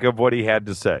you think of what he had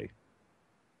to say?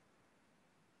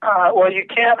 Well, you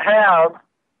can't have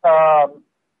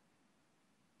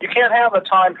a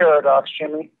time paradox,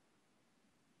 Jimmy,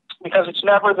 because it's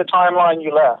never the timeline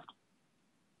you left.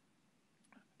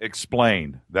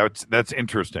 Explain. That's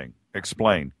interesting.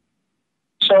 Explain.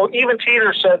 So even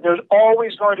Titor said there's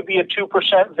always going to be a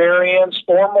 2% variance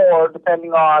or more,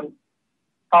 depending on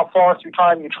how far through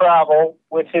time you travel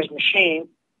with his machine.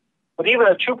 But even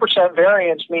a 2%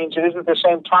 variance means it isn't the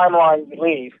same timeline you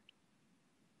leave.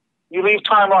 You leave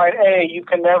timeline A, you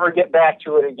can never get back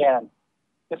to it again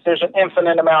if there's an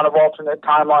infinite amount of alternate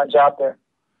timelines out there.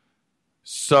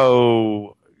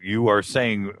 So you are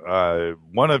saying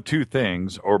one of two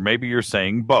things, or maybe you're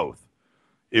saying both.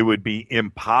 It would be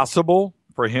impossible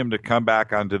for him to come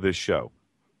back onto this show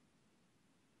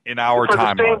in our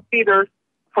timeline.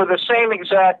 For the same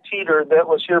exact Titor that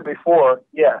was here before,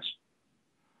 yes.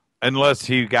 Unless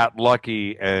he got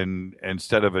lucky and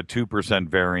instead of a 2%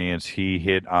 variance, he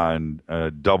hit on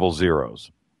double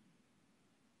zeros.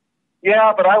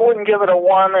 Yeah, but I wouldn't give it a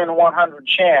 1 in 100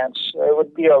 chance. It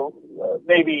would be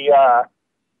maybe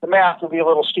the math would be a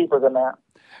little steeper than that.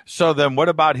 So then what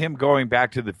about him going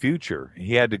back to the future?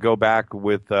 He had to go back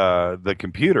with the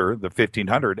computer, the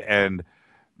 1500, and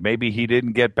maybe he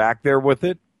didn't get back there with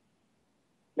it?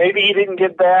 Maybe he didn't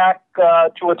get back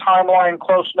to a timeline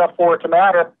close enough for it to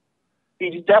matter.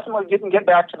 He definitely didn't get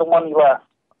back to the one he left.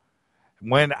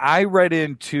 When I read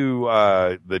into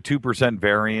the 2%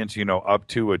 variance, up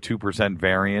to a 2%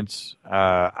 variance,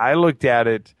 I looked at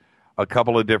it a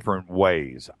couple of different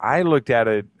ways. I looked at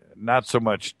it not so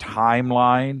much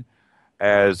timeline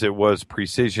as it was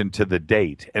precision to the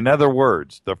date. In other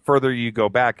words, the further you go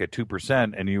back at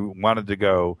 2% and you wanted to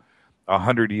go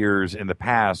 100 years in the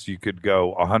past, you could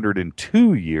go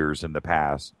 102 years in the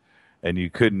past, and you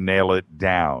couldn't nail it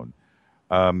down.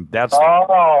 That's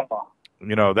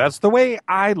the way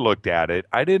I looked at it.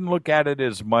 I didn't look at it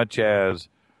as much as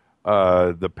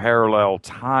the parallel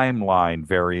timeline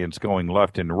variance going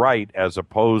left and right as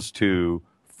opposed to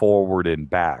forward and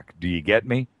back. Do you get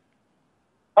me?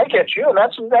 I get you, and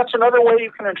that's another way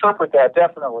you can interpret that,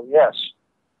 definitely, yes.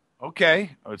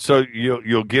 Okay, so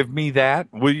you'll give me that?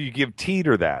 Will you give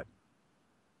Titor that?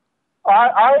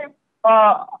 I'm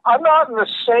not in the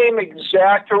same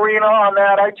exact arena on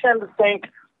that. I tend to think,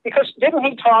 because didn't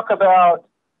he talk about,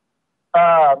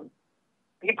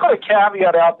 he put a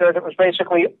caveat out there that was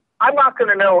basically, I'm not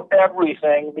going to know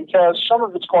everything because some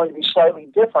of it's going to be slightly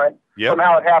different from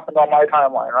how it happened on my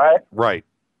timeline, right? Right.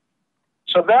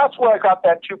 So that's where I got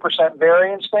that 2%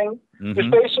 variance thing.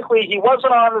 Because basically he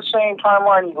wasn't on the same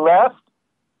timeline he left,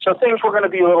 so things were going to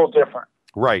be a little different.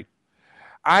 Right.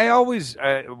 I always,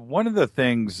 one of the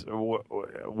things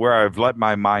where I've let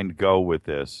my mind go with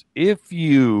this, if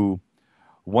you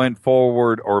went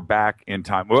forward or back in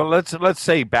time, well, let's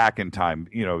say back in time,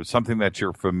 something that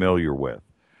you're familiar with,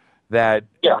 that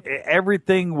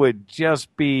everything would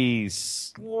just be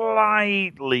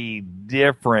slightly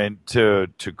different to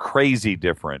crazy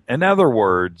different. In other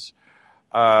words,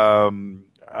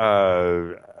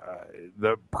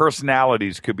 the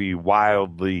personalities could be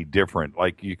wildly different.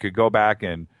 Like you could go back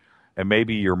and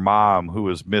maybe your mom, who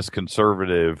was Miss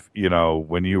Conservative,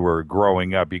 when you were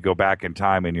growing up, you go back in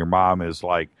time and your mom is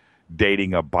like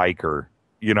dating a biker,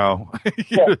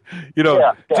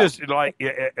 just like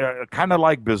kind of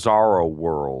like Bizarro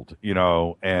World,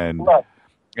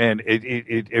 and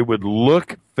it would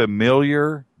look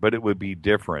familiar, but it would be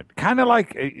different. Kind of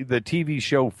like the TV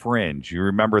show Fringe. You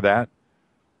remember that?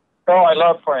 Oh, I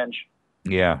love Fringe.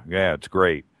 Yeah, it's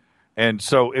great. And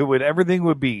so everything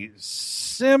would be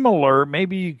similar.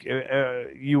 Maybe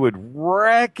you would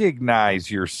recognize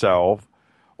yourself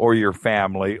or your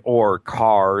family or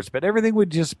cars, but everything would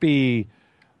just be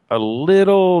a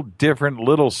little different,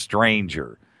 little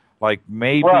stranger. Like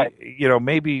maybe,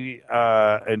 maybe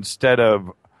instead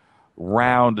of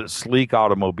round, sleek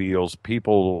automobiles,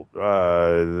 people,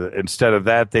 instead of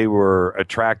that, they were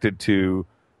attracted to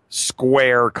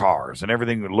square cars, and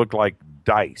everything would look like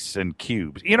dice and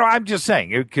cubes. I'm just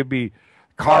saying it could be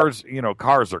cars.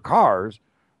 Cars are cars,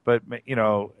 but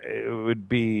it would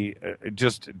be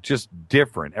just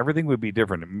different. Everything would be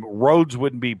different. Roads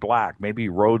wouldn't be black. Maybe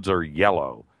roads are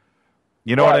yellow.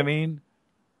 You know what I mean?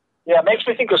 Yeah, it makes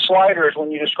me think of Sliders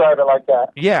when you describe it like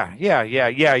that. Yeah.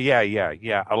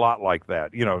 A lot like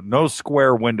that. No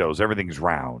square windows. Everything's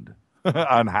round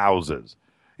on houses.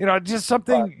 Just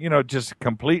something, just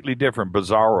completely different,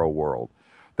 Bizarro World.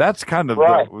 That's kind of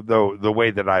the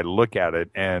way that I look at it.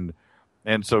 And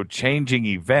so changing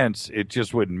events, it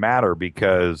just wouldn't matter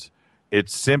because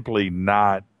it's simply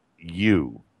not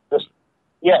you.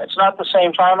 It's not the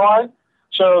same timeline.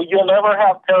 So you'll never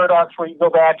have paradox where you go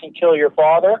back and kill your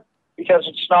father because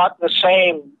it's not the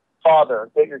same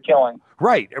father that you're killing.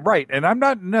 Right. And I'm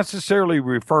not necessarily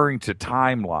referring to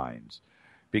timelines.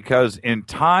 Because in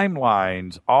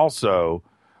timelines, also,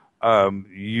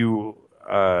 you're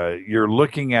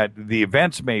looking at the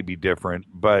events may be different,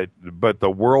 but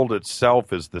the world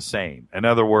itself is the same. In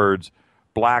other words,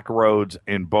 black roads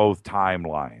in both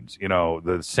timelines.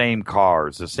 The same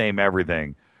cars, the same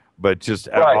everything, but just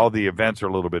all the events are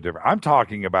a little bit different. I'm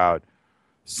talking about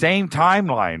same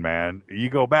timeline, man. You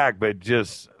go back, but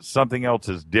just something else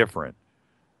is different.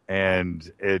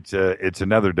 And it's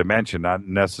another dimension, not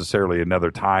necessarily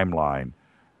another timeline,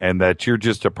 and that you're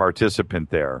just a participant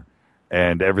there,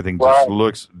 and everything just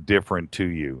looks different to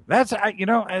you. That's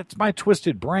it's my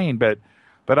twisted brain, but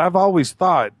I've always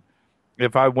thought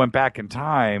if I went back in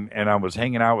time and I was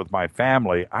hanging out with my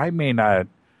family, I may not,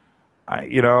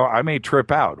 I may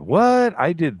trip out. What?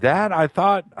 I did that? I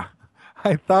thought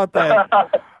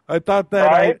that. I thought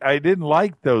that I didn't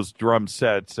like those drum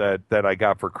sets that I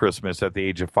got for Christmas at the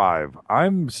age of 5.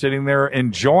 I'm sitting there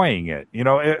enjoying it.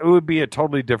 It would be a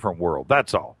totally different world.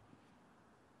 That's all.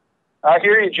 I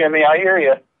hear you, Jimmy. I hear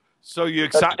you. So you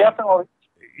excited? Definitely.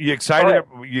 You excited?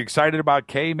 You excited about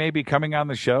Kay maybe coming on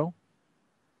the show?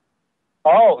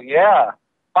 Oh yeah,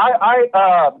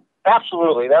 I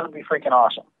absolutely. That would be freaking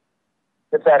awesome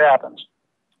if that happens.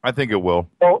 I think it will.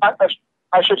 Well,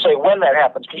 I should say when that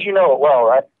happens because you know it well,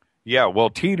 right? Yeah, well,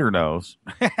 Titor knows.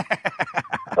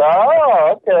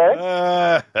 Oh,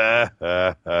 okay.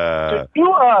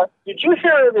 Did you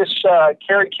hear this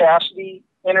Carrie Cassidy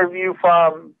interview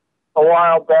from a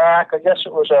while back? I guess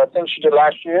it was a thing she did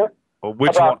last year.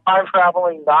 Which about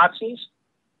time-traveling Nazis?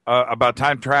 About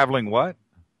time-traveling what?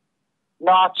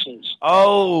 Nazis.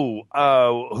 Oh,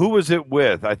 who was it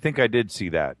with? I think I did see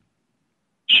that.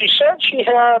 She said she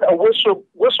had a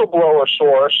whistleblower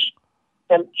source,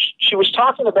 and she was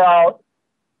talking about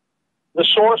the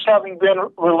source having been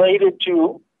related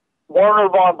to Werner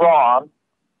von Braun,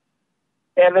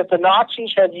 and that the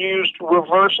Nazis had used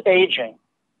reverse aging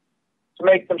to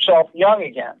make themselves young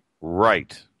again.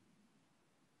 Right.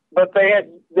 But they had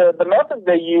the method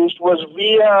they used was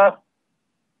via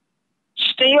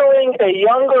stealing a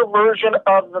younger version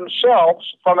of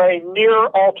themselves from a near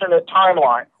alternate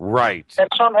timeline. Right. And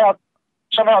somehow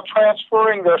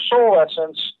transferring their soul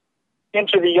essence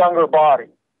into the younger body.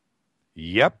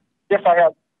 Yep. If I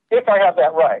have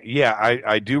that right. Yeah,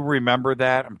 I do remember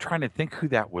that. I'm trying to think who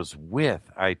that was with.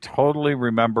 I totally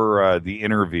remember the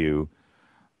interview.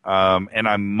 and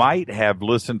I might have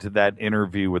listened to that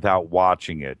interview without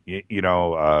watching it,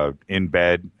 in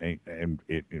bed and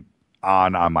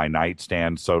on my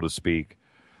nightstand, so to speak.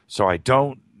 So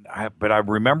but I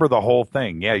remember the whole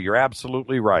thing. Yeah, you're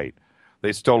absolutely right.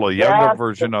 They stole a younger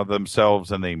version of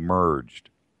themselves and they merged.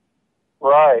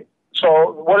 Right.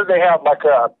 So what did they have, like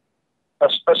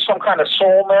some kind of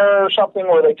soul mirror or something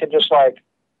where they could just like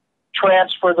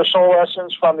transfer the soul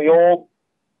essence from the old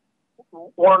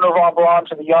Werner von Braun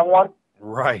to the young one?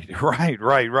 Right.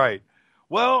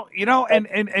 Well,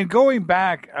 and going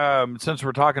back, since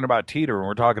we're talking about Titor and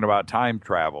we're talking about time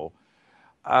travel,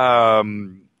 I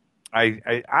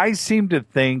seem to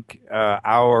think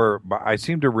I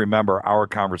seem to remember our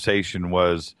conversation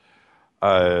was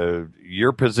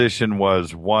your position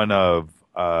was one of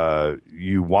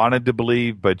you wanted to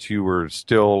believe, but you were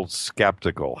still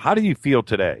skeptical. How do you feel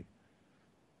today?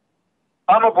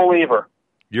 I'm a believer.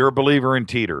 You're a believer in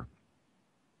Titor.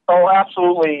 Oh,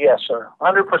 absolutely, yes, sir.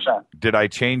 100%. Did I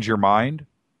change your mind?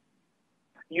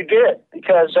 You did,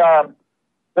 because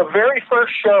the very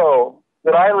first show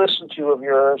that I listened to of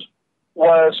yours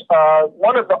was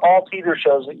one of the All Titor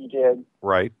shows that you did.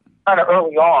 Right. Kind of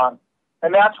early on.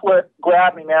 And that's what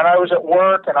grabbed me, man. I was at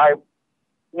work, and I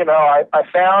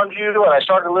found you, and I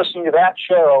started listening to that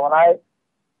show. And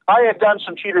I had done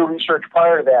some Titor research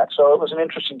prior to that, so it was an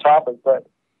interesting topic. But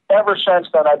ever since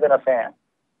then, I've been a fan.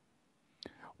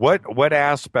 What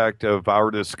aspect of our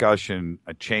discussion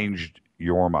changed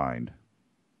your mind?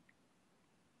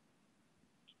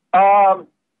 Or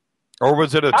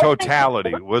was it a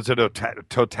totality? Was it a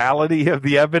totality of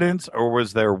the evidence, or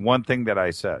was there one thing that I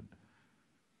said?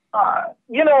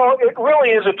 It really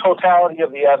is a totality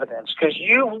of the evidence, because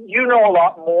you know a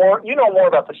lot more. You know more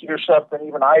about the Titor stuff than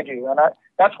even I do, and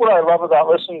that's what I love about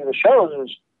listening to the shows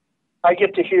is I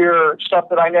get to hear stuff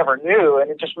that I never knew, and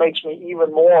it just makes me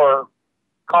even more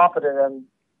confident in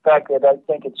the fact that I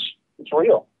think it's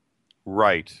real.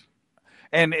 Right.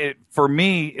 And for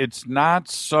me, it's not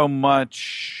so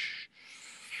much,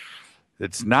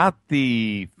 it's not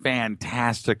the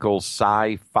fantastical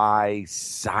sci-fi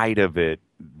side of it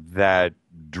that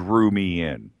drew me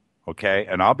in, okay?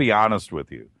 And I'll be honest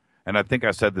with you, and I think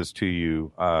I said this to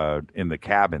you in the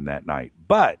cabin that night,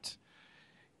 but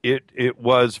it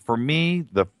was, for me,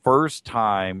 the first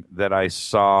time that I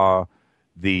saw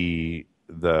the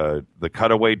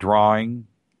cutaway drawing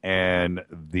and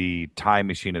the time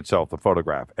machine itself, the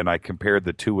photograph, and I compared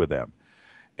the two of them.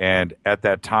 And at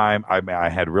that time, I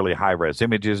had really high-res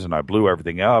images, and I blew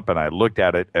everything up, and I looked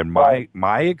at it, and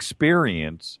my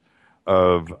experience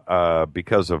of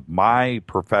because of my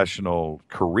professional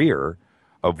career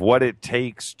of what it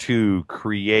takes to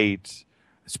create,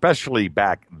 especially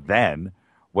back then,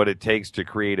 what it takes to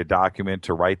create a document,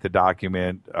 to write the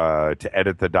document, to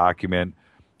edit the document,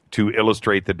 to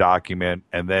illustrate the document,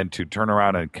 and then to turn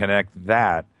around and connect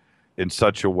that in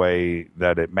such a way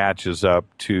that it matches up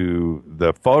to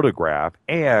the photograph,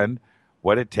 and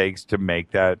what it takes to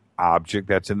make that object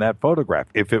that's in that photograph,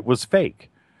 if it was fake.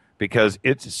 Because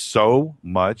it's so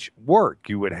much work.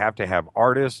 You would have to have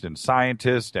artists and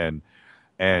scientists and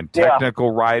technical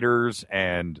writers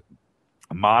and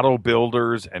model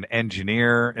builders and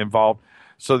engineer involved,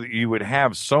 so that you would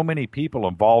have so many people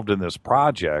involved in this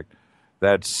project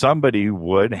that somebody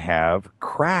would have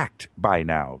cracked by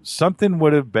now. Something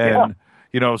would have been,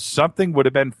 something would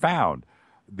have been found.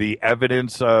 The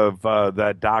evidence of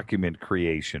that document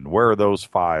creation. Where are those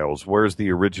files? Where's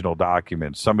the original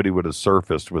document? Somebody would have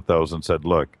surfaced with those and said,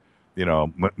 look,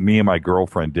 me and my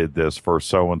girlfriend did this for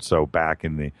so-and-so back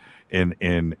in the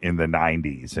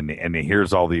 90s. And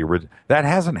here's all the original. That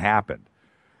hasn't happened.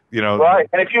 Right.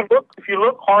 And if you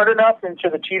look hard enough into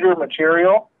the Titor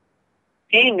material,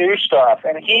 he knew stuff,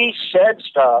 and he said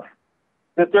stuff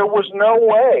that there was no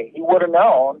way he would have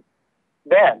known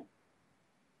then.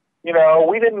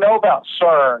 We didn't know about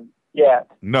CERN yet.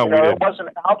 No, we didn't. It wasn't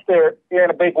out there in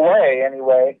a big way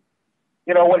anyway,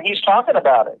 when he's talking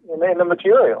about it in the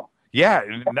material. Yeah,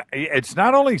 it's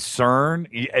not only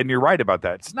CERN, and you're right about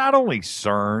that. It's not only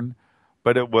CERN,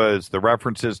 but it was the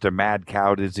references to mad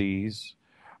cow disease,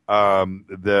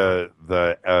 the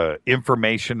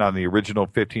information on the original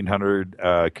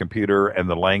 1500 computer and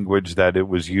the language that it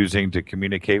was using to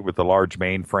communicate with the large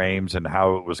mainframes and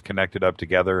how it was connected up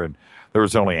together. And there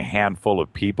was only a handful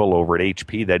of people over at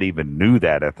HP that even knew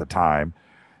that at the time.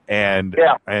 And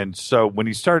so when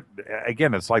you start,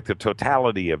 again, it's like the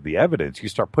totality of the evidence. You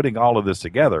start putting all of this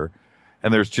together,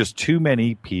 and there's just too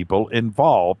many people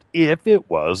involved if it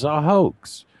was a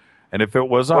hoax. And if it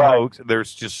was a hoax,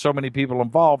 there's just so many people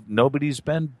involved, nobody's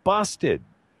been busted.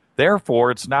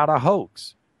 Therefore, it's not a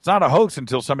hoax. It's not a hoax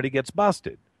until somebody gets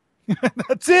busted.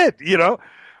 That's it.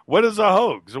 What is a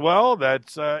hoax? Well,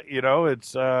 that's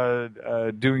it's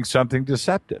doing something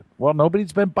deceptive. Well,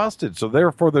 nobody's been busted, so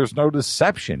therefore there's no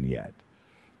deception yet.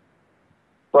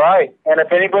 Right. And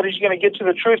if anybody's going to get to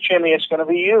the truth, Jimmy, it's going to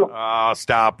be you. Oh,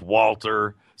 stop,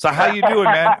 Walter. So how you doing,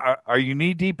 man? Are you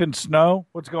knee deep in snow?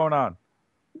 What's going on?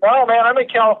 No, man, I'm in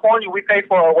California. We pay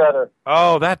for our weather.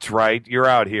 Oh, that's right. You're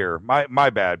out here. My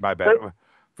bad.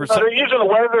 They're using the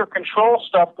weather control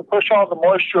stuff to push all the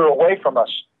moisture away from us.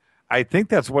 I think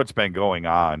that's what's been going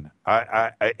on.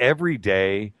 I every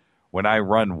day when I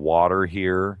run water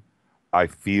here, I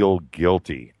feel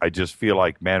guilty. I just feel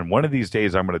like, man, one of these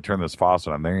days I'm going to turn this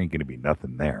faucet on. There ain't going to be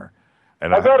nothing there.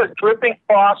 And I've got a dripping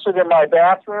faucet in my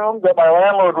bathroom that my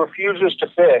landlord refuses to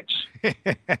fix because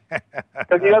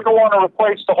he doesn't want to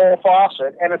replace the whole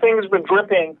faucet, and the thing has been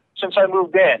dripping since I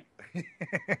moved in.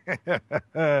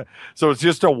 So it's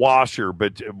just a washer,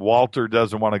 but Walter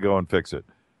doesn't want to go and fix it.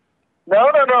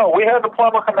 No. We had the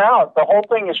plumber come out. The whole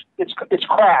thing it's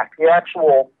cracked. The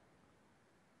actual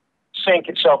sink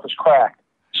itself is cracked,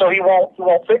 so he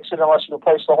won't fix it unless you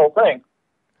replace the whole thing.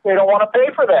 They don't want to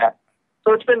pay for that,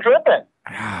 so it's been dripping.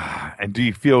 And do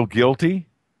you feel guilty?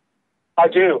 I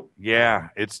do. Yeah,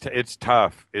 it's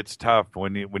tough. It's tough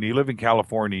when you live in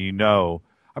California.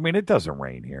 I mean, it doesn't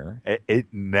rain here. It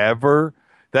never.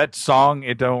 That song,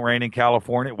 "It Don't Rain in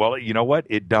California." Well, you know what?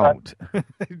 It don't.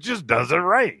 It just doesn't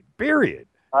rain. Period.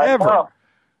 Ever.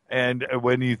 And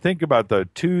when you think about the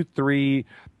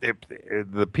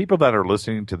the people that are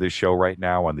listening to this show right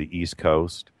now on the East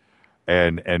Coast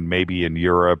and maybe in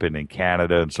Europe and in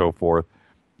Canada and so forth,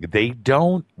 they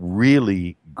don't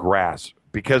really grasp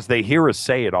because they hear us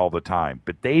say it all the time,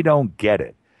 but they don't get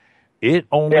it. It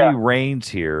only rains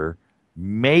here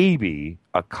maybe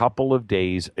a couple of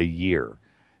days a year.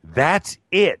 That's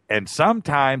it. And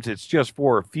sometimes it's just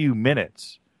for a few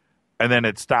minutes. And then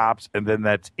it stops, and then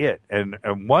that's it. And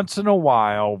once in a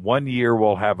while, one year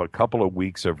we'll have a couple of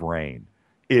weeks of rain.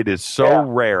 It is so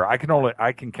rare. I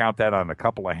can count that on a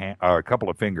couple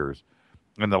of fingers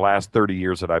in the last 30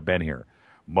 years that I've been here.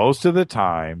 Most of the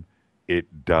time,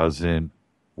 it doesn't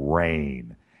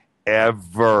rain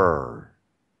ever.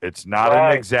 It's not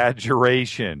an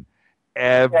exaggeration.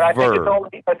 Ever. Yeah,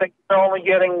 I think it's only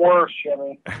getting worse,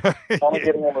 Jimmy. It's only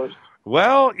getting worse.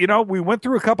 Well, we went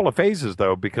through a couple of phases,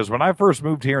 though, because when I first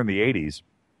moved here in the 80s,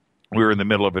 we were in the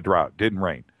middle of a drought. Didn't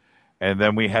rain. And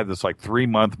then we had this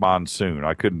 3-month monsoon.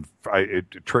 It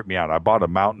tripped me out. I bought a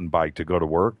mountain bike to go to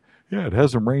work. Yeah, it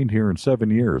hasn't rained here in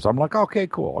 7 years. I'm like, okay,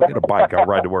 cool. I'll get a bike. I'll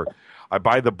ride to work. I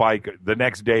buy the bike. The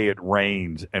next day it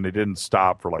rains, and it didn't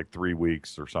stop for 3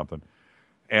 weeks or something.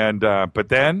 And but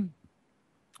then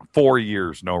 4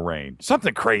 years, no rain.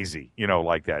 Something crazy,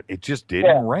 like that. It just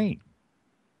didn't rain.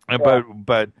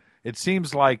 But it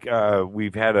seems like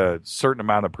we've had a certain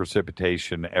amount of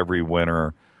precipitation every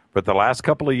winter. But the last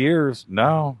couple of years,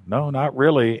 no, not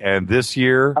really. And this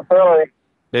year, a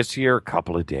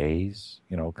couple of days,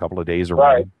 a couple of days of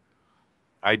rain.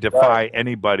 I defy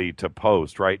anybody to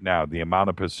post right now the amount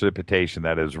of precipitation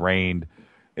that has rained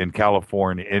in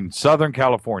California, in Southern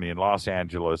California, in Los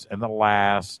Angeles, in the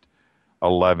last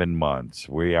 11 months.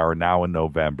 We are now in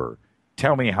November.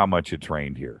 Tell me how much it's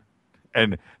rained here.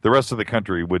 And the rest of the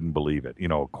country wouldn't believe it.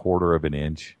 A quarter of an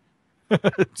inch,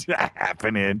 half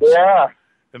an inch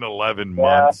in 11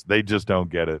 months. They just don't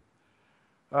get it.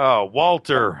 Oh,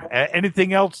 Walter,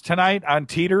 anything else tonight on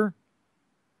Titor?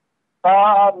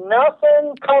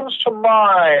 Nothing comes to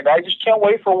mind. I just can't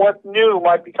wait for what new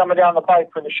might be coming down the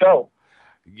pipe for the show.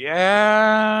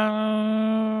 Yeah,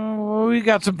 we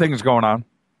got some things going on.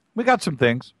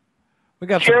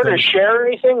 Care to share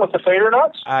anything with the Fader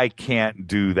Nuts? I can't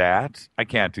do that. I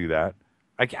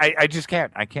just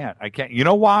can't. I can't. You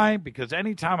know why? Because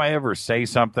anytime I ever say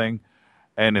something,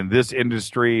 and in this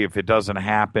industry, if it doesn't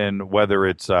happen, whether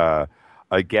it's a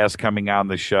guest coming on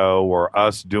the show or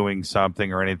us doing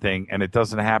something or anything, and it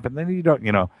doesn't happen, then you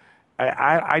don't,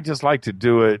 I just like to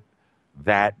do it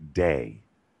that day.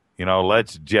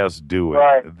 Let's just do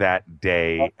it that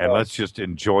day, and let's just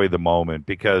enjoy the moment,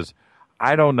 because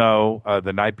I don't know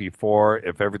the night before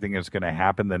if everything is going to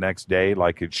happen the next day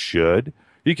like it should.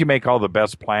 You can make all the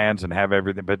best plans and have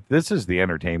everything, but this is the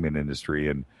entertainment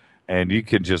industry, and you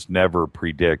can just never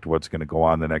predict what's going to go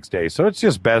on the next day. So it's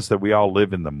just best that we all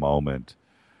live in the moment.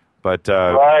 But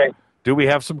do we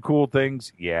have some cool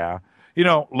things? Yeah.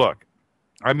 Look,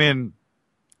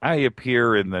 I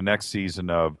appear in the next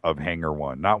season of Hangar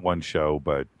One, not one show,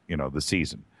 but, the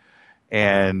season.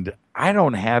 And I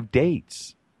don't have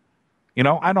dates.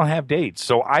 I don't have dates.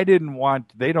 So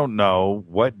they don't know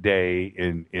what day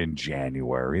in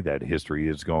January that history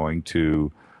is going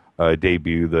to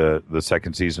debut the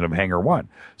second season of Hangar One.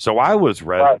 So I was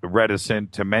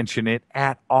reticent to mention it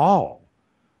at all.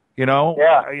 You know,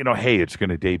 hey, it's going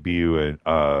to debut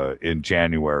in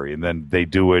January, and then they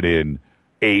do it in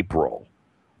April.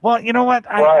 Well, you know what?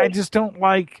 I just don't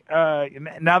like.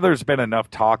 Now there's been enough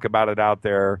talk about it out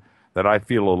there that I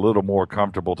feel a little more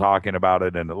comfortable talking about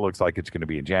it, and it looks like it's going to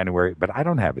be in January, but I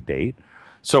don't have a date.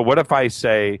 So what if I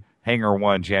say Hangar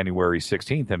One January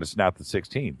 16th, and it's not the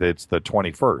 16th, it's the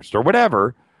 21st or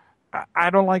whatever? I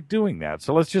don't like doing that.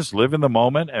 So let's just live in the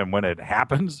moment, and when it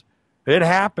happens, it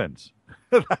happens.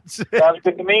 That's it. Sounds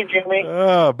good to me, Jimmy.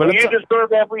 But you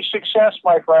deserve every success,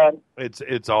 my friend.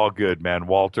 It's all good, man,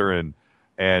 Walter, and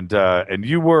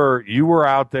you were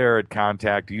out there at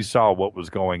Contact. You saw what was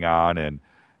going on,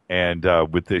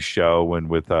 and with this show and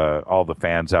with all the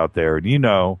fans out there,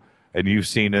 and and you've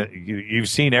seen it. You've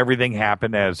seen everything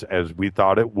happen as we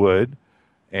thought it would,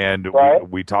 and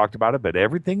we talked about it. But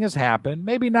everything has happened.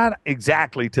 Maybe not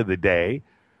exactly to the day,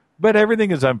 but everything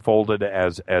has unfolded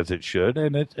as it should,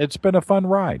 and it's been a fun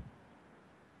ride.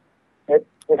 It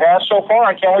has so far.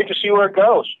 I can't wait to see where it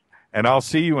goes. And I'll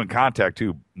see you in Contact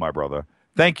too, my brother.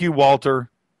 Thank you, Walter.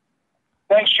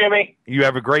 Thanks, Jimmy. You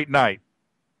have a great night.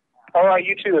 All right,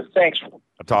 you too. Thanks.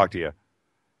 I'll talk to you.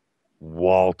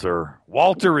 Walter.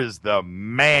 Walter is the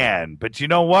man. But you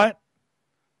know what?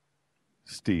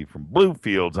 Steve from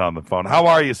Bluefield's on the phone. How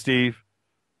are you, Steve?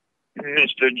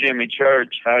 Mr. Jimmy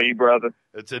Church. How are you, brother?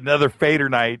 It's another Fader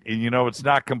night, and it's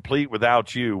not complete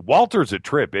without you. Walter's a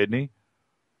trip, isn't he?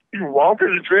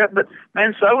 Walter's a trip, but,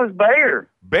 man, so is Bear.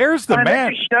 Bear's the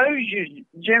man. It just shows you,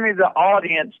 Jimmy, the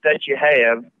audience that you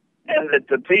have, and that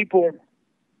the people,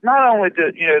 not only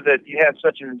that you have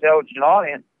such an intelligent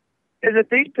audience, is that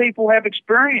these people have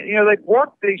experience. They've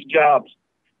worked these jobs.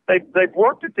 They've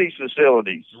worked at these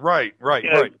facilities. Right.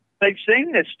 They've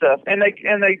seen this stuff, and they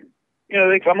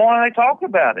they come on and they talk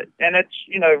about it, and it's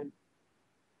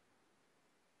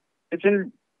it's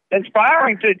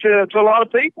inspiring to a lot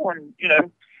of people, and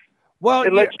well,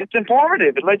 it's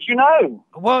informative. It lets you know.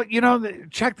 Well,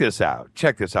 check this out.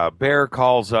 Bear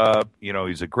calls up.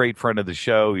 He's a great friend of the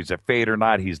show. He's a Fader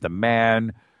night. He's the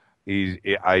man.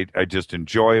 I just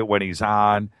enjoy it when he's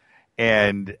on.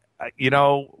 And,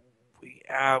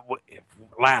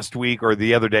 last week or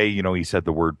the other day, he said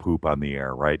the word poop on the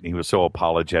air, right? And he was so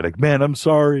apologetic. Man, I'm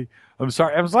sorry. I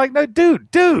was like, no, dude.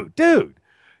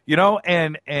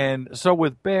 And so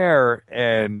with Bear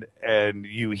and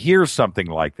you hear something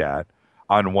like that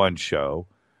on one show,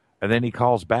 and then he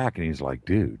calls back and he's like,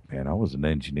 dude, man, I was an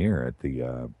engineer at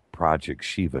the Project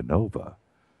Shiva Nova.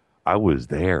 I was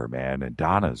there, man, and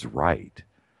Donna's right.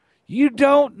 You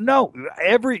don't know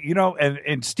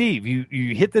and Steve,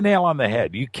 you hit the nail on the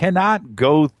head. You cannot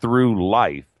go through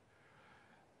life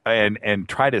and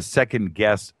try to second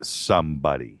guess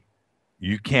somebody.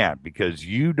 You can't, because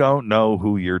you don't know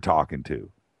who you're talking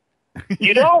to.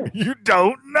 You don't. You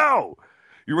don't know.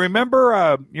 You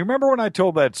remember when I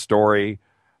told that story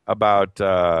about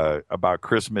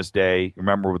Christmas Day? You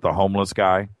remember with the homeless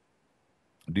guy?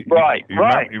 Right. You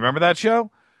remember that show?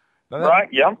 Right,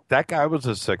 yeah. That guy was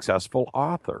a successful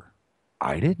author.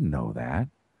 I didn't know that.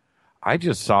 I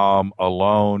just saw him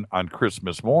alone on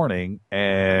Christmas morning,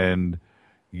 and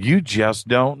you just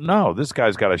don't know. This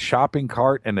guy's got a shopping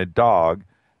cart and a dog,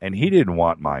 and he didn't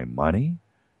want my money.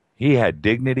 He had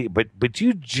dignity, but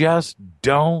you just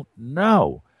don't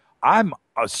know. I'm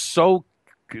so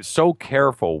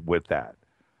careful with that.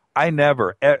 I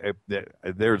never,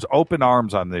 there's open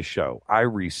arms on this show. I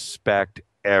respect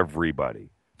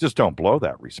everybody. Just don't blow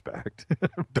that respect.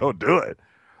 Don't do it.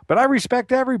 But I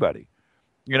respect everybody,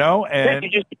 and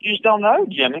you just don't know,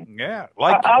 Jimmy. Yeah.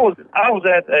 I was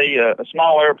at a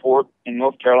small airport in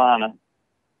North Carolina,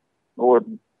 or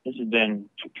this has been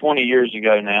 20 years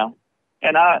ago now.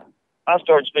 And I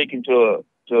started speaking to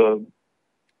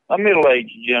a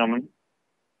middle-aged gentleman,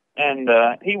 and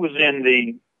he was in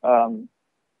the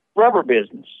rubber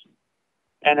business,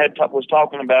 and was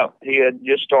talking about he had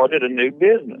just started a new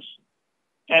business,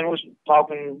 and was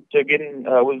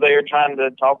was there trying to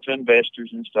talk to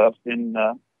investors and stuff, and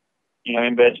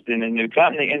invest in a new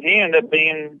company, and he ended up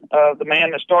being the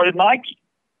man that started Nike.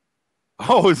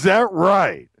 Oh, is that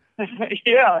right?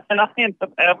 Yeah, and I ended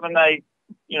up having a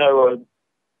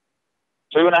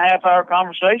 2.5-hour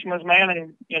conversation with this man,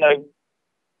 and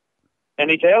and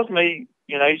he tells me,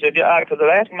 he said, yeah, because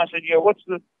I asked him, I said, what's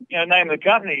the name of the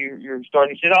company you're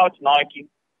starting? He said, oh, it's Nike.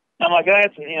 And I'm like,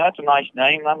 that's a nice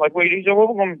name. And I'm like, wait. He said, well,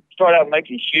 we're going to start out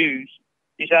making shoes.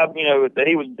 He said, that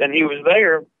he was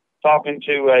there talking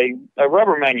to a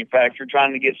rubber manufacturer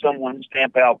trying to get someone to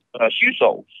stamp out shoe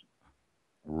soles.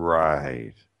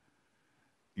 Right.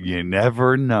 You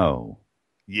never know.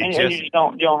 You just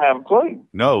don't have a clue.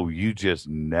 No, you just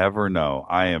never know.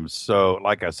 I am so,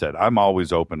 like I said, I'm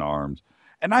always open arms.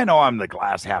 And I know I'm the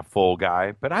glass half full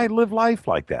guy, but I live life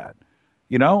like that.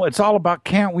 You know, it's all about,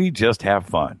 can't we just have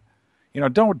fun? You know,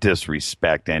 don't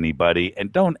disrespect anybody,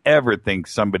 and don't ever think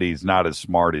somebody's not as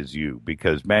smart as you,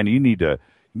 because, man, you need to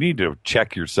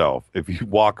check yourself if you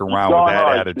walk around with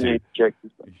that attitude.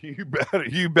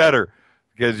 You better,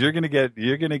 because you're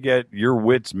gonna get your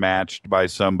wits matched by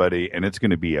somebody, and it's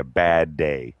gonna be a bad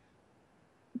day.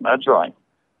 That's right.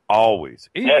 Always.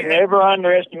 Never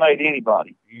underestimate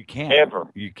anybody. You can't. Ever.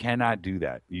 You cannot do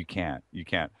that. You can't.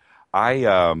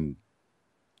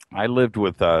 I lived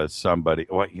with somebody.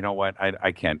 Well, you know what?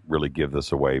 I can't really give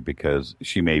this away because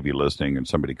she may be listening and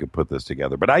somebody could put this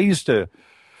together. But I used to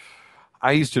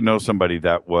know somebody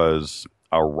that was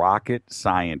a rocket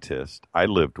scientist I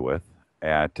lived with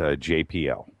at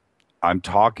JPL. I'm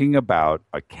talking about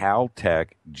a Caltech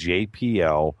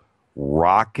JPL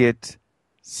rocket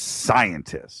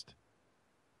scientist.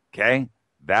 Okay?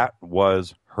 That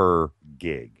was her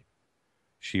gig.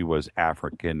 She was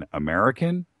African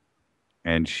American,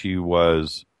 and she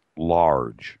was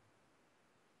large.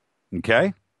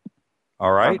 Okay?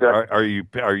 All right. Okay.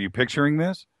 Are you picturing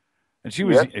this? And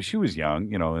she was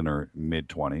young, you know, in her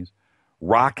mid-20s.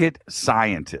 Rocket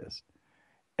scientist.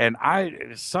 And I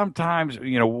sometimes,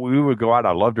 you know, we would go out.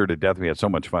 I loved her to death. We had so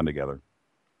much fun together.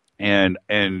 And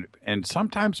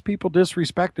sometimes people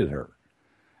disrespected her.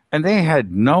 And they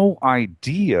had no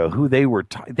idea who they were.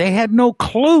 They had no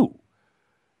clue.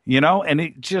 You know, and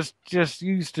it just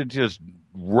used to just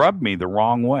rub me the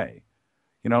wrong way.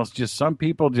 You know, it's just some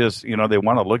people just, you know, they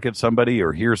want to look at somebody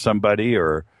or hear somebody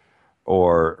or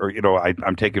you know,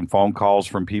 I'm taking phone calls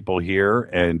from people here,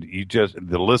 and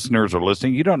the listeners are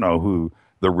listening. You don't know who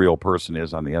the real person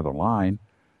is on the other line,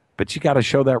 but you got to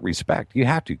show that respect. You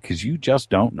have to, because you just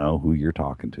don't know who you're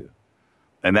talking to.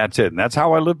 And that's it. And that's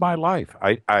how I live my life.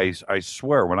 I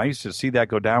swear, when I used to see that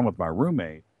go down with my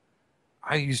roommate,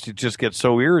 I used to just get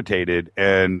so irritated,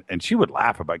 and she would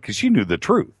laugh about it because she knew the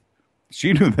truth.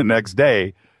 She knew the next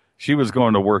day she was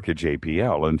going to work at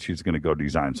JPL and she's going to go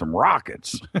design some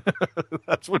rockets.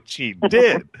 That's what she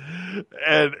did.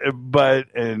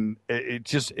 and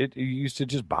it used to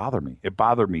just bother me. It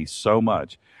bothered me so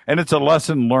much. And it's a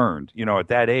lesson learned. You know, at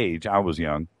that age, I was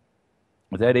young.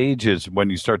 At that age is when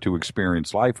you start to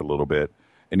experience life a little bit,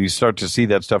 and you start to see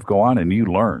that stuff go on, and you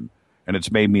learn. And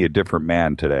it's made me a different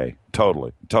man today.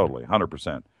 Totally,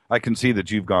 100%. I can see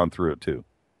that you've gone through it too.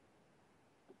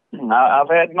 I've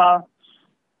had my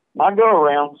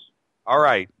go-arounds. All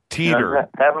right, Titor.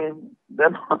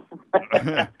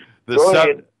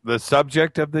 The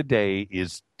subject of the day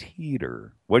is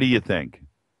Titor. What do you think?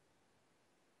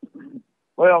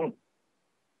 Well,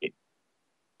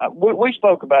 we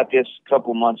spoke about this a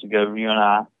couple of months ago, you and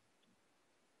I.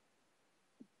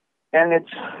 And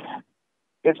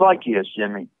it's like this,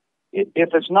 Jimmy.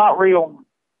 If it's not real,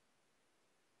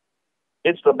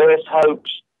 it's the best hoax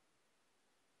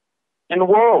in the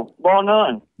world, bar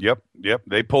none. Yep.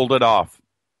 They pulled it off.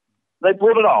 That,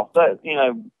 you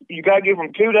know, you got to give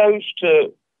them kudos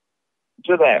to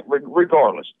that,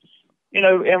 regardless. You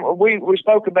know, and we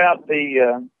spoke about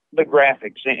the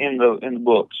graphics in the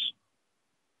books.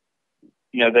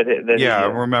 You know that. Yeah, I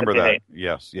remember that.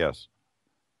 Yes. You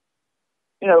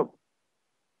know,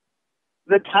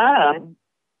 the time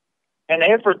and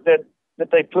effort that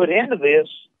they put into this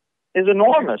is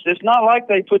enormous. It's not like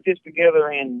they put this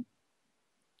together in,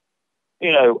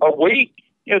 you know, a week.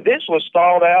 You know, this was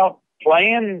thought out,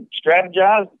 planned,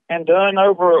 strategized, and done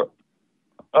over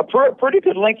a pretty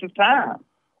good length of time.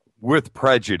 With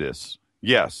prejudice,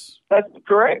 yes. That's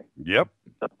correct. Yep.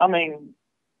 I mean,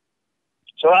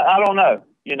 so I don't know,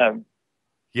 you know.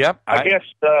 Yep. I guess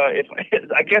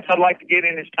I'd like to get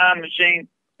in this time machine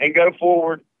and go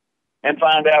forward and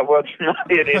find out whether or not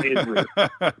it is real.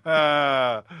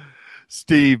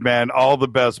 Steve, man, all the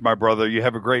best, my brother. You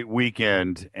have a great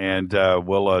weekend, and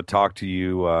we'll talk to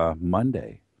you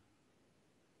Monday.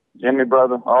 Jimmy,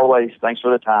 brother, always. Thanks for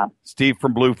the time. Steve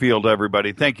from Bluefield,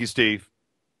 everybody. Thank you, Steve.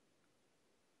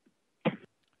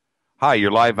 Hi,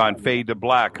 you're live on Fade to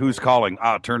Black. Who's calling?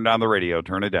 Turn down the radio.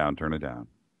 Turn it down.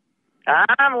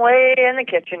 I'm way in the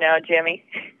kitchen now, Jimmy.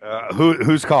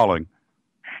 Who's calling?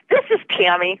 This is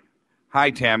Tammy.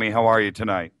 Hi, Tammy. How are you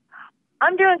tonight?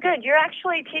 I'm doing good. You're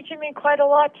actually teaching me quite a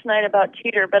lot tonight about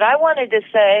Titor, but I wanted to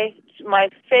say my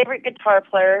favorite guitar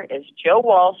player is Joe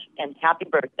Walsh, and happy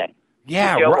birthday.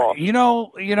 Yeah, Joe right. Walsh. You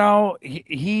know,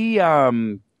 he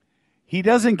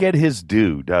doesn't get his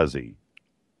due, does he?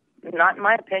 Not in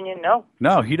my opinion, no.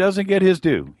 No, he doesn't get his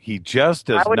due. He just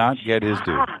does not get his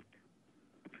due.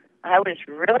 I was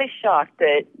really shocked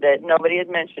that nobody had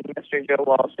mentioned Mr. Joe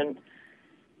Walsh. And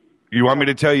you want me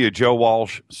to tell you a Joe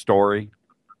Walsh story?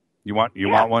 You want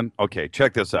one? Okay,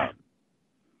 check this out.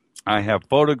 I have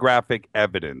photographic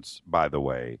evidence, by the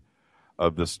way,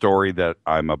 of the story that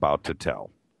I'm about to tell.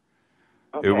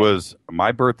 Okay. It was,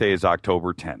 my birthday is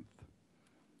October 10th.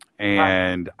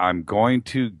 And I'm going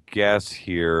to guess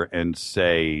here and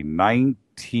say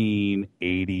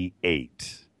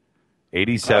 1988,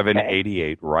 87,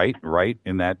 88, right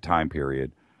in that time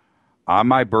period. On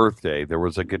my birthday, there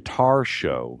was a guitar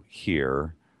show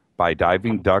here by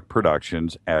Diving Duck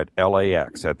Productions at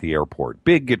LAX at the airport.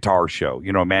 Big guitar show,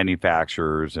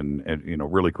 manufacturers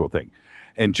and really cool thing.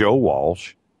 And Joe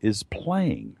Walsh is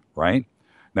playing, right?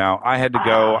 Now, I had to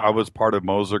go. I was part of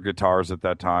Moser Guitars at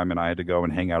that time, and I had to go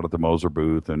and hang out at the Moser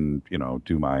booth and,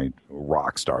 do my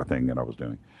rock star thing that I was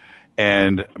doing.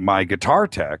 And my guitar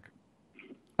tech,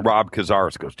 Rob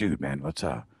Cazares, goes, dude, man, let's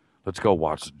go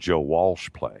watch Joe Walsh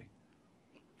play.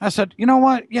 I said, you know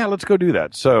what? Yeah, let's go do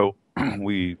that. So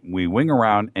we wing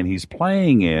around, and he's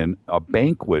playing in a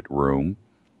banquet room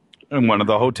in one of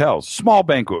the hotels. Small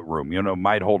banquet room,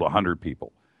 might hold 100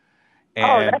 people.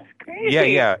 And, that's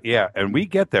crazy. Yeah. And we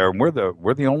get there, and we're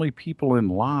the only people in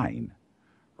line,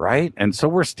 right? And so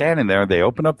we're standing there. They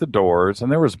open up the doors, and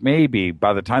there was maybe,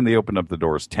 by the time they opened up the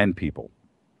doors, 10 people.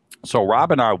 So Rob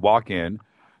and I walk in.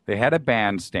 They had a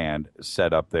bandstand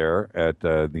set up there at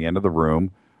the end of the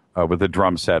room with a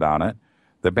drum set on it.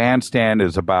 The bandstand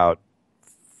is about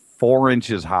 4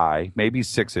 inches high, maybe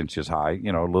 6 inches high,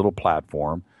 a little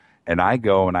platform. And I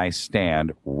go and I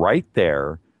stand right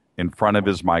there in front of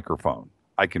his microphone.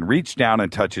 I can reach down and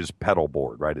touch his pedal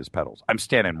board, right, his pedals. I'm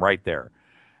standing right there,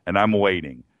 and I'm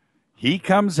waiting. He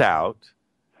comes out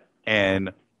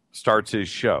and starts his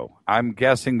show. I'm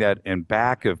guessing that in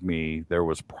back of me, there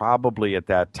was probably at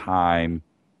that time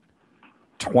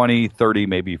 20, 30,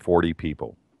 maybe 40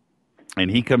 people.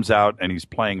 And he comes out, and he's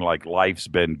playing like Life's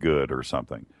Been Good or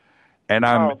something. And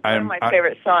one of my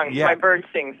favorite songs. Yeah. My bird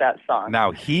sings that song.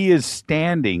 Now, he is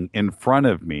standing in front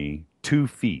of me 2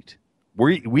 feet.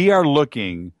 We are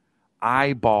looking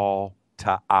eyeball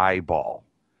to eyeball.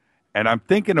 And I'm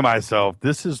thinking to myself,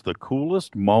 this is the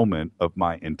coolest moment of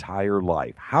my entire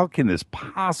life. How can this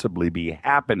possibly be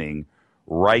happening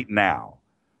right now?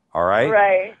 All right?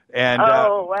 Right. And,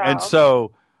 wow. And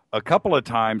so a couple of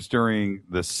times during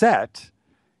the set,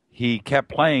 he kept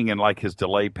playing, and like his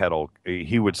delay pedal,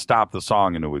 he would stop the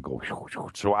song and it would go.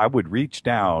 So I would reach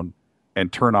down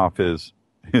and turn off his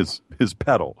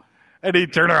pedal. And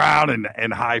he'd turn around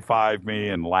and high-five me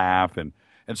and laugh. And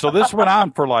so this went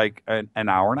on for like an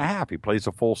hour and a half. He plays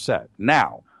a full set.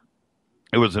 Now,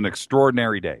 it was an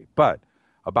extraordinary day. But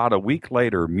about a week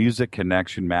later, Music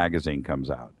Connection magazine comes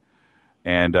out.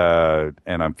 And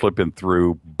I'm flipping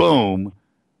through. Boom.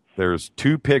 There's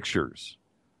 2 pictures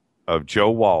of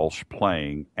Joe Walsh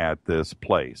playing at this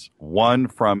place. One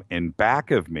from in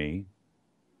back of me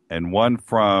and one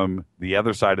from the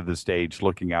other side of the stage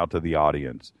looking out to the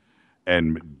audience.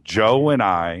 And Joe and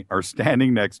I are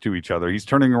standing next to each other. He's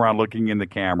turning around looking in the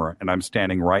camera, and I'm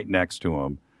standing right next to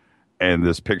him. And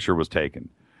this picture was taken.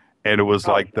 And it was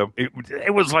like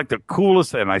it was like the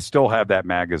coolest, and I still have that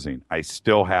magazine. I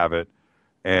still have it.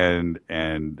 And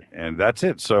that's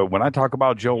it. So when I talk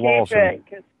about Joe Walsh,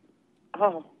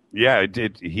 yeah,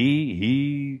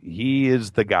 he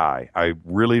is the guy. I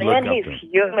really look up to him.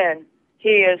 He's human.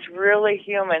 He is really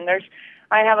human.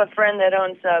 I have a friend that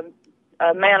owns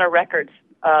Mana Records,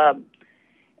 and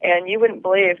you wouldn't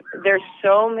believe there's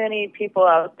so many people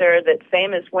out there that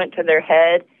fame has went to their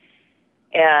head,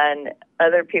 and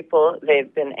other people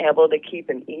they've been able to keep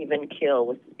an even keel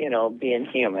with being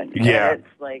human. Yeah, and it's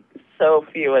like so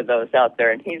few of those out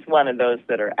there, and he's one of those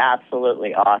that are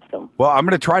absolutely awesome. Well, I'm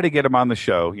going to try to get him on the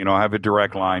show. I have a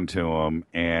direct line to him,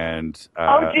 and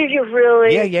oh, did you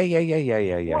really?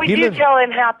 Yeah. Would you tell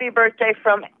him happy birthday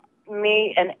from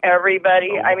me and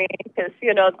everybody? I mean, because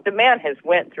the man has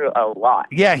went through a lot.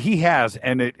 Yeah, he has,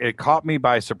 and it caught me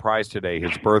by surprise today.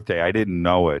 His birthday, I didn't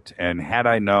know it, and had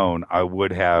I known, I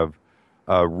would have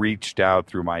reached out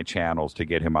through my channels to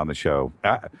get him on the show.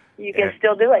 You can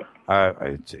still do it.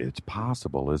 It's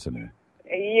possible, isn't it?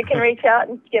 You can reach out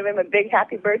and give him a big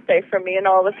happy birthday from me and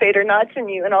all the FADERNIGHTs and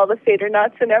you and all the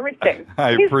FADERNIGHTs and everything.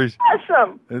 I appreciate.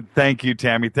 Awesome. Thank you,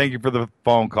 Tammy. Thank you for the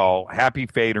phone call. Happy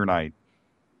FADERNIGHT.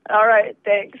 All right,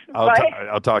 thanks. Bye.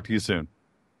 I'll talk to you soon.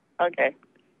 Okay.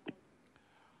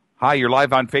 Hi, you're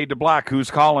live on Fade to Black.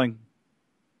 Who's calling?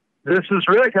 This is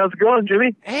Rick. How's it going,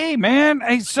 Jimmy? Hey, man.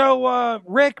 Hey, so,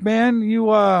 Rick, man,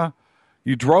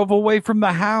 you drove away from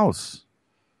the house.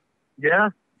 Yeah,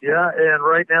 and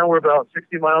right now we're about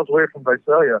 60 miles away from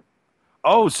Visalia.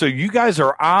 Oh, so you guys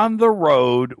are on the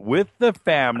road with the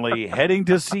family heading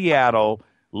to Seattle,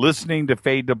 listening to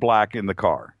Fade to Black in the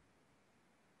car.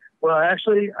 Well,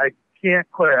 actually, I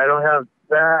can't quite. I don't have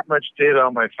that much data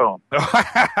on my phone.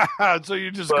 So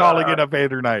you're just calling in a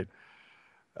Fader Night.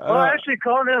 Well, actually,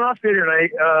 calling in off Fader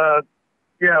Night.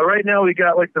 Yeah, right now we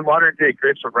got like the modern day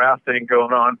Grapes of Wrath thing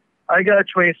going on. I got a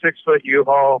 26-foot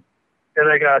U-Haul,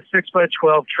 and I got a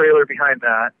 6x12 trailer behind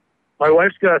that. My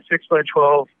wife's got a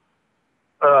 6x12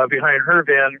 behind her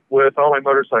van with all my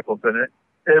motorcycles in it.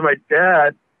 And my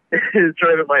dad is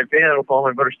driving my van with all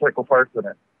my motorcycle parts in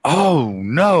it. Oh,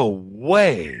 no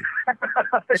way.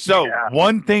 So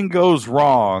one thing goes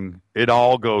wrong, it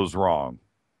all goes wrong.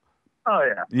 Oh,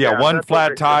 yeah. Yeah, one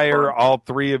flat tire, all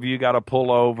three of you got to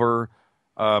pull over.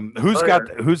 Who's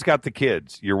got the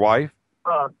kids? Your wife?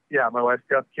 Yeah, my wife's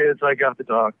got the kids. I got the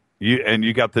dog.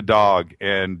 You got the dog,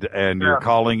 and you're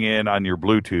calling in on your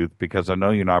Bluetooth because I know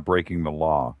you're not breaking the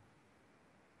law.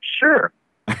 Sure.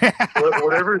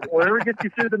 whatever gets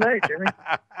you through the night, Jimmy.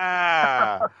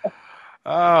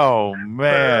 Oh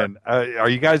man, are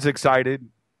you guys excited?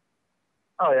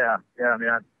 Oh yeah,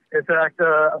 man. In fact,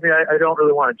 I mean, I don't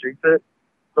really want to jinx it,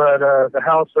 but the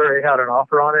house already had an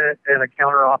offer on it, and a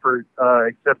counter offer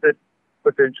accepted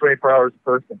within 24 hours of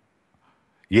posting.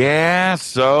 Yeah.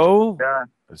 So. Yeah.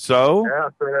 So. Yeah.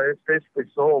 So it's basically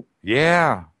sold.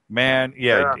 Yeah, man.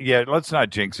 Yeah. Let's not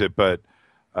jinx it, but.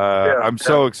 I'm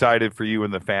so excited for you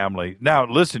and the family. Now,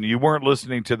 listen, you weren't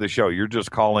listening to the show. You're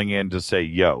just calling in to say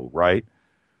yo, right?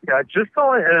 Yeah, just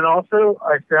calling. And also,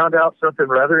 I found out something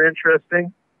rather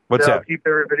interesting. What's that? I'll keep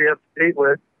everybody up to date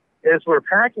with. Is we're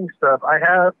packing stuff. I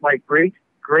have my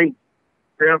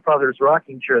great-great-grandfather's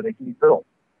rocking chair that he built.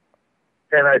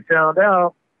 And I found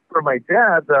out from my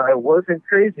dad that I wasn't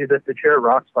crazy that the chair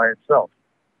rocks by itself.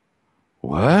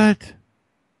 What?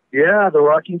 Yeah, the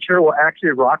rocking chair will actually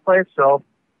rock by itself.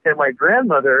 And my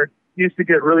grandmother used to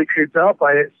get really creeped out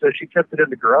by it, so she kept it in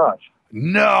the garage.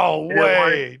 No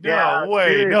way. No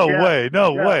way.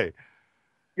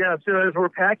 Yeah, so as we're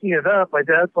packing it up, my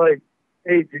dad's like,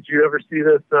 hey, did you ever see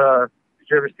this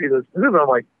move? I'm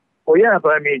like, well, yeah,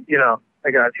 but I mean, you know,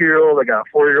 I got a 2-year-old, I got a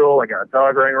 4-year-old, I got a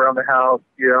dog running around the house,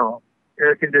 you know,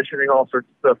 air conditioning, all sorts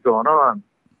of stuff going on.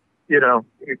 You know,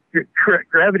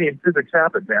 gravity and physics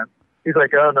happen, man. He's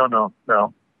like, oh, no.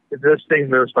 This thing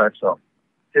moves by itself.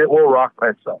 It will rock by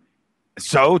itself.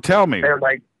 So tell me. And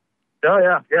like,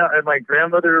 yeah. And my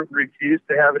grandmother refused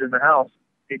to have it in the house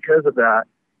because of that.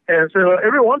 And so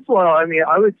every once in a while, I mean,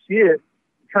 I would see it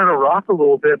kind of rock a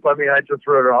little bit, but I mean, I just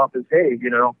wrote it off as, hey, you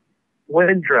know,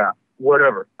 wind draft,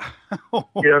 whatever. You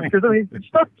know, because I mean,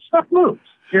 stuff moves.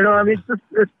 You know, I mean,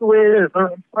 it's the way it is.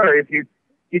 I'm sorry, if you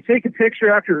take a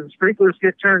picture after the sprinklers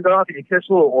get turned off and you catch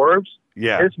little orbs,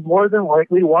 it's more than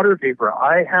likely water vapor.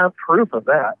 I have proof of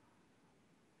that.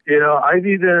 You know, I've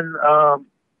even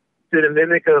did a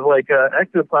mimic of like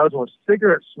ectoplasm with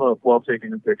cigarette smoke while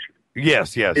taking a picture.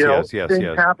 Yes. Things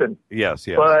happen. Yes.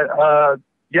 But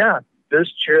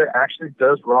this chair actually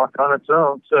does rock on its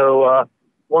own. So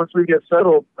once we get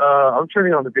settled, I'm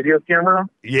turning on the video camera.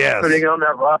 Yes. Putting on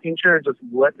that rocking chair and just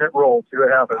letting it roll. See what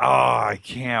happens. Oh, I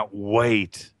can't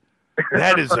wait.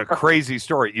 That is a crazy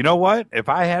story. You know what? If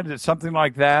I had something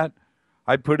like that,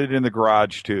 I'd put it in the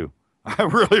garage too. I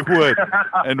really would.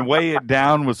 And weigh it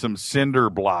down with some cinder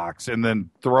blocks and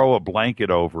then throw a blanket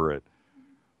over it.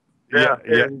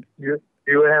 And you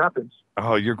see what happens.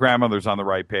 Oh, your grandmother's on the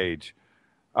right page.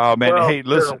 Oh, man. Well, hey,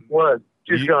 listen.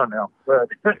 She's gone now. But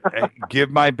give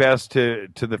my best to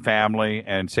the family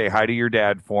and say hi to your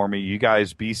dad for me. You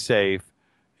guys be safe.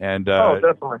 And,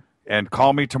 definitely. And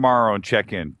call me tomorrow and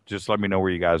check in. Just let me know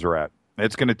where you guys are at.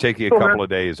 It's going to take you a couple of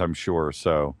days, I'm sure.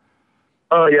 So.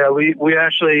 Oh, yeah. We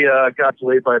actually got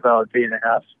delayed by about a day and a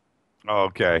half.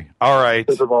 Okay. All right.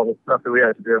 Because of all the stuff that we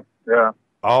had to do. Yeah.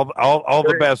 All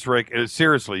the best, Rick.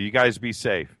 Seriously, you guys be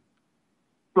safe.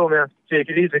 Cool, man. Take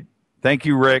it easy. Thank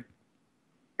you, Rick.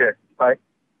 Okay. Bye.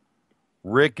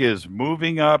 Rick is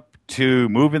moving the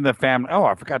family. Oh,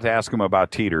 I forgot to ask him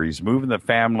about Titor. He's moving the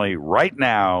family right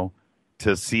now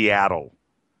to Seattle.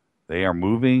 They are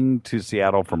moving to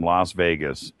Seattle from Las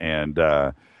Vegas. And,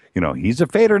 he's a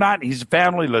FADERNIGHT. He's a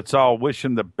family. Let's all wish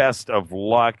him the best of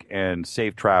luck and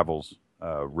safe travels,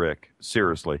 Rick.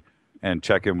 Seriously. And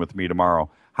check in with me tomorrow.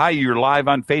 Hi, you're live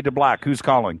on Fade to Black. Who's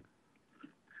calling?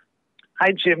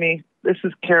 Hi, Jimmy. This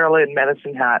is Carolyn,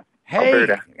 Medicine Hat,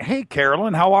 Alberta. Hey,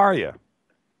 Carolyn. How are you?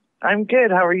 I'm good.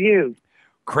 How are you?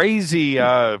 Crazy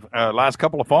last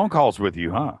couple of phone calls with you,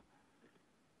 huh?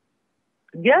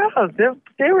 Yeah,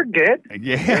 they were good.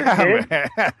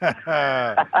 Yeah.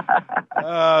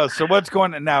 So what's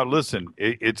going on now? Listen,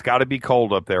 it's got to be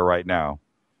cold up there right now.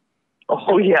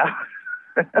 Oh, yeah.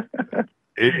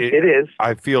 It is.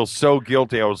 I feel so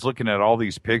guilty. I was looking at all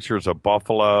these pictures of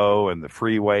Buffalo and the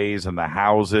freeways and the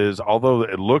houses. Although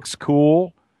it looks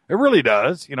cool, it really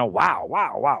does. You know, wow,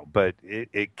 wow, wow. But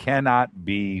it cannot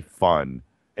be fun.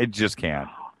 It just can't.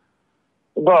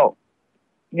 Well,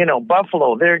 you know,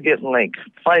 Buffalo, they're getting like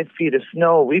 5 feet of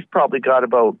snow. We've probably got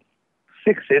about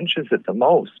 6 inches at the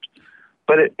most.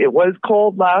 But it was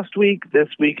cold last week. This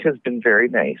week has been very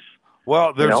nice.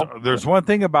 Well, there's one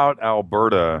thing about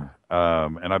Alberta,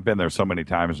 and I've been there so many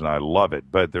times and I love it,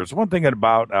 but there's one thing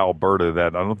about Alberta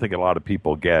that I don't think a lot of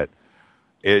people get.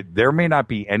 There may not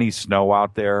be any snow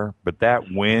out there, but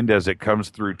that wind as it comes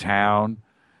through town,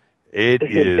 it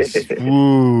is,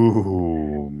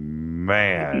 ooh,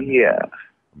 man. Yeah.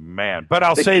 Man. But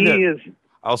I'll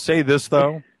say this,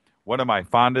 though. One of my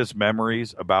fondest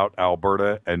memories about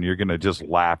Alberta, and you're going to just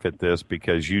laugh at this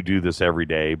because you do this every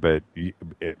day, but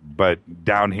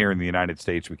down here in the United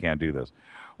States, we can't do this.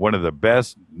 One of the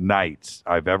best nights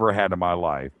I've ever had in my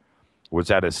life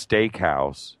was at a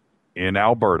steakhouse in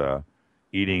Alberta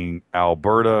eating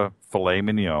Alberta filet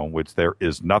mignon, which there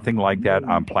is nothing like that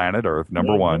on planet Earth,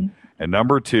 number one. And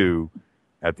number two,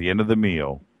 at the end of the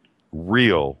meal,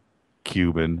 real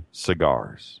Cuban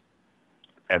cigars.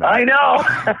 And I know.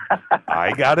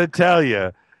 I got to tell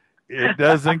you, it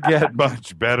doesn't get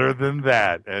much better than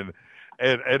that. And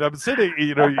I'm sitting,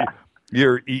 you know,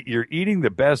 you're eating the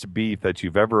best beef that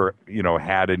you've ever, you know,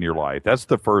 had in your life. That's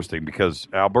the first thing, because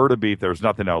Alberta beef, there's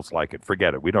nothing else like it.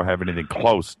 Forget it. We don't have anything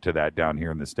close to that down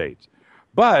here in the States.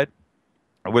 But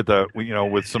with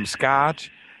some scotch,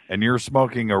 and you're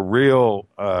smoking a real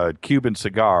Cuban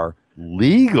cigar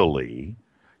legally,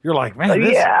 you're like, man,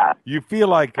 you feel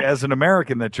like as an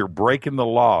American that you're breaking the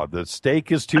law. The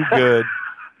steak is too good,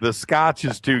 the scotch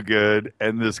is too good,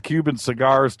 and this Cuban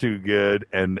cigar is too good,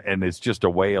 and it's just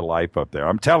a way of life up there.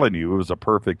 I'm telling you, it was a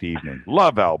perfect evening.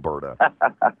 Love Alberta.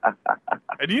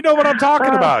 And you know what I'm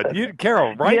talking about.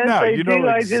 Carol, now, you know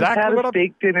exactly what I'm...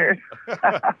 steak dinner.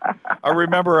 I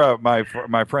remember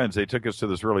my friends, they took us to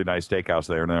this really nice steakhouse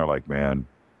there, and they're like, man,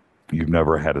 you've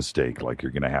never had a steak like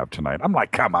you're going to have tonight. I'm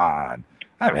like, come on.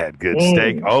 I've had good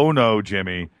steak. Oh, no,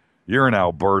 Jimmy. You're in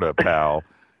Alberta, pal.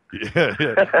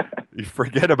 You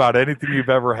forget about anything you've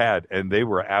ever had. And they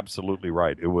were absolutely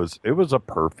right. It was a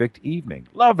perfect evening.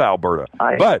 Love Alberta.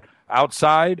 But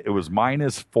outside, it was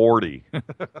minus 40.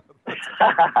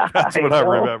 That's what I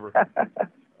remember.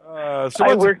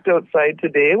 I worked outside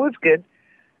today. It was good.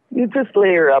 You just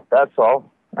layer up, that's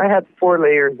all. I had 4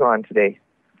 layers on today.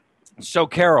 So,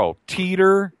 Carol,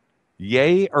 Titor,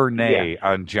 yay or nay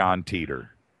on John Titor?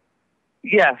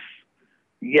 Yes.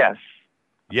 Yes.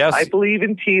 I believe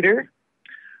in Titor,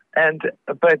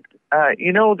 but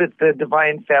you know that the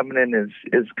divine feminine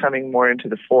is coming more into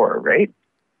the fore, right?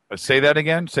 Say that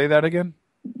again.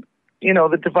 You know,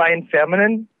 the divine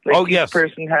feminine. Like each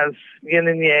person has yin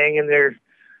and yang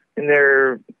in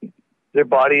their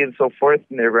body and so forth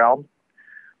in their realm.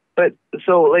 But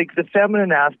so, like, the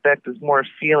feminine aspect is more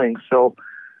feeling. So,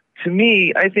 to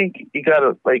me, I think you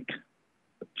gotta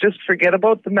just forget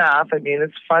about the math. I mean,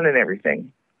 it's fun and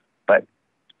everything, but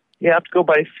you have to go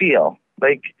by feel.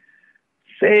 Like,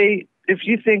 say, if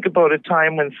you think about a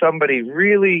time when somebody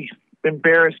really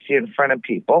embarrassed you in front of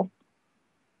people,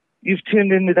 you've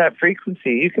tuned into that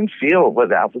frequency. You can feel what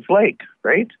that was like,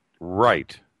 right?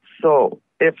 Right. So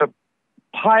if a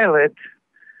pilot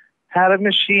had a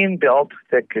machine built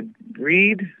that could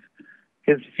read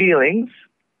his feelings,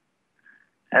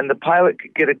 and the pilot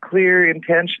could get a clear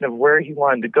intention of where he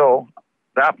wanted to go,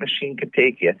 that machine could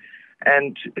take you.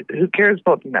 And who cares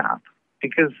about the math?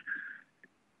 Because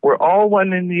we're all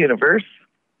one in the universe.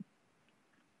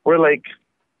 We're like,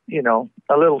 you know,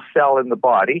 a little cell in the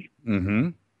body. Mm-hmm.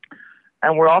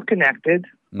 And we're all connected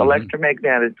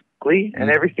electromagnetically, and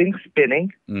everything's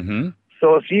spinning. Mm-hmm.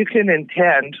 So if you can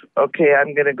intend, okay,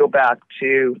 I'm going to go back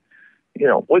to, you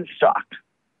know, Woodstock.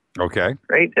 Okay.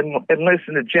 Right? And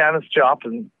listen to Janis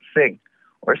Joplin sing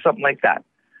or something like that.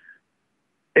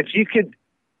 If you could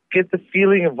get the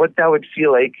feeling of what that would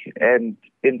feel like and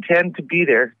intend to be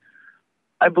there,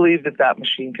 I believe that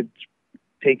machine could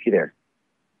take you there.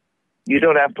 You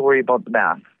don't have to worry about the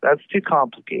math. That's too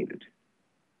complicated.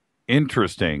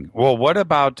 Interesting. Well, what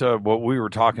about what we were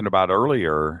talking about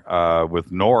earlier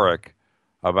with Norik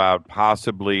about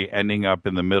possibly ending up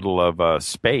in the middle of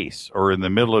space or in the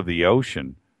middle of the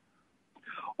ocean?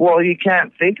 Well, you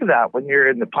can't think of that when you're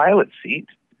in the pilot seat.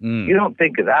 You don't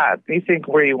think of that. You think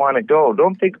where you want to go.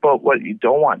 Don't think about what you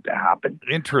don't want to happen.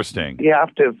 Interesting. You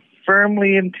have to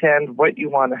firmly intend what you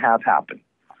want to have happen.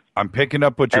 I'm picking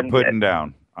up what you're putting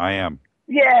down. I am.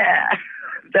 Yeah,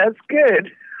 that's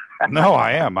good. No,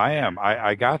 I am.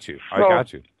 I got you. I So,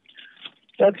 got you.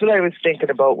 That's what I was thinking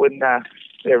about when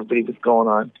everybody was going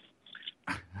on.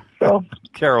 So,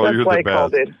 Carol, that's you're why the I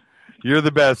called best. in. You're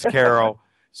the best, Carol.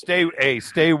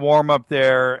 Stay warm up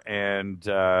there, and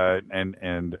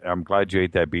I'm glad you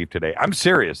ate that beef today. I'm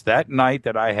serious. That night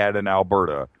that I had in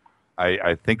Alberta,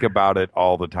 I think about it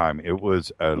all the time. It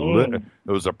was it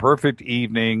was a perfect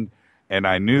evening, and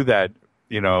I knew that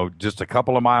just a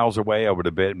couple of miles away, I would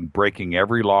have been breaking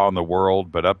every law in the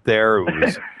world. But up there, it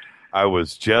was I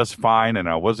was just fine, and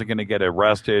I wasn't going to get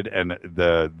arrested. And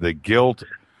the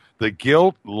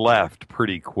guilt left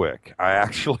pretty quick. I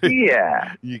actually,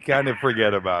 you kind of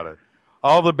forget about it.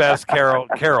 All the best, Carol.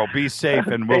 Carol, be safe,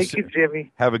 and we'll Thank you,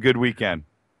 Jimmy. have a good weekend.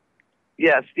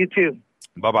 Yes, you too.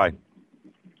 Bye-bye.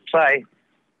 Bye.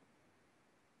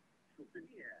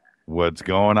 What's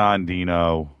going on,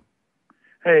 Dino?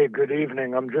 Hey, good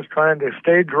evening. I'm just trying to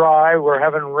stay dry. We're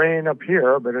having rain up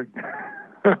here, but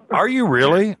Are you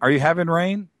really? Are you having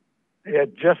rain?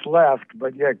 It just left,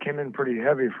 but yeah, it came in pretty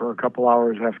heavy for a couple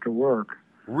hours after work.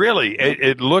 Really?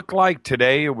 It looked like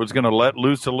today it was going to let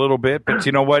loose a little bit, but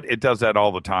you know what? It does that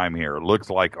all the time here. It looks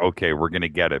like, okay, we're going to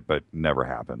get it, but never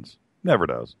happens. Never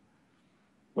does.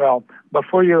 Well,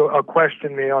 before you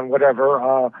question me on whatever,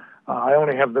 I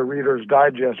only have the Reader's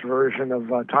Digest version of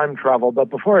time travel. But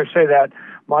before I say that,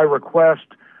 my request,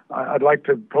 I'd like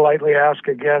to politely ask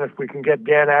again if we can get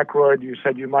Dan Aykroyd. You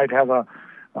said you might have a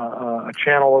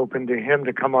channel open to him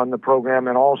to come on the program,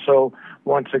 and also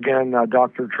once again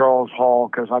Dr. Charles Hall,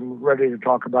 because I'm ready to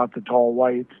talk about the tall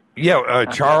whites. Yeah,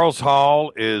 Charles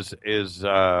Hall is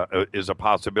a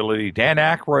possibility. Dan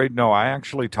Aykroyd, no, I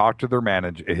actually talked to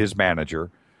his manager,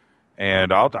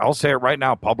 and I'll say it right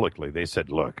now publicly. They said,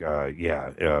 look,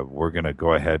 we're going to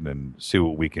go ahead and see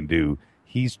what we can do.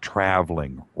 He's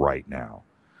traveling right now,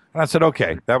 and I said,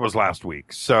 okay, that was last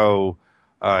week, so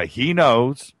he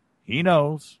knows. He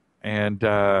knows, and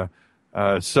so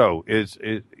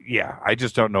I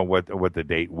just don't know what the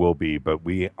date will be, but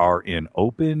we are in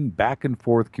open back and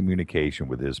forth communication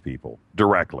with his people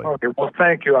directly. Okay, well,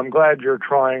 thank you. I'm glad you're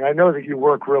trying. I know that you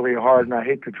work really hard, and I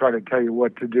hate to try to tell you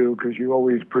what to do because you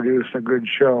always produce a good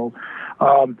show.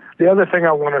 The other thing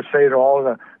I want to say to all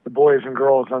the boys and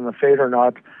girls on the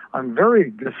FADERNIGHT, I'm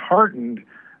very disheartened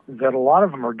that a lot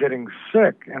of them are getting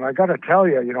sick. And I got to tell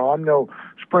you, I'm no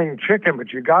spring chicken,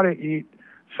 but you got to eat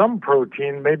some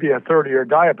protein, maybe a third of your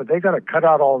diet, but they got to cut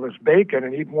out all this bacon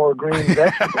and eat more green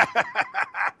vegetables.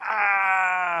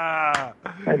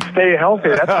 And stay healthy.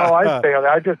 That's how I stay healthy.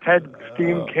 I just had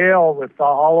steamed kale with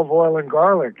olive oil and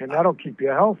garlic, and that'll keep you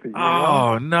healthy.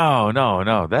 Oh,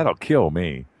 no. That'll kill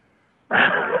me.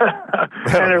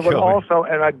 And it would also,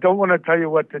 and I don't want to tell you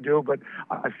what to do, but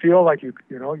I feel like you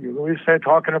always said,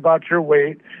 talking about your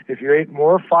weight, if you ate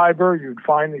more fiber, you'd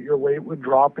find that your weight would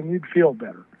drop and you'd feel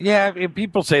better. Yeah,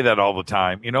 people say that all the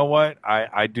time. You know what?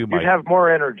 I do my. You'd have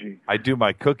more energy. I do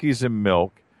my cookies and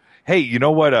milk. Hey, you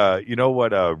know what?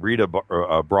 Rita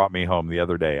brought me home the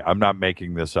other day. I'm not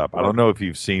making this up. I don't know if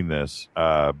you've seen this,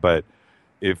 but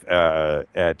if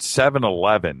at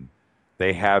 7-Eleven.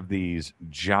 They have these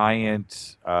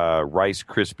giant Rice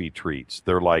Krispie treats.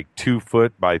 They're like 2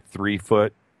 foot by 3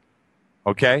 foot.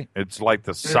 Okay? It's like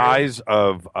the size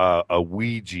of a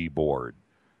Ouija board.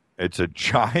 It's a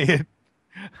giant.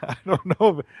 I don't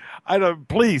know.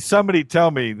 Please, somebody tell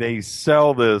me they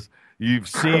sell this. You've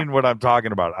seen what I'm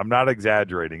talking about. I'm not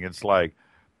exaggerating. It's like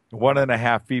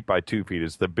 1.5 feet by 2 feet.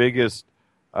 It's the biggest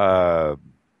Rice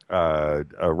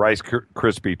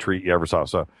Krispie treat you ever saw.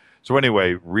 So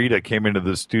anyway, Rita came into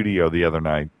the studio the other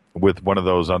night with one of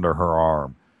those under her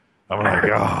arm. I'm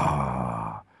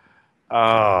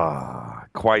like,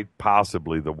 quite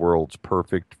possibly the world's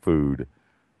perfect food,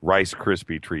 Rice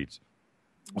Krispie treats.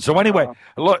 So anyway,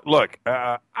 look,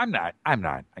 I'm not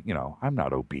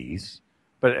obese,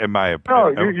 but in my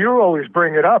opinion, no, you always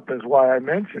bring it up is why I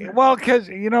mention it. Well, because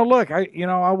look, I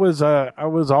was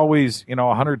always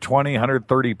 120,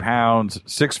 130 pounds,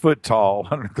 6 foot tall,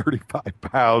 135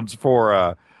 pounds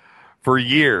for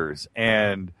years,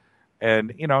 and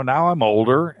now I'm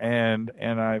older, and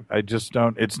I just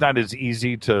don't. It's not as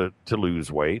easy to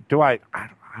lose weight. Do I? I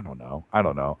don't know. I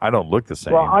don't look the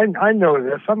same. Well, I know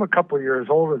this. I'm a couple of years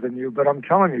older than you, but I'm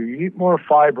telling you, you eat more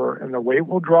fiber, and the weight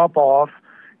will drop off.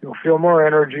 You'll feel more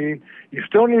energy. You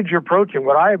still need your protein.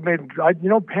 What I made,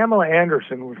 Pamela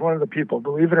Anderson was one of the people,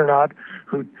 believe it or not,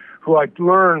 who I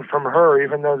learned from her,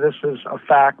 even though this is a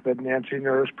fact that Nancy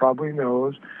Nurse probably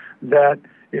knows, that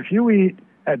if you eat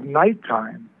at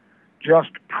nighttime,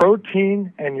 just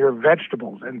protein and your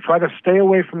vegetables, and try to stay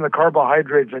away from the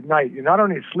carbohydrates at night. You not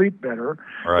only sleep better,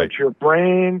 but your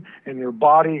brain and your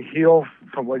body heal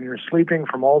from when you're sleeping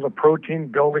from all the protein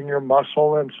building your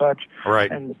muscle and such.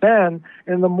 Right. And then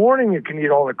in the morning you can eat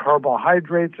all the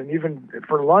carbohydrates, and even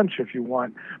for lunch if you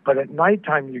want. But at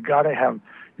nighttime you got to have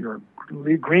your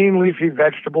green leafy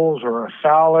vegetables or a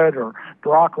salad or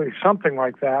broccoli, something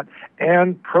like that,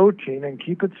 and protein, and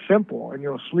keep it simple, and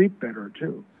you'll sleep better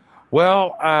too.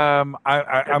 Well,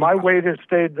 my weight has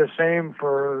stayed the same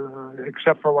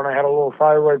except for when I had a little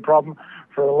thyroid problem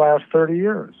for the last 30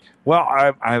 years. Well,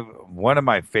 one of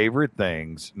my favorite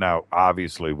things, now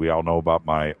obviously we all know about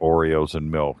my Oreos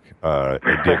and milk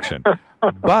addiction,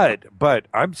 but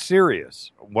I'm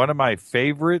serious. One of my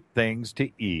favorite things to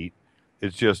eat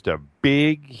is just a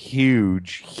big,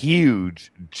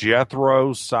 huge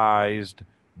Jethro-sized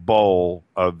bowl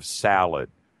of salad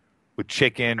with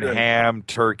chicken, ham,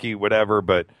 turkey, whatever,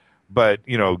 but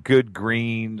good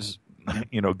greens,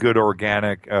 good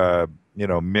organic,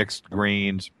 mixed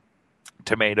greens,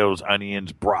 tomatoes,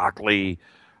 onions, broccoli,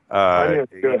 and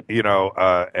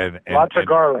lots of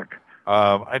garlic.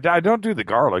 I don't do the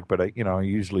garlic, but I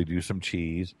usually do some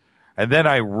cheese, and then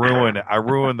I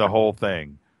ruin the whole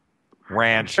thing.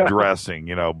 Ranch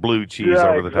dressing, blue cheese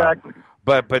over the top.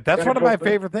 But that's one of my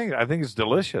favorite things. I think it's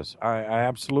delicious. I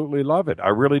absolutely love it. I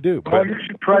really do. Well, you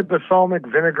should try balsamic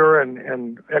vinegar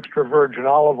and extra virgin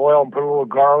olive oil and put a little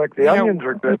garlic. The onions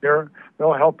are good.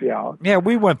 They'll help you out. Yeah,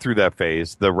 we went through that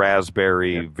phase. The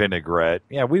raspberry vinaigrette.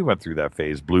 Yeah, we went through that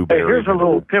phase. Blueberry. Hey, here's a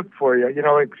little tip for you.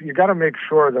 You got to make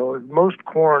sure, though, most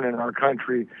corn in our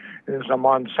country is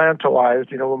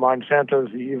Monsantoized. Monsanto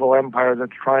is the evil empire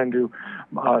that's trying to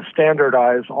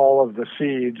standardize all of the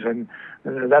seeds, and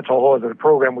that's a whole other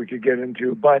program we could get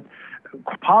into. But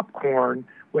popcorn,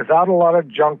 without a lot of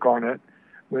junk on it,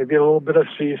 maybe a little bit of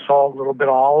sea salt, a little bit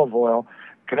of olive oil,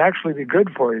 can actually be good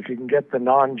for you if you can get the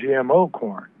non-GMO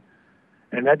corn.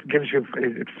 And that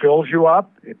it fills you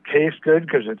up. It tastes good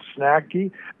because it's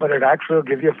snacky, but it actually will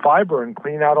give you fiber and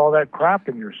clean out all that crap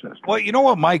in your system. Well, you know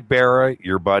what Mike Barra,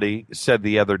 your buddy, said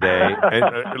the other day?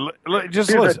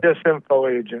 Just He's listen. a disinfo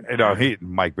agent.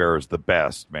 Mike Barra's the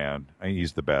best, man.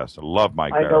 He's the best. I love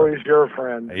Mike Barra. I know he's your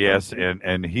friend. Yes,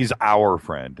 and he's our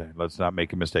friend. Let's not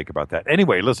make a mistake about that.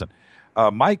 Anyway, listen.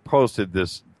 Mike posted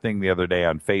this thing the other day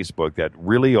on Facebook that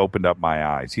really opened up my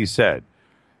eyes. He said,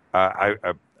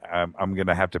 I'm going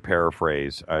to have to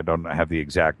paraphrase. I don't have the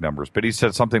exact numbers, but he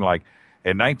said something like,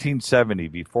 in 1960,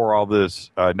 before all this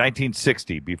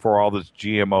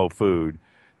GMO food,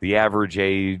 the average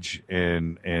age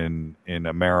in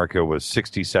America was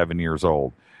 67 years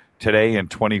old. Today, in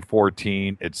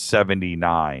 2014, it's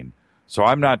 79. So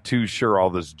I'm not too sure all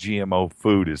this GMO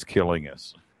food is killing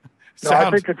us. No,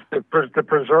 I think it's the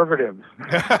preservatives.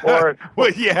 Or, well,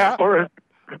 yeah.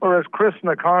 Or as Chris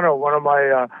Nakano, one of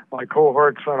my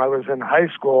cohorts when I was in high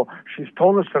school, she's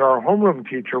told us that our homeroom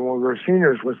teacher when we were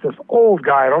seniors was this old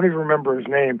guy, I don't even remember his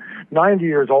name, 90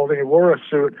 years old, and he wore a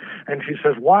suit, and she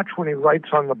says, watch when he writes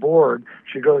on the board.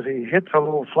 She goes, he hits a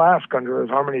little flask under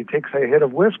his arm and he takes a hit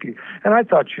of whiskey. And I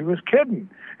thought she was kidding.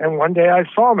 And one day I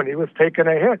saw him and he was taking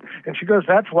a hit. And she goes,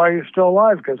 that's why he's still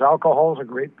alive, because alcohol is a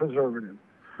great preservative.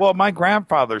 Well, my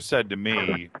grandfather said to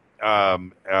me,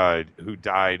 who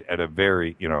died at a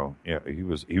very, he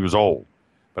was old,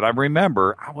 but I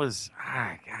remember I'm going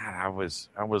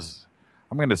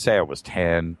to say I was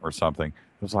 10 or something.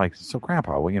 It was like, so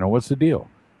Grandpa, well, what's the deal?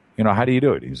 How do you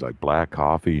do it? He's like, black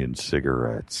coffee and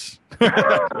cigarettes.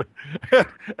 And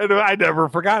I never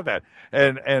forgot that.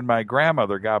 And my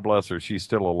grandmother, God bless her, she's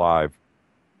still alive,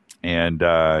 and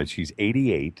she's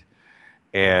 88.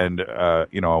 And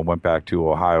I went back to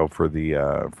Ohio for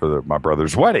my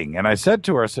brother's wedding, and I said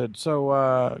to her,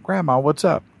 so Grandma, what's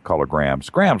up? Call her Grams.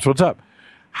 Grams, what's up?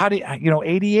 How do you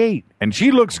 88? And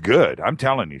she looks good. I'm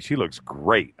telling you, she looks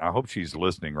great. I hope she's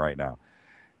listening right now.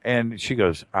 And she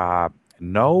goes,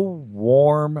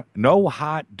 no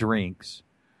hot drinks,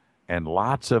 and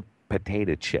lots of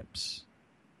potato chips.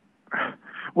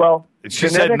 Well, she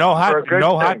said no hot drink.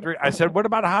 I said, what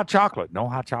about a hot chocolate? No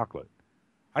hot chocolate.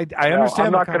 I understand.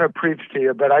 I'm not going to preach to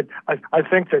you, but I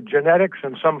think that genetics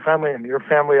in some family, and your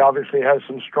family obviously has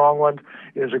some strong ones,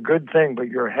 is a good thing, but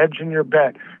you're hedging your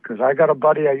bet, because I got a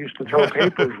buddy I used to throw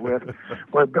papers with.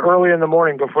 Early in the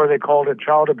morning, before they called it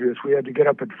child abuse, we had to get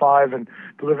up at 5 and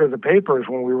deliver the papers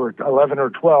when we were 11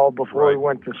 or 12 before we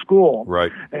went to school.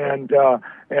 Right. And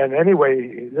And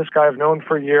anyway, this guy I've known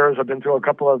for years. I've been through a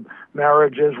couple of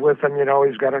marriages with him. You know,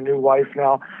 he's got a new wife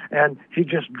now, and he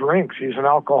just drinks. He's an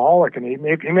alcoholic, and he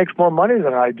makes more money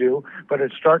than I do, but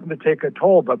it's starting to take a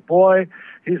toll. But boy,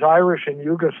 he's Irish and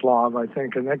Yugoslav, I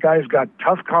think, and that guy's got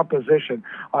tough composition.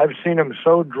 I've seen him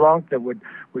so drunk that would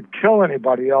kill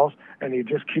anybody else, and he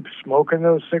just keeps smoking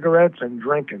those cigarettes and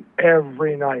drinking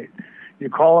every night. You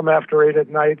call him after 8 at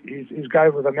night, he's a guy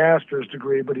with a master's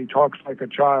degree, but he talks like a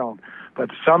child.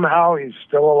 But somehow he's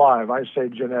still alive. I say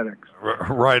genetics.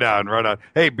 Right on, right on.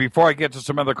 Hey, before I get to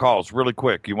some other calls, really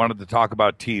quick, you wanted to talk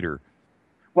about Titor.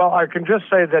 Well, I can just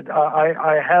say that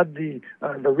I had the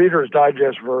Reader's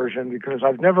Digest version because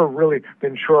I've never really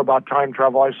been sure about time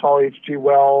travel. I saw H.G.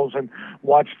 Wells and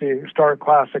watched the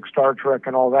classic Star Trek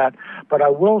and all that. But I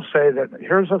will say that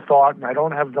here's a thought, and I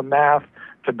don't have the math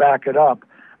to back it up.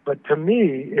 But to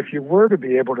me, if you were to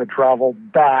be able to travel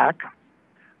back,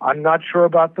 I'm not sure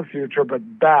about the future,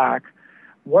 but back,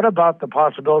 what about the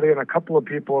possibility, and a couple of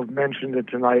people have mentioned it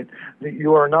tonight, that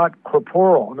you are not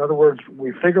corporeal? In other words,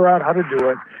 we figure out how to do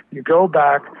it, you go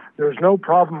back, there's no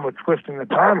problem with twisting the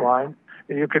timeline,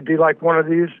 and you could be like one of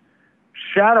these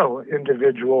shadow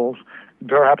individuals,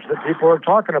 perhaps that people are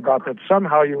talking about, that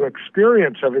somehow you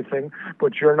experience everything,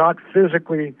 but you're not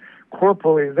physically,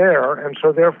 corporally there, and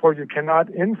so therefore you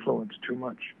cannot influence too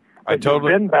much. You've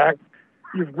been back,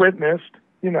 you've witnessed,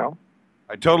 you know.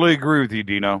 I totally agree with you,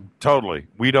 Dino. Totally.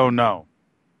 We don't know.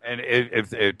 And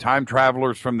if time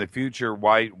travelers from the future,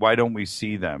 why don't we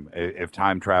see them? If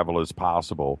time travel is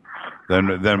possible,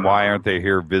 then why aren't they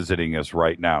here visiting us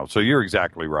right now? So you're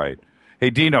exactly right. Hey,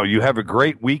 Dino, you have a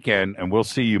great weekend, and we'll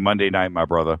see you Monday night, my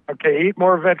brother. Okay, eat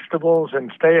more vegetables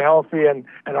and stay healthy. And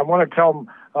I want to tell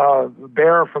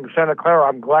Bear from Santa Clara,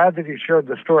 I'm glad that he shared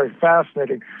the story.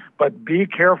 Fascinating. But be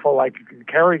careful, like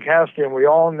Carrie Castian, we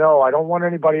all know, I don't want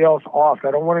anybody else off. I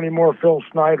don't want any more Phil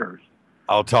Snyders.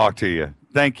 I'll talk to you.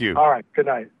 Thank you. All right, good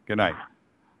night. Good night.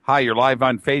 Hi, you're live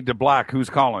on Fade to Black.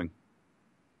 Who's calling?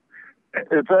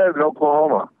 It's Ed in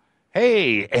Oklahoma.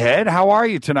 Hey, Ed, how are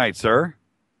you tonight, sir?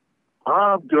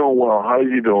 I'm doing well. How are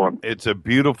you doing? It's a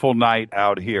beautiful night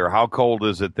out here. How cold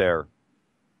is it there?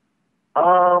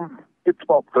 It's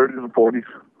about 30 to 40s.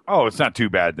 Oh, it's not too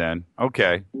bad then.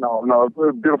 Okay. No, it's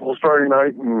a beautiful starry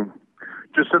night, and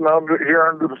just sitting out here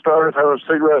under the stars, having a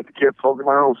cigarette. The kids smoking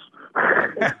my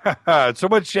house. So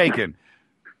what's shaking?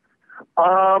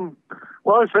 Well,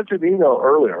 I sent you an email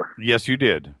earlier. Yes, you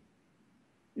did.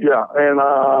 Yeah, and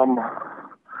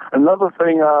another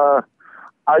thing, I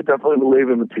definitely believe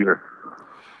in the Titor.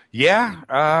 Yeah,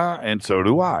 and so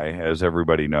do I, as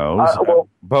everybody knows.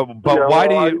 But yeah, why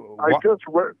do you?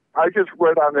 I just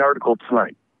read on the article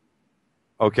tonight.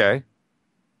 Okay.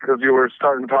 Because you were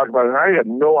starting to talk about it, and I had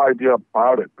no idea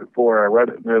about it before I read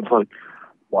it, and it's like,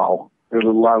 wow, there's a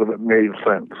lot of it made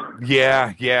sense.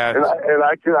 Yeah. And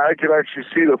I can actually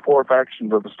see the four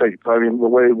factions of the states. I mean, the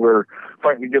way we're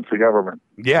fighting against the government.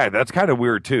 Yeah, that's kind of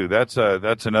weird too. That's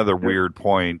another weird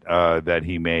point that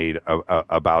he made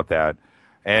about that.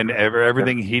 And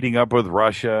everything heating up with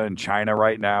Russia and China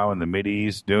right now, and the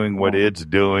Mideast doing what it's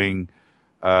doing.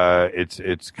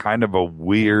 It's kind of a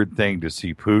weird thing to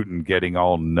see Putin getting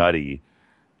all nutty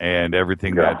and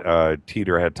everything that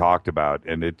Titor had talked about,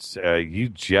 and it's you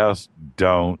just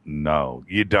don't know.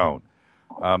 You don't.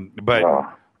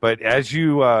 But as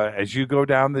you go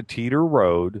down the Titor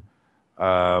road,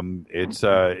 it's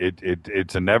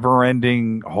a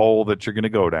never-ending hole that you're going to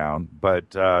go down.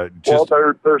 But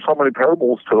there's so many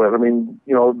parables to it. I mean,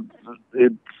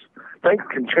 things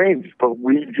can change, but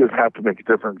we just have to make a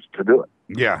difference to do it.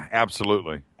 Yeah,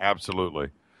 absolutely.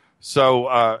 So,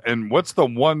 and what's the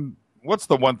one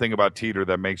thing about Titor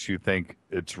that makes you think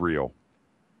it's real?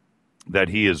 That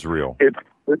he is real? It's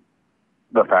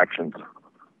the factions,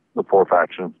 the four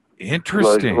factions.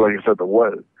 Interesting. Like I said,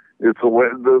 it's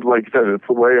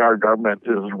the way our government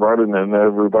is running, and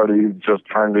everybody's just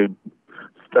trying to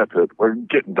step it. We're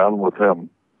getting done with him,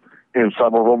 and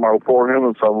some of them are for him,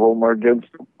 and some of them are against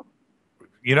him.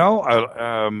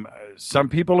 Some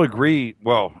people agree.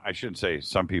 Well, I shouldn't say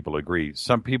some people agree.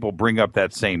 Some people bring up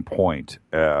that same point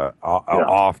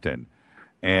often,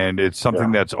 and it's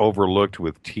something that's overlooked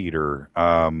with Titor.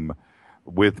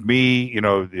 With me,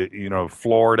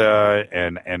 Florida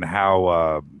and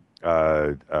how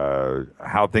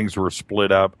things were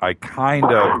split up. I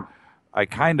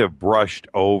kind of brushed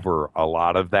over a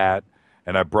lot of that,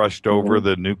 and I brushed over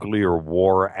the nuclear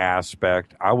war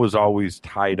aspect. I was always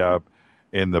tied up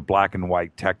in the black and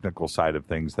white technical side of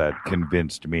things that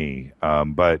convinced me.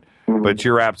 But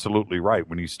you're absolutely right.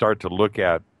 When you start to look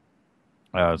at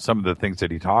some of the things that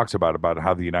he talks about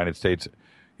how the United States,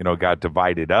 got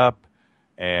divided up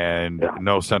and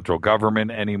no central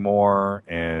government anymore,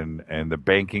 and the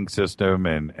banking system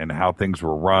and how things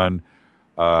were run,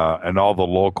 and all the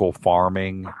local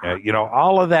farming.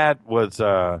 All of that was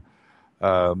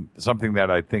something that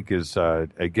I think is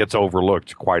it gets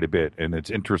overlooked quite a bit, and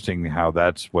it's interesting how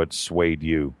that's what swayed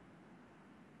you.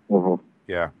 Mm-hmm.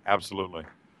 Yeah, absolutely.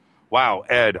 Wow,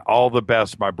 Ed, all the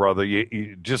best, my brother.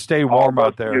 You just stay warm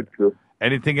out there.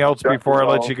 Anything else before I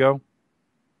let you go?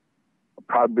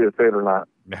 Probably a fade or not.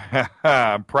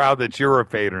 I'm proud that you're a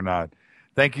FADERNIGHT.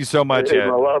 Thank you so much, Ed.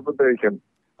 I love the bacon.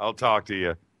 I'll talk to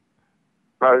you.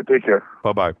 All right, take care.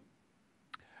 Bye-bye.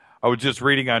 I was just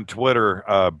reading on Twitter,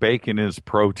 bacon is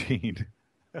protein.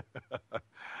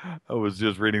 I was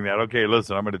just reading that. Okay,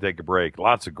 listen, I'm going to take a break.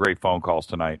 Lots of great phone calls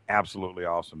tonight. Absolutely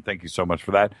awesome. Thank you so much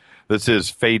for that. This is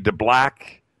Fade to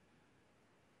Black,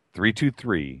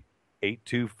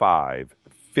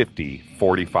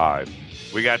 323-825-5045.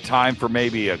 We got time for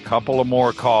maybe a couple of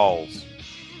more calls.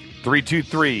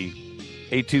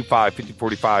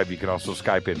 323-825-5045. You can also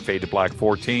Skype in Fade to Black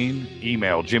 14.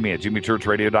 Email Jimmy at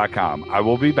jimmychurchradio.com. I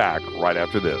will be back right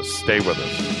after this. Stay with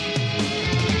us.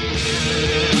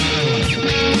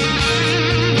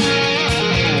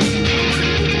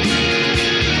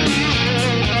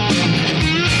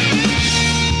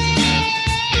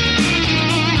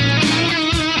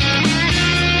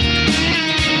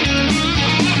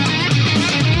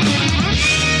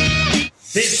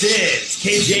 This is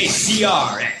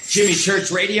KJCR at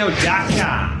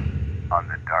jimmychurchradio.com. On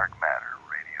the Dark Matter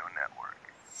Radio Network.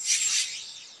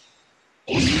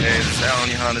 Hey, this is Alan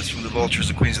Johannes from the Vultures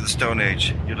and Queens of the Stone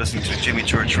Age. You're listening to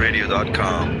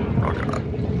jimmychurchradio.com. Rock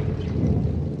on.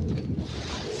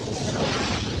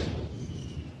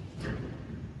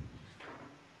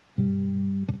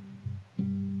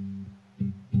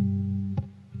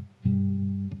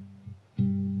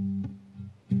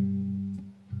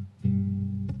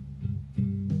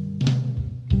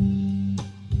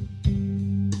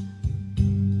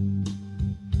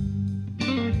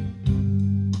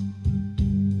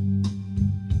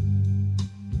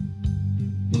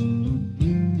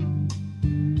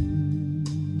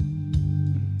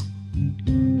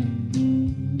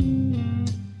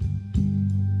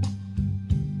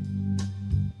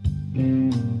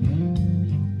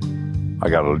 I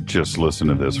got to just listen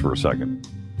to this for a second.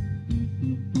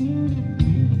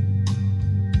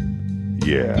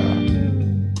 Yeah.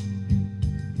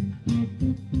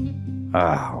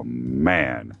 Oh,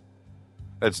 man.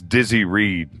 That's Dizzy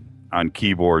Reed on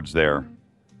keyboards there.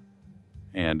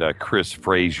 And Chris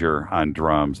Frazier on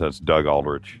drums. That's Doug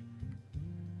Aldrich.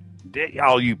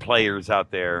 All you players out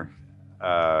there,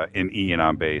 and Ian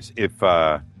on bass. If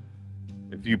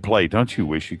you play, don't you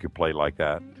wish you could play like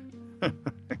that?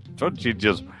 Don't you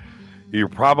just, you're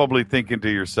probably thinking to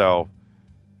yourself,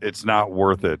 it's not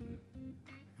worth it.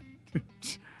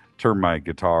 Turn my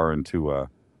guitar into a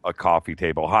coffee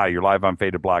table. Hi, you're live on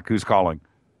Fade to Black. Who's calling?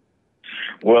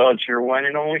 Well, it's your one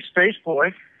and only Space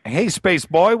Boy. Hey, Space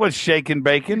Boy, what's shaking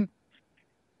bacon?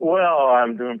 Well,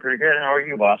 I'm doing pretty good. How are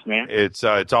you, boss man? It's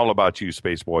all about you,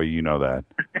 Space Boy. You know that.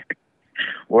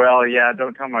 Well, yeah,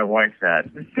 don't tell my wife that.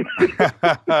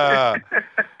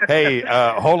 Hey,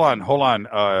 hold on.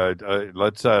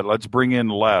 Let's bring in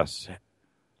Les.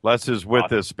 Les is with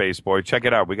us, Space Boy. Check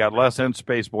it out. We got Les and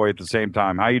Space Boy at the same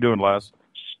time. How you doing, Les?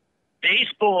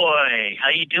 Space Boy, how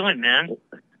you doing, man?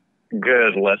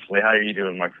 Good, Leslie. How are you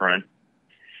doing, my friend?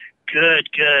 Good.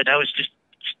 I was just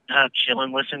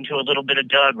chilling, listening to a little bit of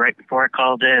Doug right before I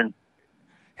called in.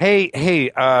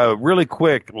 Hey, really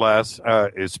quick, Les.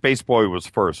 Space Boy was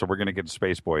first, so we're going to get to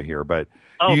Space Boy here. But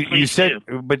you said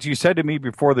to me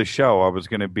before the show I was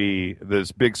going to be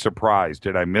this big surprise.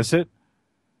 Did I miss it?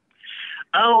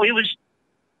 Oh, it was.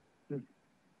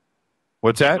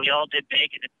 What's that? We all did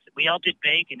bacon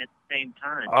at the same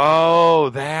time. Oh,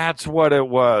 that's what it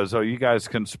was. Oh, you guys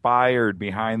conspired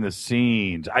behind the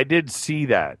scenes. I did see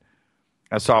that.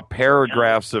 I saw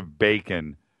paragraphs of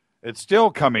bacon. It's still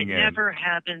coming in. It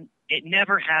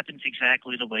never happens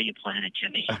exactly the way you plan it,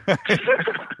 Jimmy.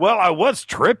 Well, I was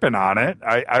tripping on it.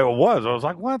 I was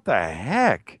like, what the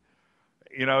heck?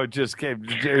 It just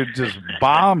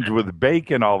bombed with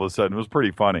bacon all of a sudden. It was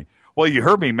pretty funny. Well, you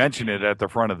heard me mention it at the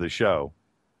front of the show.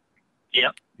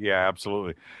 Yep. Yeah,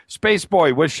 absolutely. Space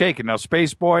Boy was shaking. Now,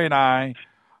 Space Boy and I,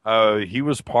 he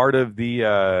was part of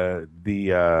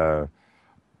the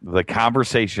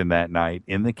conversation that night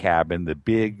in the cabin, the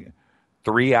big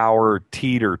 3-hour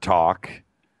Titor talk.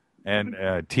 And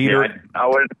Titor. Yeah, I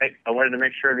wanted to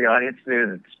make sure the audience knew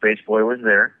that Space Boy was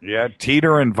there. Yeah,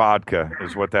 Titor and vodka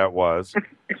is what that was.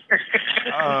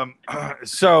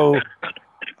 So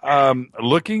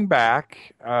Looking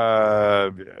back,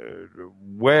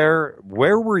 where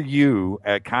were you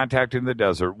at Contact in the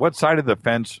Desert? What side of the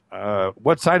fence?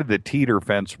 What side of the Titor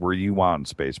fence were you on,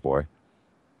 Space Boy?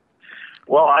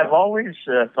 Well, I've always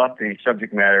thought the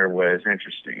subject matter was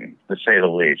interesting, to say the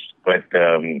least. But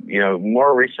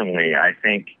more recently, I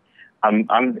think I'm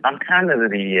kind of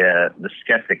the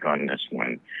skeptic on this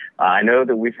one. I know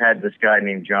that we've had this guy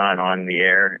named John on the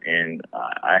air, and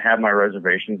I have my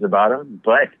reservations about him.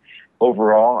 But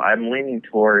overall, I'm leaning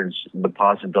towards the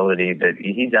possibility that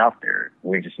he's out there.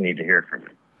 We just need to hear from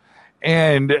him.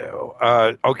 And,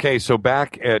 okay, so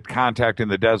back at Contact in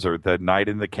the Desert, that night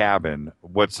in the cabin,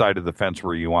 what side of the fence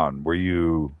were you on? Were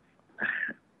you...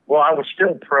 Well, I was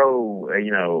still pro,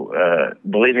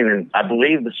 believing in... I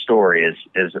believe the story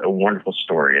is a wonderful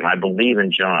story, and I believe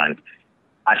in John.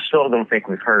 I still don't think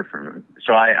we've heard from him.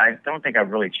 So I don't think I've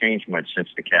really changed much since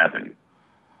the cabin.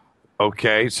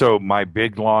 Okay, so my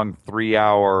big, long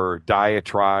 3-hour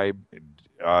diatribe...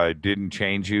 didn't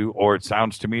change you, or it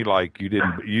sounds to me like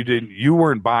you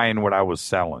weren't buying what I was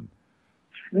selling.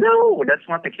 No, that's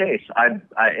not the case.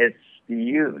 It's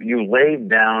you laid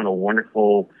down a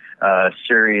wonderful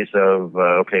series of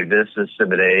this is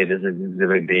Exhibit A, this is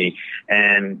Exhibit B,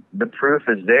 and the proof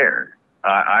is there.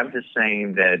 I'm just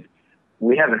saying that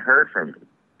we haven't heard from him.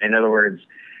 In other words,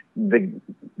 the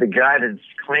guy that's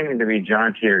claiming to be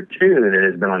John Titor 2 that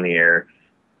has been on the air,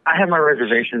 I have my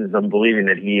reservations on believing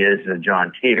that he is a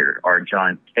John Titor or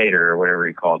John Tater or whatever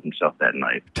he called himself that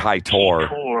night. Titor.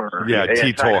 Yeah,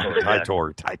 Titor. Yeah,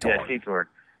 Titor.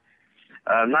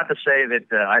 Not to say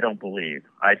that I don't believe.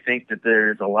 I think that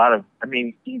there's a lot of,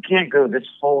 you can't go this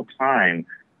whole time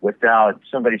without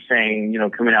somebody saying,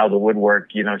 coming out of the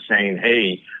woodwork, saying,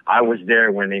 hey, I was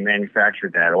there when they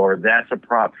manufactured that, or that's a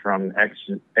prop from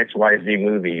XYZ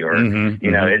movie, or,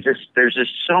 it's just, there's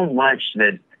just so much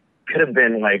that could have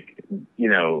been like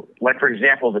for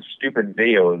example, the stupid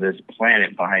video of this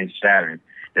planet behind Saturn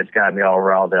that's got me all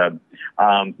riled up.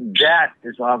 That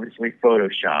is obviously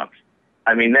photoshopped.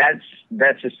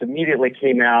 That's just immediately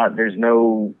came out. There's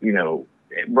no,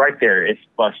 right there, it's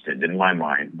busted in my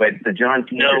mind. But the John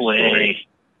Titor story,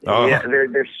 yeah,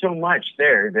 there's so much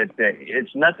there that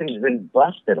it's nothing's been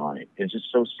busted on it. It's just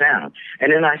so sound.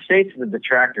 And then I say to the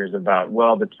detractors about,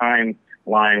 the timeline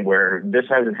where this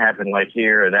hasn't happened like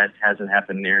here or that hasn't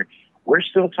happened there. We're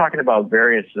still talking about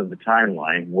variants of the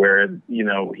timeline where,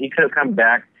 he could have come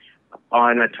back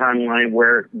on a timeline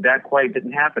where that quite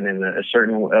didn't happen in a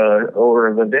certain order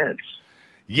of events.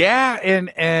 Yeah,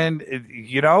 and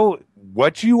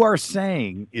what you are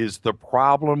saying is the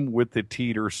problem with the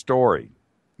Titor story.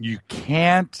 You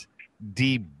can't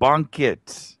debunk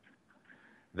it.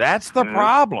 That's the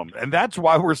problem, and that's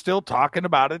why we're still talking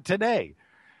about it today.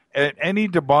 Any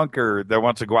debunker that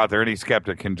wants to go out there, any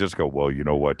skeptic can just go, well, you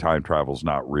know what, time travel's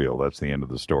not real. That's the end of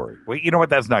the story. Well, you know what,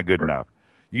 that's not good enough.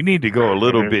 You need to go a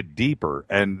little bit deeper,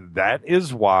 and that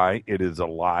is why it is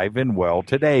alive and well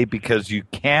today, because you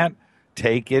can't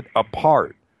take it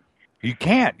apart. You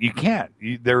can't.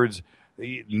 There's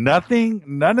nothing,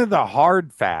 none of the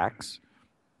hard facts,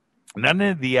 none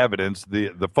of the evidence,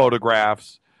 the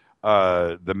photographs,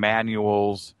 the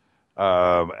manuals,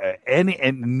 none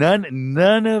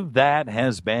of that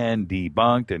has been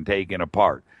debunked and taken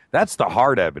apart. That's the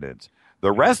hard evidence.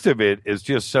 The rest of it is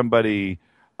just somebody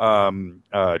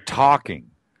talking,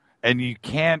 and you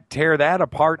can't tear that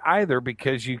apart either,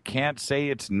 because you can't say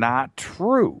it's not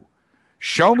true.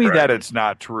 Show me that it's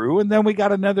not true, and then we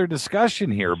got another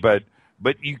discussion here. But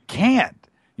you can't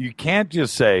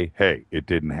just say, hey, it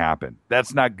didn't happen.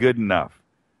 That's not good enough.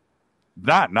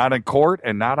 Not in court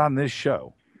and not on this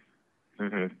show.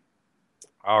 Mm-hmm.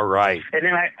 All right. And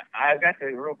then I got to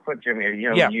real quick, Jimmy.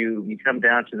 You come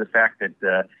down to the fact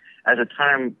that as a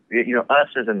time, us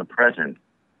as in the present,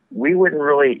 we wouldn't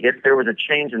really, if there was a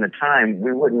change in the time,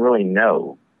 we wouldn't really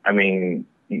know. Do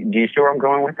you see where I'm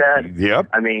going with that? Yep.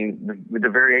 With the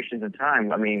variations in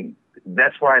time,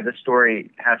 that's why the story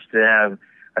has to have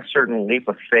a certain leap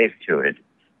of faith to it.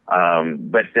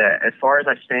 But as far as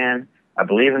I stand, I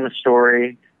believe in the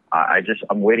story.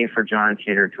 I'm waiting for John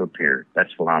Titor to appear.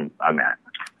 That's what I'm at.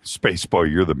 Space Boy,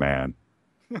 you're the man.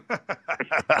 Yes,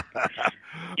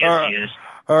 he is.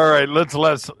 All right, let's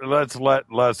let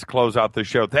Les close out the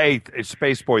show. Hey,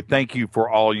 Space Boy, thank you for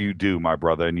all you do, my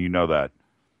brother, and you know that.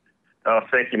 Oh,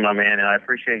 thank you, my man, and I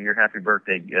appreciate your happy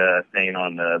birthday thing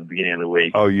on the beginning of the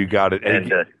week. Oh, you got it.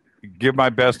 And give my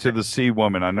best to the Sea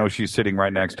Woman. I know she's sitting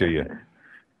right next to you.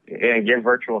 And give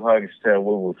virtual hugs to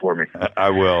Woo Woo for me.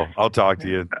 I will. I'll talk to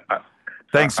you.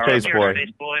 Thanks, Space Boy.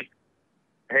 Space Boy.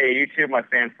 Hey, you too, my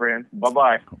fan friend.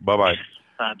 Bye-bye. Bye-bye.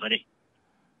 Bye, buddy.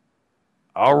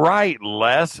 All right,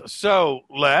 Les. So,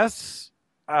 Les,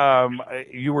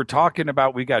 you were talking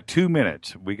about we got 2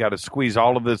 minutes. We got to squeeze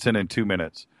all of this in 2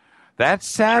 minutes. That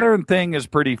Saturn thing is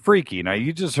pretty freaky. Now,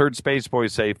 you just heard Spaceboy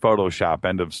say Photoshop,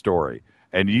 end of story.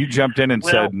 And you jumped in and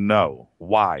said no.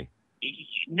 Why?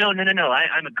 No.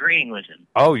 I'm agreeing with him.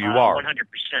 Oh, you are? 100%.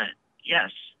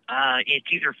 Yes. It's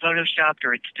either Photoshopped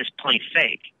or it's just plain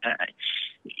fake.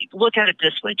 Look at it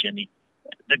this way, Jimmy.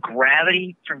 The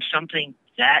gravity from something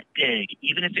that big,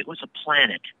 even if it was a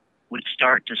planet, would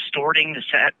start distorting the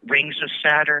rings of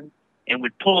Saturn and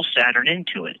would pull Saturn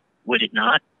into it, would it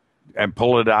not? And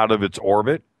pull it out of its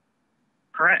orbit?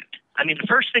 Correct. I mean, the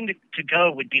first thing to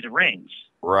go would be the rings.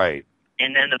 Right.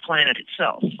 And then the planet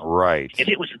itself. Right. If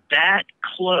it was that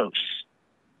close,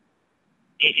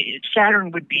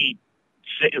 Saturn would be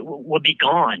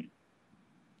gone.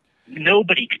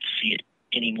 Nobody could see it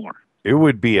anymore. It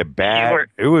would be a bad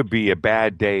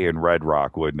day in Red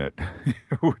Rock, wouldn't it?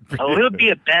 It would be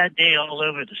a bad day all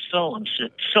over the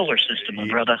solar system, my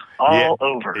brother. All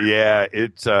over. Yeah,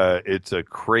 it's a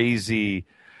crazy.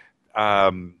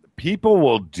 People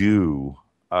will do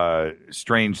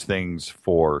strange things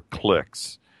for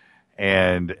clicks,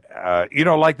 and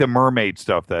like the mermaid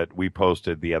stuff that we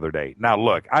posted the other day. Now,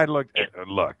 look, look.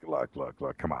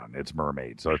 Come on, it's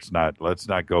mermaid, so let's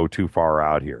not go too far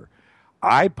out here.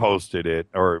 I posted it,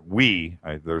 or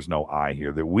there's no I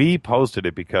here, that we posted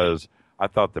it because I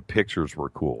thought the pictures were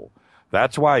cool.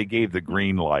 That's why I gave the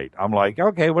green light. I'm like,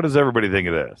 okay, what does everybody think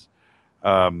of this?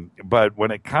 But when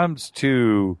it comes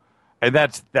to, and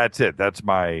that's it. That's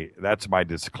my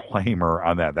disclaimer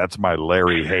on that. That's my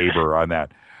Larry Haber on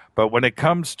that. But when it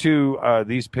comes to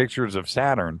these pictures of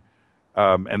Saturn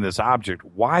and this object,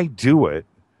 why do it?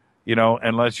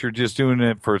 Unless you're just doing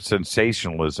it for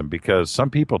sensationalism, because some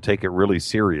people take it really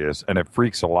serious and it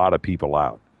freaks a lot of people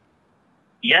out.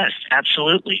 Yes,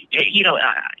 absolutely.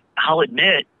 I'll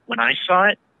admit, when I saw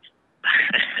it,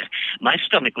 my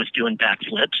stomach was doing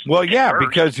backflips. Well, yeah,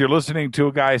 because you're listening to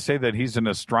a guy say that he's an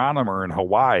astronomer in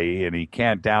Hawaii and he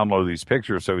can't download these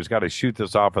pictures, so he's got to shoot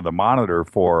this off of the monitor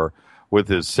with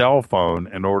his cell phone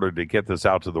in order to get this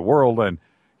out to the world. And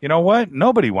you know what?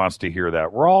 Nobody wants to hear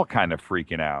that. We're all kind of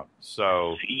freaking out.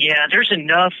 So yeah, there's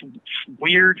enough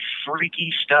weird,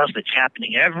 freaky stuff that's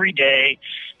happening every day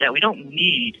that we don't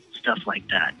need stuff like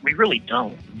that. We really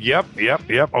don't. Yep.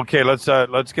 Okay, let's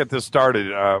get this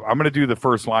started. I'm going to do the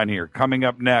first line here. Coming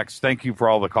up next, thank you for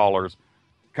all the callers.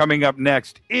 Coming up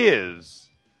next is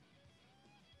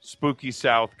Spooky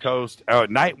South Coast,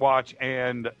 Night Watch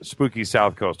and Spooky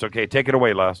South Coast. Okay, take it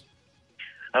away, Les.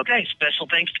 Okay, special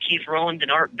thanks to Keith Rowland and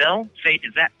Art Bell. Fade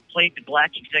to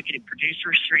Black executive producer,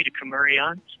 Srita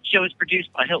Kumarian. Show is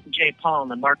produced by Hilton J.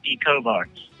 Palm and Mark D. Kovar.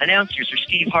 Announcers are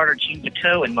Steve Harder, Gene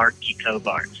Bateau, and Mark D.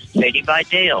 Kovar. Fading by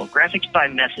Dale. Graphics by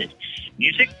Method.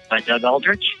 Music by Doug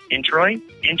Aldrich. Intro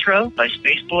by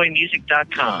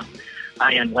SpaceboyMusic.com.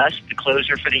 I am Les, the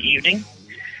closer for the evening.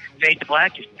 Fade to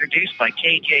Black is produced by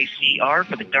KJCR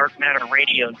for the Dark Matter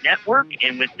Radio Network.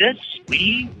 And with this,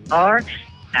 we are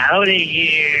out of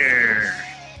here.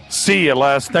 See you,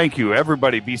 Les. Thank you.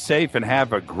 Everybody be safe and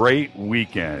have a great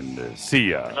weekend.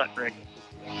 See ya. Good luck, Rick.